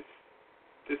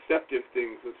 deceptive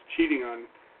things. Was cheating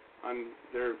on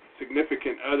their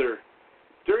significant other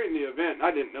during the event.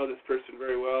 I didn't know this person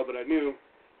very well, but I knew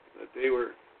that they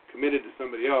were committed to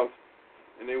somebody else,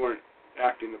 and they weren't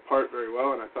acting the part very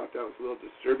well, and I thought that was a little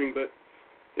disturbing. But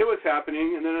it was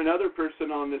happening. And then another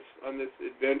person on this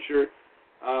adventure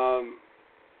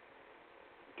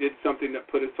did something that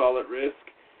put us all at risk.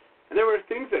 And there were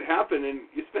things that happened, and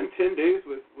you spend 10 days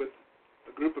with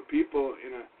a group of people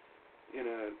in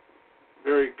a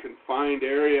very confined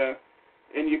area,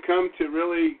 and you come to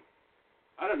really,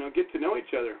 I don't know, get to know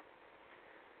each other.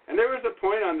 And there was a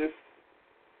point on this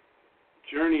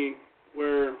journey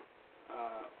where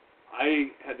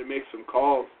I had to make some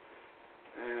calls,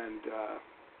 and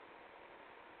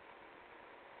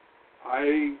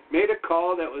I made a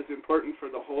call that was important for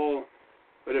the whole,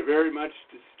 but it very much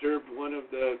disturbed one of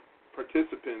the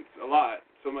participants a lot,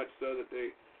 so much so that they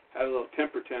had a little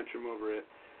temper tantrum over it.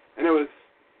 And it was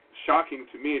shocking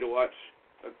to me to watch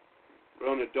a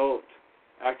grown adult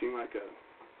acting like a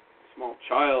small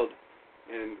child,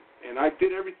 and I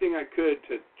did everything I could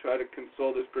to try to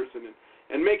console this person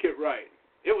and make it right.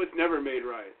 It was never made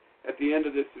right. At the end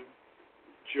of this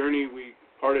journey, we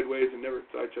parted ways and never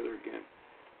saw each other again.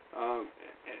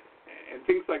 And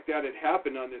things like that had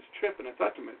happened on this trip, and I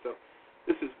thought to myself,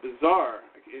 this is bizarre.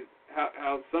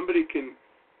 How somebody can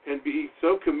be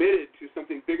so committed to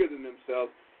something bigger than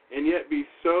themselves and yet be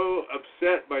so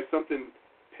upset by something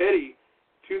petty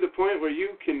to the point where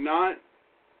you cannot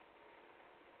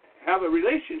have a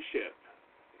relationship.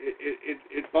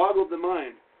 It boggled the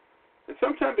mind. And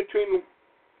sometime between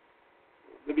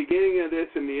the beginning of this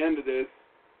and the end of this,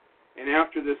 and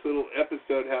after this little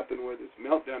episode happened where this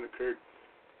meltdown occurred,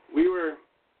 we were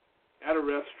at a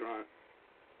restaurant.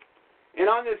 And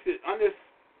on this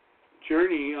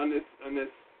journey, on this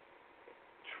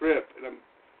trip, and I'm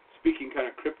speaking kind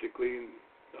of cryptically in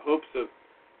the hopes of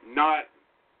not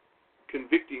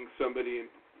convicting somebody in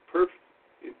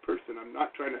person. I'm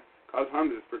not trying to cause harm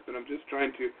to this person. I'm just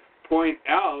trying to point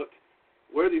out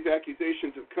where these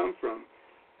accusations have come from.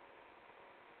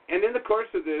 And in the course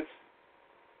of this,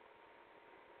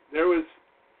 there was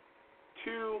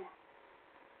two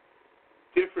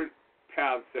different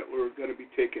paths that were going to be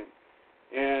taken.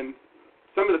 And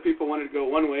some of the people wanted to go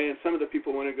one way, and some of the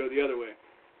people wanted to go the other way.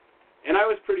 And I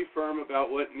was pretty firm about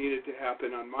what needed to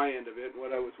happen on my end of it,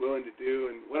 what I was willing to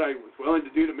do, and what I was willing to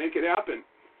do to make it happen.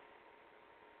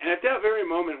 And at that very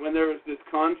moment, when there was this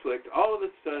conflict, all of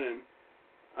a sudden,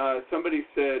 somebody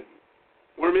said,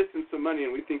 "We're missing some money,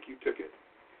 and we think you took it."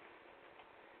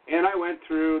 And I went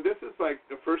through, this is like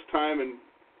the first time, and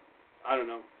I don't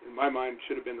know, in my mind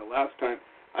should have been the last time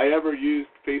I ever used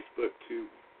Facebook to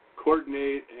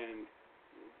coordinate and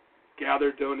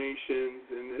gather donations,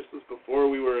 and this was before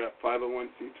we were a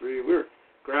 501c3. We were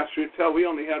grassroots. Hell, we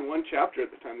only had one chapter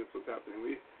at the time this was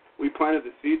happening. We planted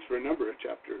the seeds for a number of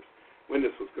chapters when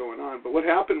this was going on. But what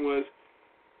happened was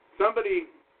somebody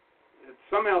had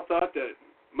somehow thought that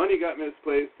money got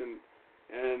misplaced,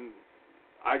 and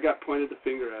I got pointed the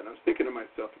finger at. And I was thinking to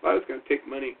myself, if I was going to take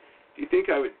money, do you think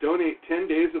I would donate 10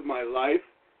 days of my life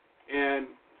and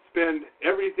spend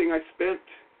everything I spent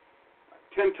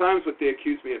 10 times what they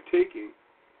accused me of taking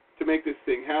to make this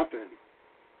thing happen?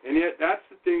 And yet that's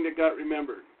the thing that got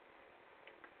remembered.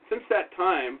 Since that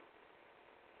time,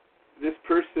 this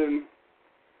person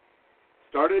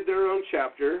started their own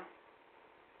chapter,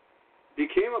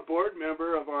 became a board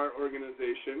member of our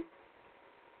organization,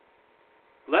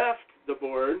 left the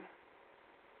board,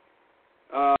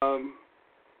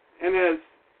 and has,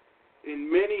 in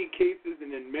many cases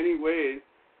and in many ways,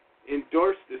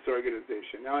 endorsed this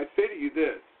organization. Now, I say to you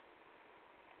this.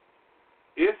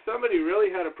 If somebody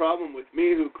really had a problem with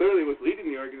me, who clearly was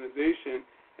leading the organization,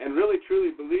 and really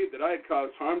truly believed that I had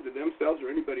caused harm to themselves or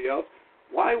anybody else,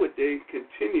 why would they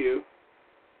continue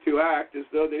to act as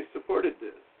though they supported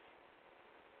this?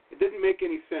 It didn't make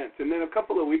any sense. And then a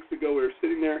couple of weeks ago, we were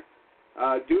sitting there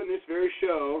doing this very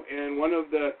show, and one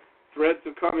of the threads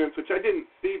of comments, which I didn't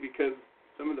see because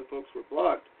some of the folks were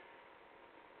blocked,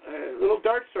 little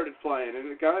darts started flying, and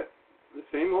it got the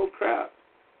same old crap.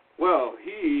 Well,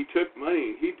 he took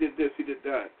money. He did this. He did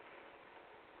that.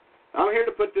 I'm here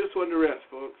to put this one to rest,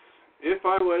 folks. If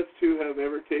I was to have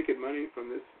ever taken money from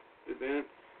this event,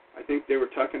 I think they were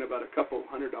talking about a couple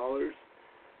 $100.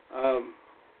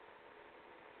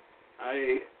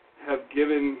 I have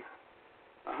given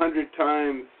 100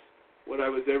 times what I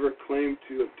was ever claimed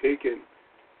to have taken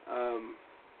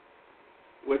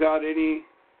without any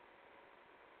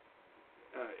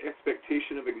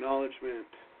expectation of acknowledgement.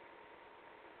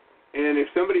 And if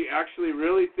somebody actually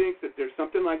really thinks that there's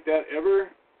something like that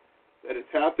that has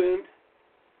happened,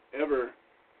 ever,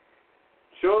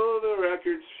 show the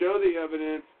records, show the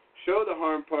evidence, show the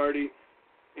harm party,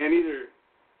 and either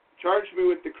charge me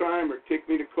with the crime or take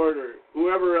me to court or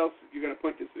whoever else you're going to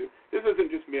point this to. This isn't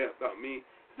just about me.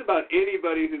 This is about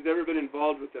anybody who's ever been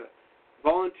involved with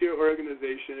volunteer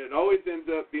organization. It always ends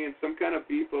up being some kind of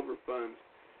beef over funds.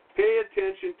 Pay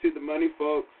attention to the money,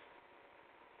 folks.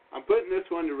 I'm putting this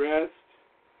one to rest.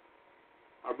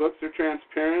 Our books are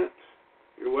transparent.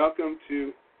 You're welcome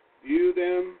to view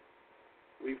them.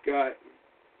 We've got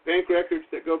bank records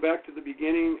that go back to the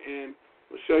beginning, and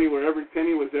we'll show you where every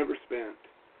penny was ever spent.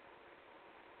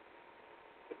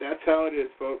 But that's how it is,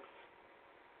 folks.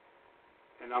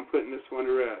 And I'm putting this one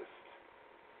to rest.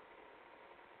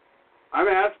 I'm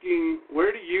asking,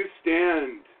 where do you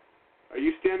stand? Are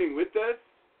you standing with us?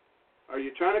 Are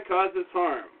you trying to cause us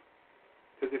harm?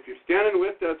 Because if you're standing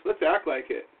with us, let's act like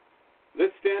it.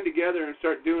 Let's stand together and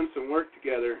start doing some work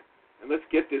together, and let's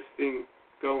get this thing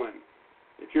going.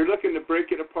 If you're looking to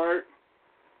break it apart,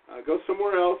 go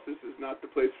somewhere else. This is not the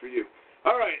place for you.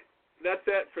 All right, that's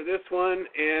it for this one.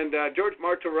 And George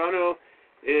Martorano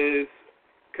is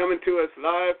coming to us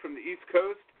live from the East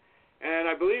Coast. And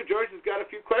I believe George has got a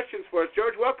few questions for us.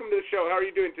 George, welcome to the show. How are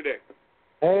you doing today?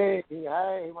 Hey,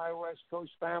 my West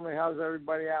Coast family. How's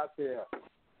everybody out there?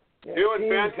 Yeah, doing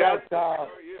fantastic. How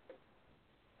are you?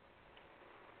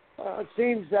 It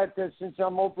seems that since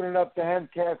I'm opening up the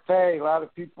Hemp Cafe, a lot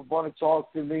of people want to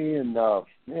talk to me, and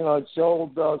it's the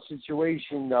old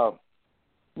situation.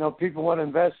 People want to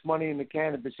invest money in the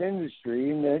cannabis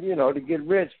industry, and to get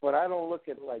rich. But I don't look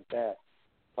at it like that.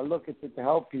 I look at it to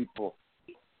help people.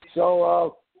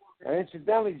 So,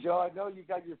 incidentally, Joe, I know you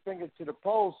got your finger to the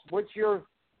pulse. What's the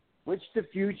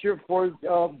future for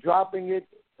dropping it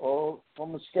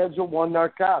from a Schedule I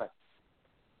narcotic?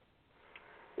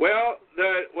 Well,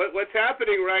 what's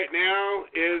happening right now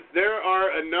is there are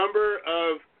a number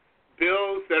of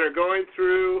bills that are going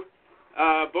through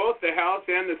both the House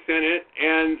and the Senate,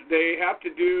 and they have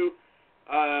to do.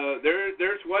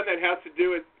 There's one that has to do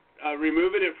with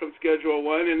removing it from Schedule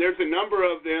I, and there's a number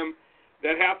of them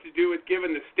that have to do with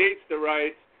giving the states the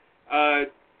right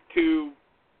to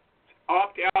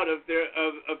opt out of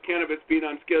cannabis being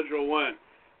on Schedule I.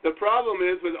 The problem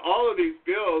is with all of these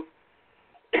bills,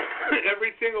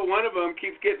 every single one of them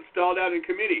keeps getting stalled out in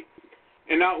committee,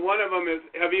 and not one of them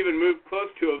have even moved close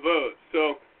to a vote.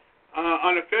 So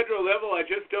on a federal level, I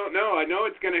just don't know. I know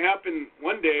it's going to happen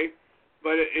one day,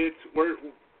 but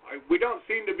we don't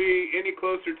seem to be any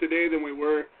closer today than we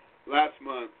were last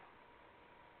month.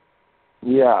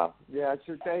 Yeah.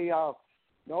 So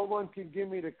no one can give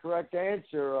me the correct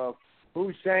answer.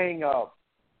 Who's saying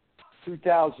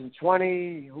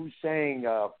 2020? Who's saying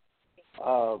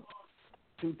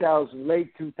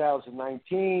late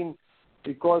 2019?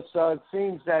 Because it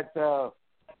seems that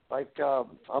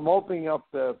I'm opening up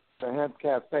the Hemp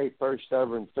Cafe, first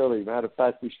ever in Philly. Matter of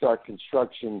fact, we start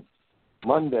construction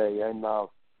Monday, and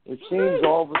it seems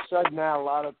all of a sudden now a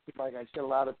lot of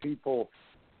people,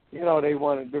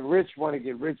 the rich want to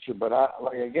get richer, but I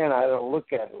don't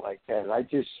look at it like that. I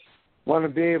just want to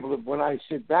be able to, when I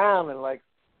sit down and I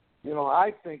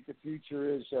think the future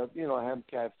is, hemp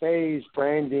cafes,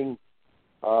 branding,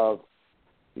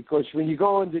 because when you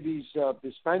go into these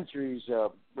dispensaries,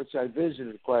 which I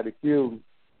visited quite a few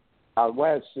out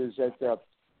west, is that,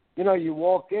 you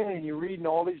walk in and you're reading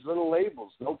all these little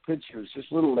labels, no pictures,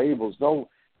 just little labels, no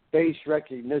face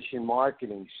recognition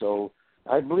marketing. So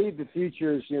I believe the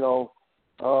future is,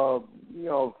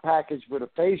 packaged with a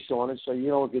face on it, so you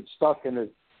don't get stuck in a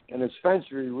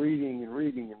dispensary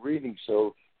reading.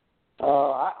 So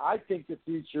I think the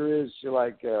future is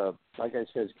like I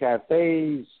said,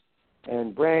 cafes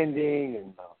and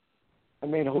branding,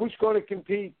 and who's going to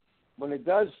compete when it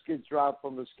does get dropped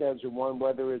from the Schedule I,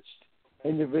 whether it's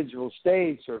individual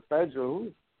states or federal?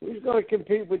 Who's going to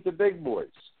compete with the big boys?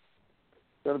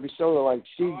 It's going to be sort of like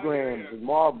Seagrams and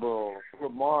Marlboro,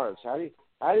 Philip Morris. How do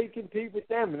you compete with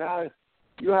them? Now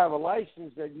you have a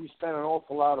license that you spent an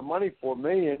awful lot of money for,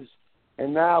 millions,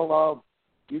 and now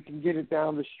you can get it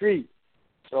down the street.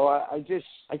 So I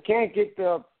can't get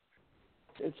the.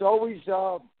 It's always it's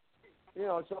up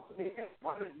in the air.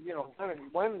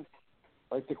 When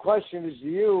like the question is to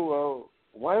you,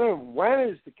 when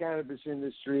is the cannabis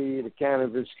industry, the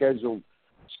cannabis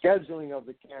scheduling of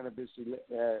the cannabis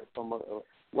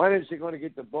when is it going to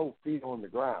get the both feet on the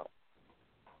ground?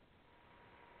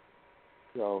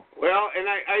 So well, and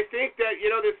I think that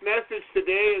this message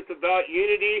today is about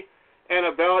unity and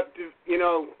about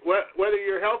whether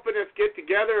you're helping us get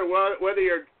together or whether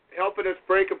you're helping us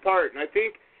break apart. And I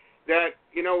think that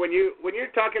when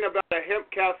you're talking about a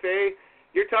hemp cafe,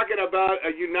 you're talking about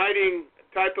a uniting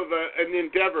type of an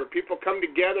endeavor. People come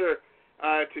together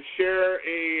to share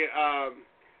a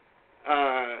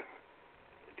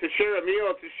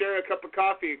meal, to share a cup of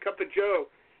coffee, a cup of joe.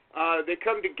 They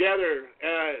come together.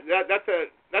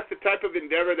 That's the type of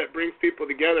endeavor that brings people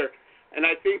together. And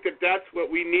I think that that's what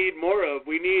we need more of.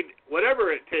 We need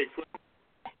whatever it takes.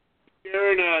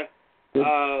 Sharing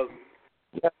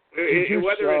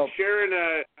whether it's sharing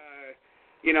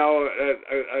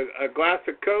a glass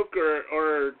of Coke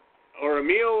or a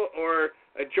meal or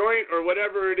a joint or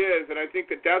whatever it is. And I think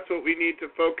that that's what we need to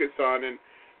focus on. And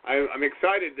I'm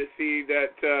excited to see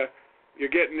that you're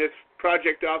getting this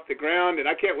project off the ground, and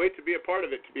I can't wait to be a part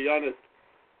of it, to be honest.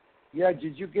 Yeah,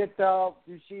 did you get you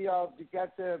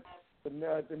got the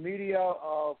media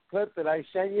clip that I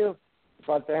sent you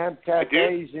about the hemp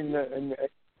cafes in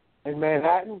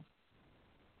Manhattan?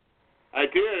 I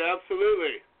did,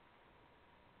 absolutely.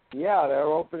 Yeah, they're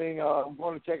opening. I'm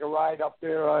going to take a ride up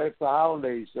there after the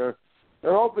holidays. They're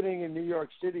opening in New York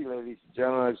City, ladies and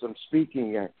gentlemen, as I'm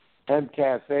speaking, at Hemp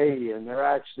Cafe, and they're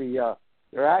actually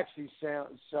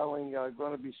selling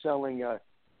going to be selling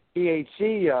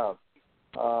THC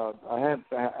hemp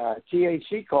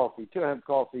THC coffee, hemp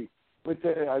coffee with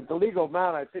the legal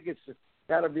amount. I think it's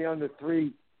got to be under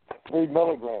 3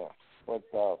 milligrams. But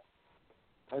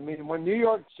I mean, when New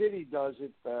York City does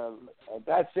it,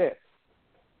 that's it.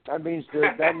 That means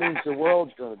the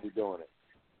world's going to be doing it.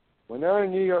 When they're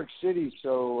in New York City,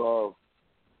 so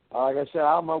like I said,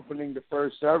 I'm opening the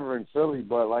first ever in Philly.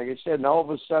 But like I said, all of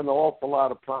a sudden, an awful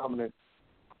lot of prominent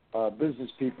business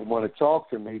people want to talk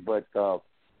to me. But I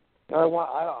don't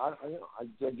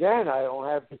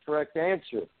have the correct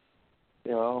answer.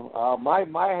 You know, my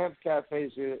hemp cafe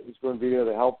is going to be there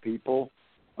to help people.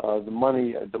 The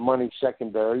money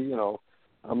secondary. You know,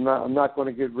 I'm not going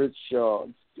to get rich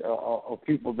of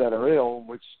people that are ill.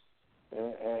 Which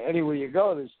anywhere you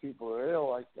go, there's people who are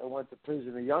ill. I went to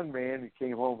prison a young man and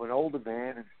came home an older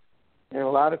man, and a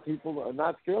lot of people are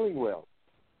not feeling well.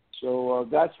 So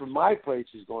that's what my place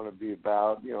is going to be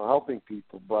about. You know, helping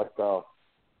people. But you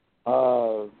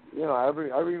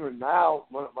know, everyone now.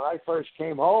 When I first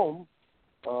came home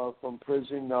from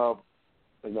prison a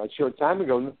short time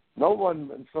ago, no one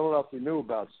in Philadelphia knew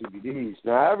about CBDs.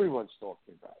 Now everyone's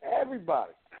talking about it.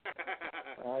 Everybody.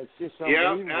 It's just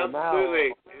unbelievable now.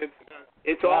 Absolutely.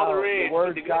 It's all the rage.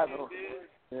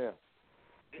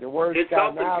 The word's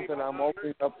gotten out that I'm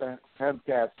opening up a hemp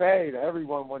cafe. That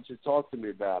everyone wants to talk to me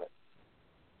about it.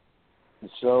 And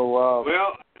so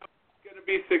well, it's going to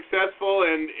be successful,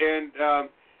 and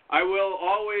I will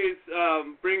always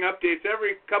bring updates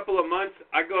every couple of months.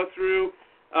 I go through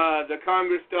the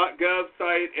Congress.gov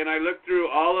site, and I look through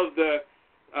all of the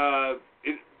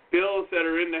bills that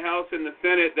are in the House and the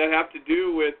Senate that have to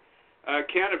do with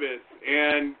cannabis,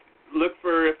 and look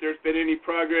for if there's been any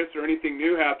progress or anything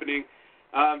new happening.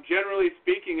 Generally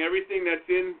speaking, everything that's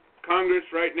in Congress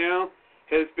right now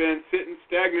has been sitting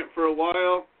stagnant for a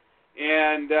while,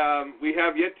 and we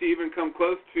have yet to even come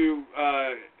close to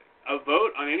a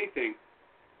vote on anything.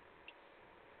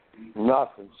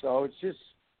 Nothing. So it's just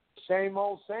same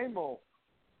old.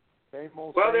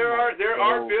 Well, there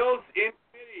are bills in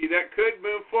committee that could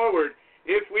move forward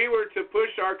if we were to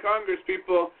push our Congress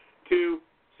people to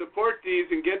support these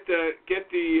and get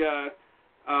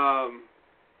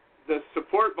the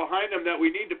support behind them that we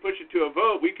need to push it to a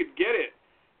vote. We could get it.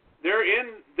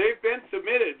 They've been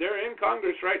submitted. They're in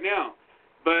Congress right now,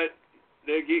 but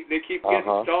they keep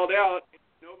getting stalled out.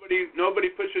 Nobody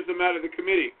pushes them out of the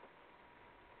committee.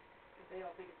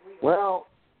 Well,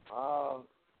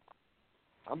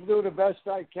 I'm doing the best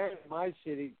I can in my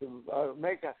city to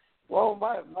make a. Well,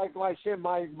 like I said,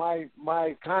 my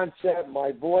concept,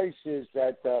 my voice is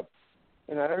that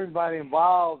you know, everybody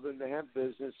involved in the hemp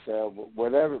business,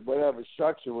 whatever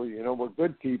structure, you know, we're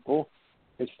good people.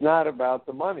 It's not about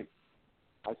the money.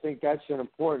 I think that's an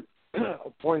important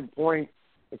point,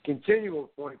 a continual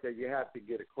point that you have to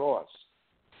get across.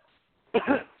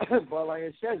 But like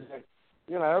I said,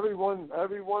 you know, everyone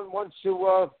wants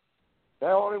to.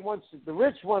 The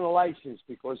rich want a license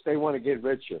because they want to get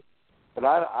richer. But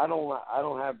I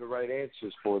don't have the right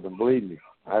answers for them. Believe me,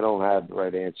 I don't have the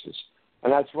right answers,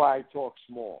 and that's why I talk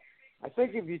small. I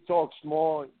think if you talk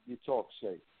small, you talk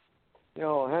safe. You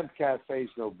know, hemp cafe is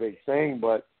no big thing,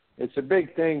 but it's a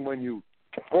big thing when you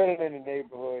put it in a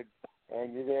neighborhood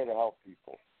and you're there to help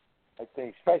people. I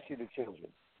think, especially the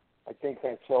children. I think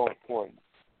that's so important.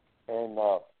 And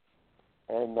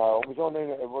it was on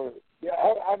the. Yeah,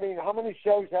 I mean, how many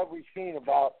shows have we seen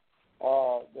about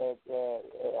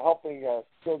helping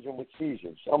children with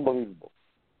seizures? Unbelievable.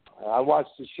 I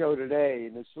watched the show today,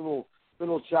 and this little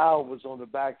child was on the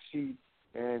back seat,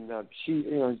 and she,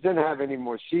 you know, didn't have any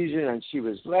more seizures, and she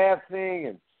was laughing,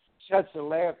 and such a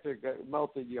laughter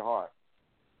melted your heart.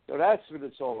 So that's what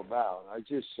it's all about. I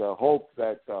just hope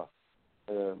that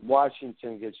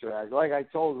Washington gets reacted. Like I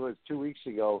told her 2 weeks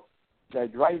ago,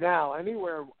 that right now,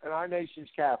 anywhere in our nation's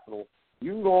capital,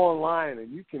 You can go online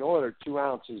and you can order 2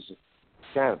 ounces of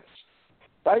cannabis.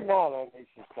 Right now, that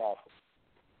nation's capital.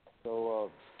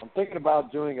 So I'm thinking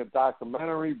about doing a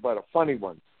documentary, but a funny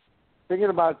one. Thinking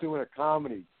about doing a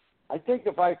comedy. I think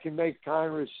if I can make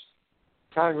Congress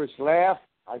laugh,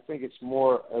 I think it's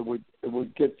more. It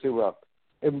would get to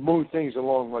it move things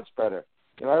along much better.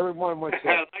 You know, everyone wants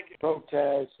to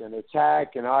protest and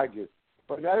attack and argue,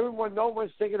 but no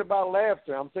one's thinking about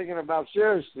laughter. I'm thinking about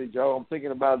seriously, Joe. I'm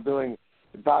thinking about doing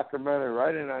a documentary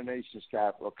right in our nation's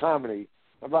capital, comedy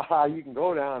about how you can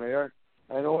go down there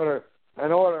and order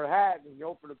a hat, and you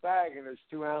open the bag and there's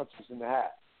 2 ounces in the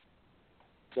hat.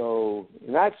 So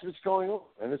and that's what's going on,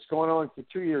 and it's going on for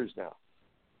 2 years now,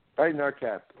 right in our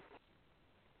capital.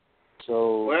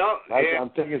 So I'm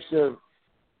thinking still.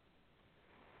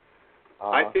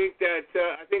 I think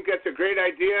that's a great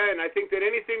idea, and I think that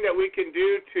anything that we can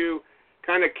do to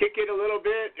kind of kick it a little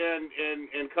bit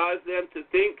and cause them to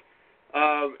think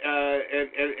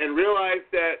and realize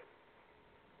that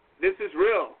this is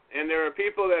real, and there are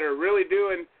people that are really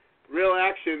doing real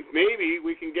actions. Maybe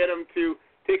we can get them to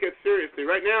take us seriously.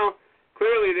 Right now,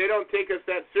 clearly they don't take us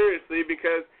that seriously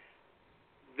because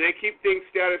they keep things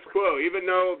status quo. Even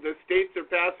though the states are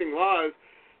passing laws,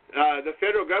 the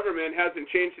federal government hasn't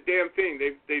changed a damn thing.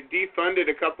 They've defunded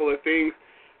a couple of things,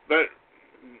 but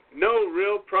no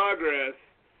real progress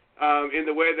in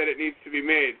the way that it needs to be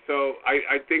made. So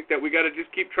I think that we got to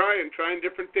just keep trying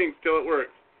different things till it works.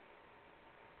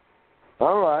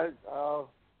 All right.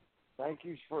 Thank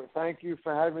you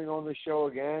for having me on the show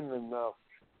again, and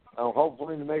I'm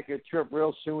hopefully to make a trip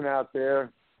real soon out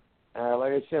there.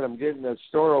 Like I said, I'm getting the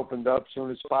store opened up as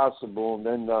soon as possible, and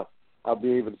then I'll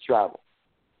be able to travel.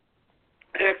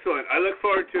 Excellent. I look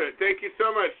forward to it. Thank you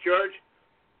so much, George.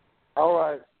 All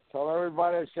right. Tell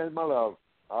everybody I send my love.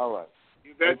 All right.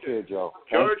 You betcha. Thank you, Joe.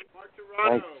 George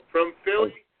Martorano from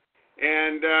Philly.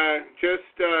 And George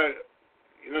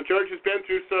has been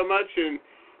through so much, and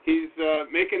he's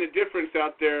making a difference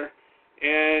out there.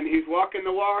 And he's walking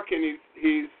the walk, and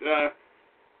he's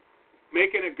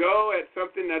making a go at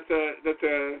something that's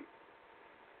a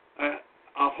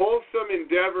wholesome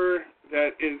endeavor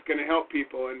that is going to help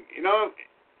people. And,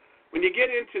 when you get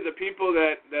into the people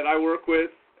that I work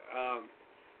with,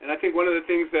 and I think one of the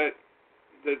things that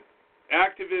the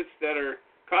activists that are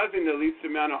causing the least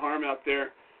amount of harm out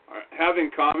there have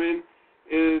in common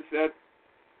is that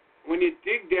when you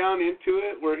dig down into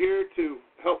it, we're here to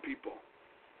help people.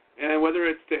 And whether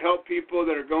it's to help people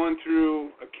that are going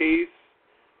through a case,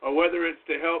 or whether it's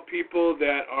to help people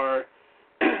that are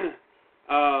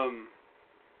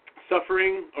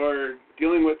suffering or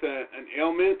dealing with an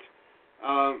ailment,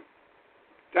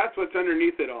 that's what's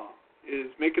underneath it all, is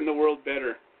making the world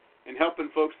better and helping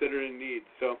folks that are in need.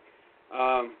 So,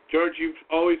 George, you've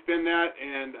always been that,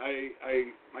 and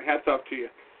my hat's off to you.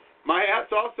 My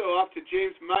hat's also off to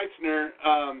James Meissner.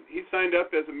 He signed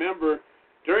up as a member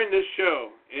during this show,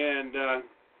 and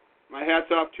my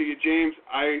hat's off to you, James.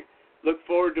 I look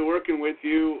forward to working with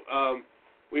you.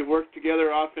 We've worked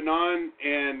together off and on,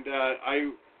 and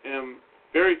I am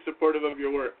very supportive of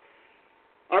your work.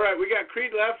 All right, we got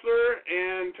Creed Leffler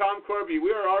and Tom Korby.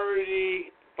 We are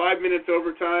already 5 minutes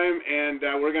over time, and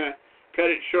we're going to cut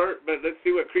it short, but let's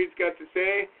see what Creed's got to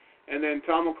say, and then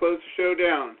Tom will close the show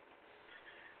down.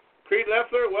 Creed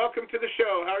Leffler, welcome to the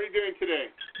show. How are you doing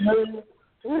today?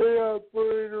 Hey,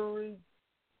 operator.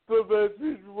 The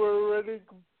message we're running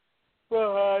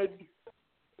behind.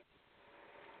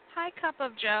 Hi, Cup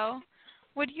of Joe.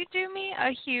 Would you do me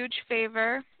a huge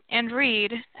favor and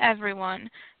read, everyone,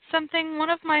 something one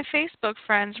of my Facebook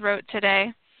friends wrote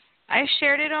today? I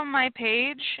shared it on my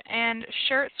page, and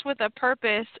Shirts with a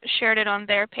Purpose shared it on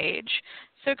their page.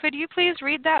 So could you please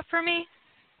read that for me?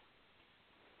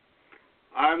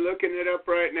 I'm looking it up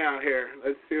right now here.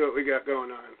 Let's see what we got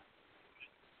going on.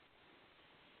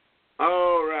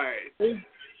 All right. It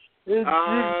should be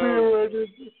right at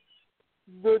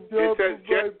the top of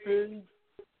my page.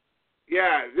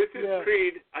 Yeah, this is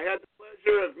Creed. I had the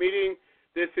pleasure of meeting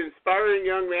this inspiring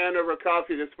young man over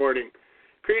coffee this morning.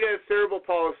 Creed has cerebral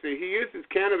palsy. He uses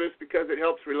cannabis because it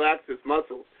helps relax his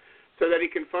muscles so that he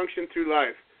can function through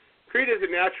life. Creed is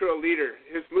a natural leader.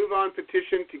 His Move On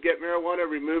petition to get marijuana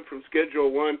removed from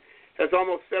Schedule 1 has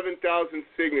almost 7,000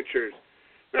 signatures.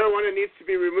 Marijuana needs to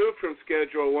be removed from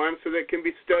Schedule 1 so that it can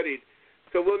be studied.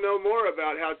 So we'll know more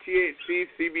about how THC,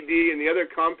 CBD, and the other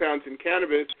compounds in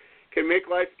cannabis can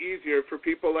make life easier for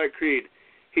people like Creed.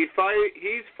 He's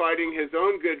fighting his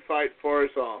own good fight for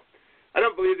us all. I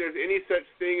don't believe there's any such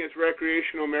thing as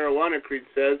recreational marijuana, Creed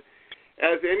says,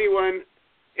 as anyone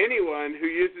who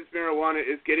uses marijuana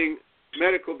is getting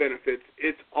medical benefits.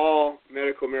 It's all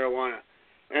medical marijuana.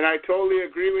 And I totally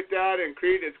agree with that. And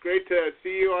Creed, it's great to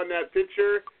see you on that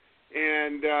picture.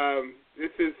 And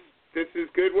this is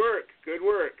good work. Good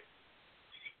work.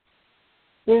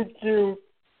 Thank you.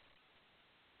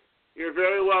 You're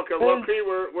very welcome. Well, Creed,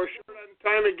 we're short on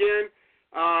time again.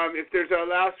 If there's a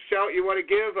last shout you want to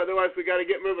give, otherwise we got to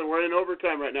get moving. We're in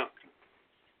overtime right now.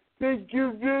 Thank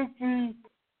you, Jesse.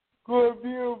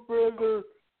 Korby, brother.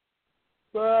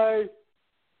 Bye.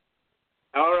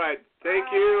 All right. Thank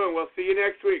you, and we'll see you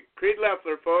next week. Creed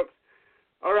Leffler, folks.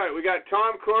 All right, we got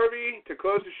Tom Korby to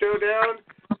close the show down.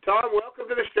 Tom, welcome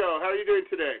to the show. How are you doing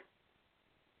today?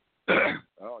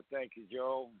 Oh, thank you,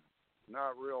 Joe.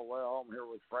 Not real well. I'm here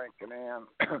with Frank and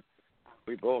Ann.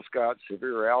 We both got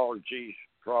severe allergies,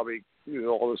 probably due to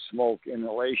all the smoke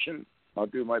inhalation. I'll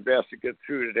do my best to get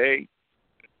through today.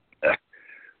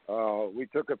 We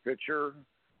took a picture,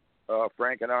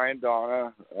 Frank and I and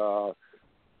Donna,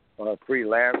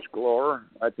 freelance glower.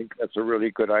 I think that's a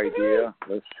really good idea.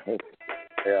 Let's hope.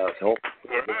 Yeah, let's hope.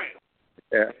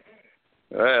 Yeah.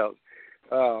 Well,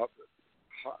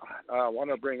 I want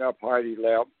to bring up Heidi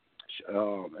Lepp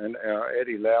and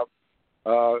Eddie Lepp.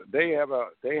 They have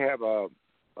a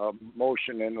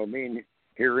motion and a meeting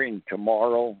hearing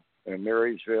tomorrow in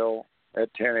Marysville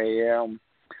at 10 a.m.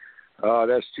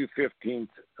 That's 215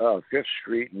 5th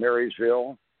Street,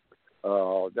 Marysville.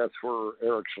 That's where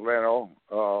Eric Solano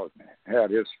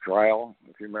had his trial,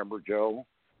 if you remember, Joe.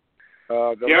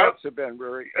 The Letts have been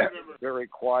very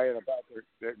quiet about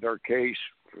their case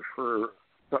for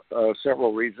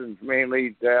several reasons,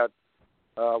 mainly that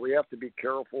we have to be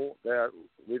careful that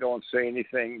we don't say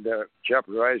anything that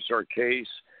jeopardizes our case.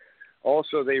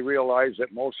 Also, they realize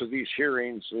that most of these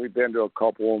hearings, we've been to a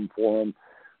couple of them for them,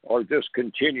 are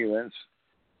discontinuance.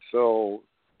 So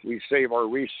we save our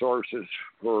resources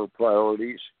for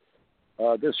priorities.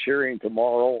 This hearing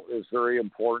tomorrow is very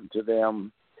important to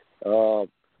them. So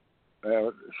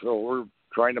we're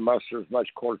trying to muster as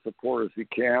much court support as we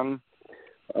can.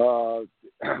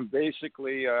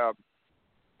 Basically,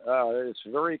 it's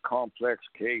a very complex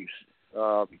case.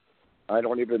 I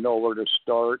don't even know where to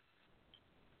start.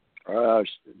 Her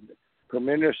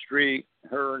ministry,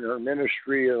 her and her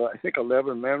ministry, I think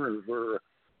 11 members were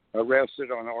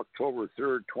arrested on October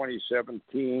 3rd,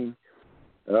 2017.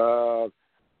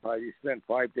 He spent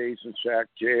 5 days in Sac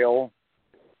Jail.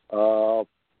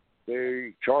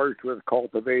 They charged with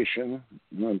cultivation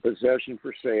and possession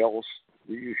for sales,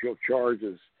 the usual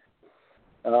charges.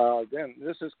 Then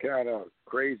this is kind of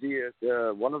crazy.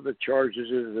 One of the charges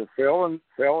is a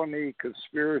felony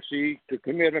conspiracy to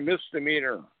commit a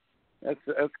misdemeanor.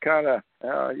 That's kind of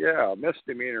a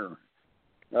misdemeanor.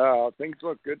 Things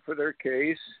look good for their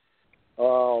case.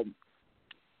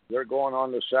 They're going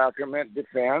on the Sacrament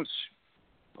defense.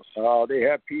 They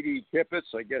have P.D. Tippett.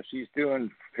 I guess he's doing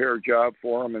a fair job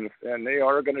for them, and they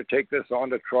are going to take this on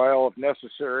to trial if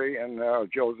necessary, and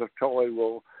Joseph Tully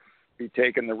will be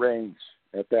taking the reins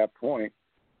at that point.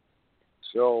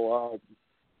 So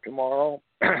tomorrow,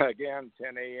 again,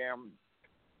 10 a.m.,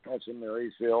 that's in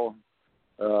Marysville.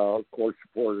 Court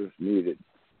support is needed.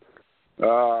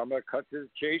 I'm going to cut to the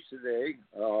chase today.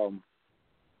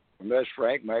 Unless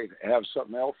Frank might have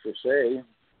something else to say.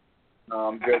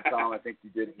 Good, Tom. I think you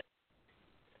did.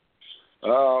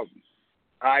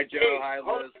 Hi, Joe. Hi,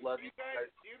 Liz. Love you guys.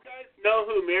 Do you guys know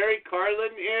who Mary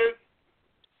Carlin is?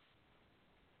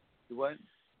 What?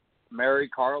 Mary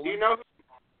Carlin? Do you know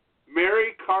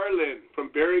Mary Carlin from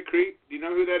Berry Creek? Do you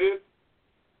know who that is?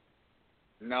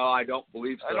 No, I don't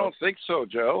believe so. I don't think so,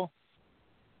 Joe.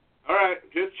 All right,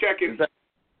 just checking. What's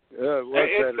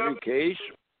that, a new case?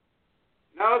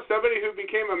 No, somebody who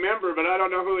became a member, but I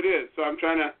don't know who it is. So I'm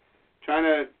trying to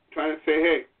say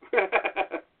hey.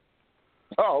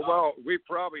 Oh well, we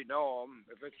probably know him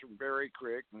if it's from Berry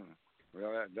Creek.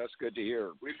 Well, that's good to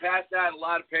hear. We passed out a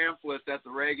lot of pamphlets at the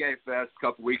Reggae Fest a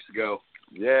couple weeks ago.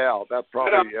 Yeah, that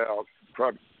probably.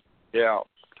 Yeah.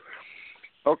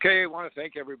 Okay, I want to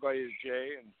thank everybody, Jay,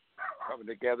 and coming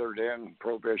together then,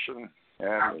 Prohibition,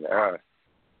 and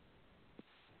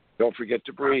don't forget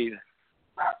to breathe.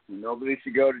 Nobody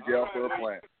should go to jail for a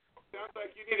plant. Sounds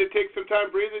like you need to take some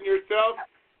time breathing yourself.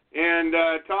 And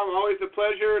Tom, always a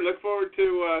pleasure. Look forward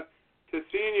to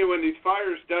seeing you when these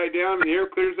fires die down and the air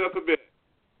clears up a bit.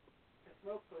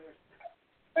 Smoke clear.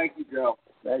 Thank you, Joe.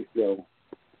 Thanks, Joe.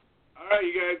 All right,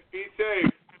 you guys, be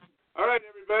safe. All right,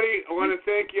 everybody. I want to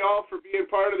thank you all for being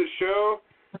part of the show.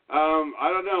 I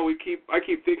don't know. I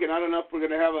keep thinking I don't know if we're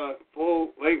going to have a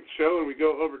full-length show and we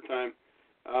go overtime.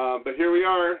 But here we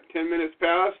are, 10 minutes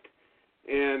past,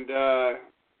 and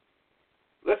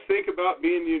let's think about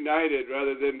being united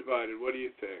rather than divided. What do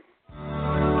you think?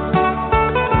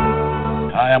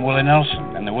 Hi, I'm Willie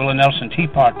Nelson, and the Willie Nelson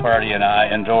Teapot Party and I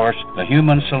endorse the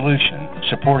Human Solution,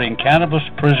 supporting cannabis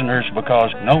prisoners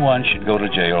because no one should go to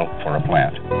jail for a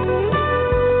plant.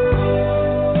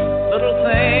 Little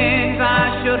things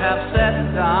I should have said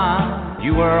and done,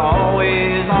 you were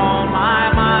always on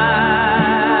my mind.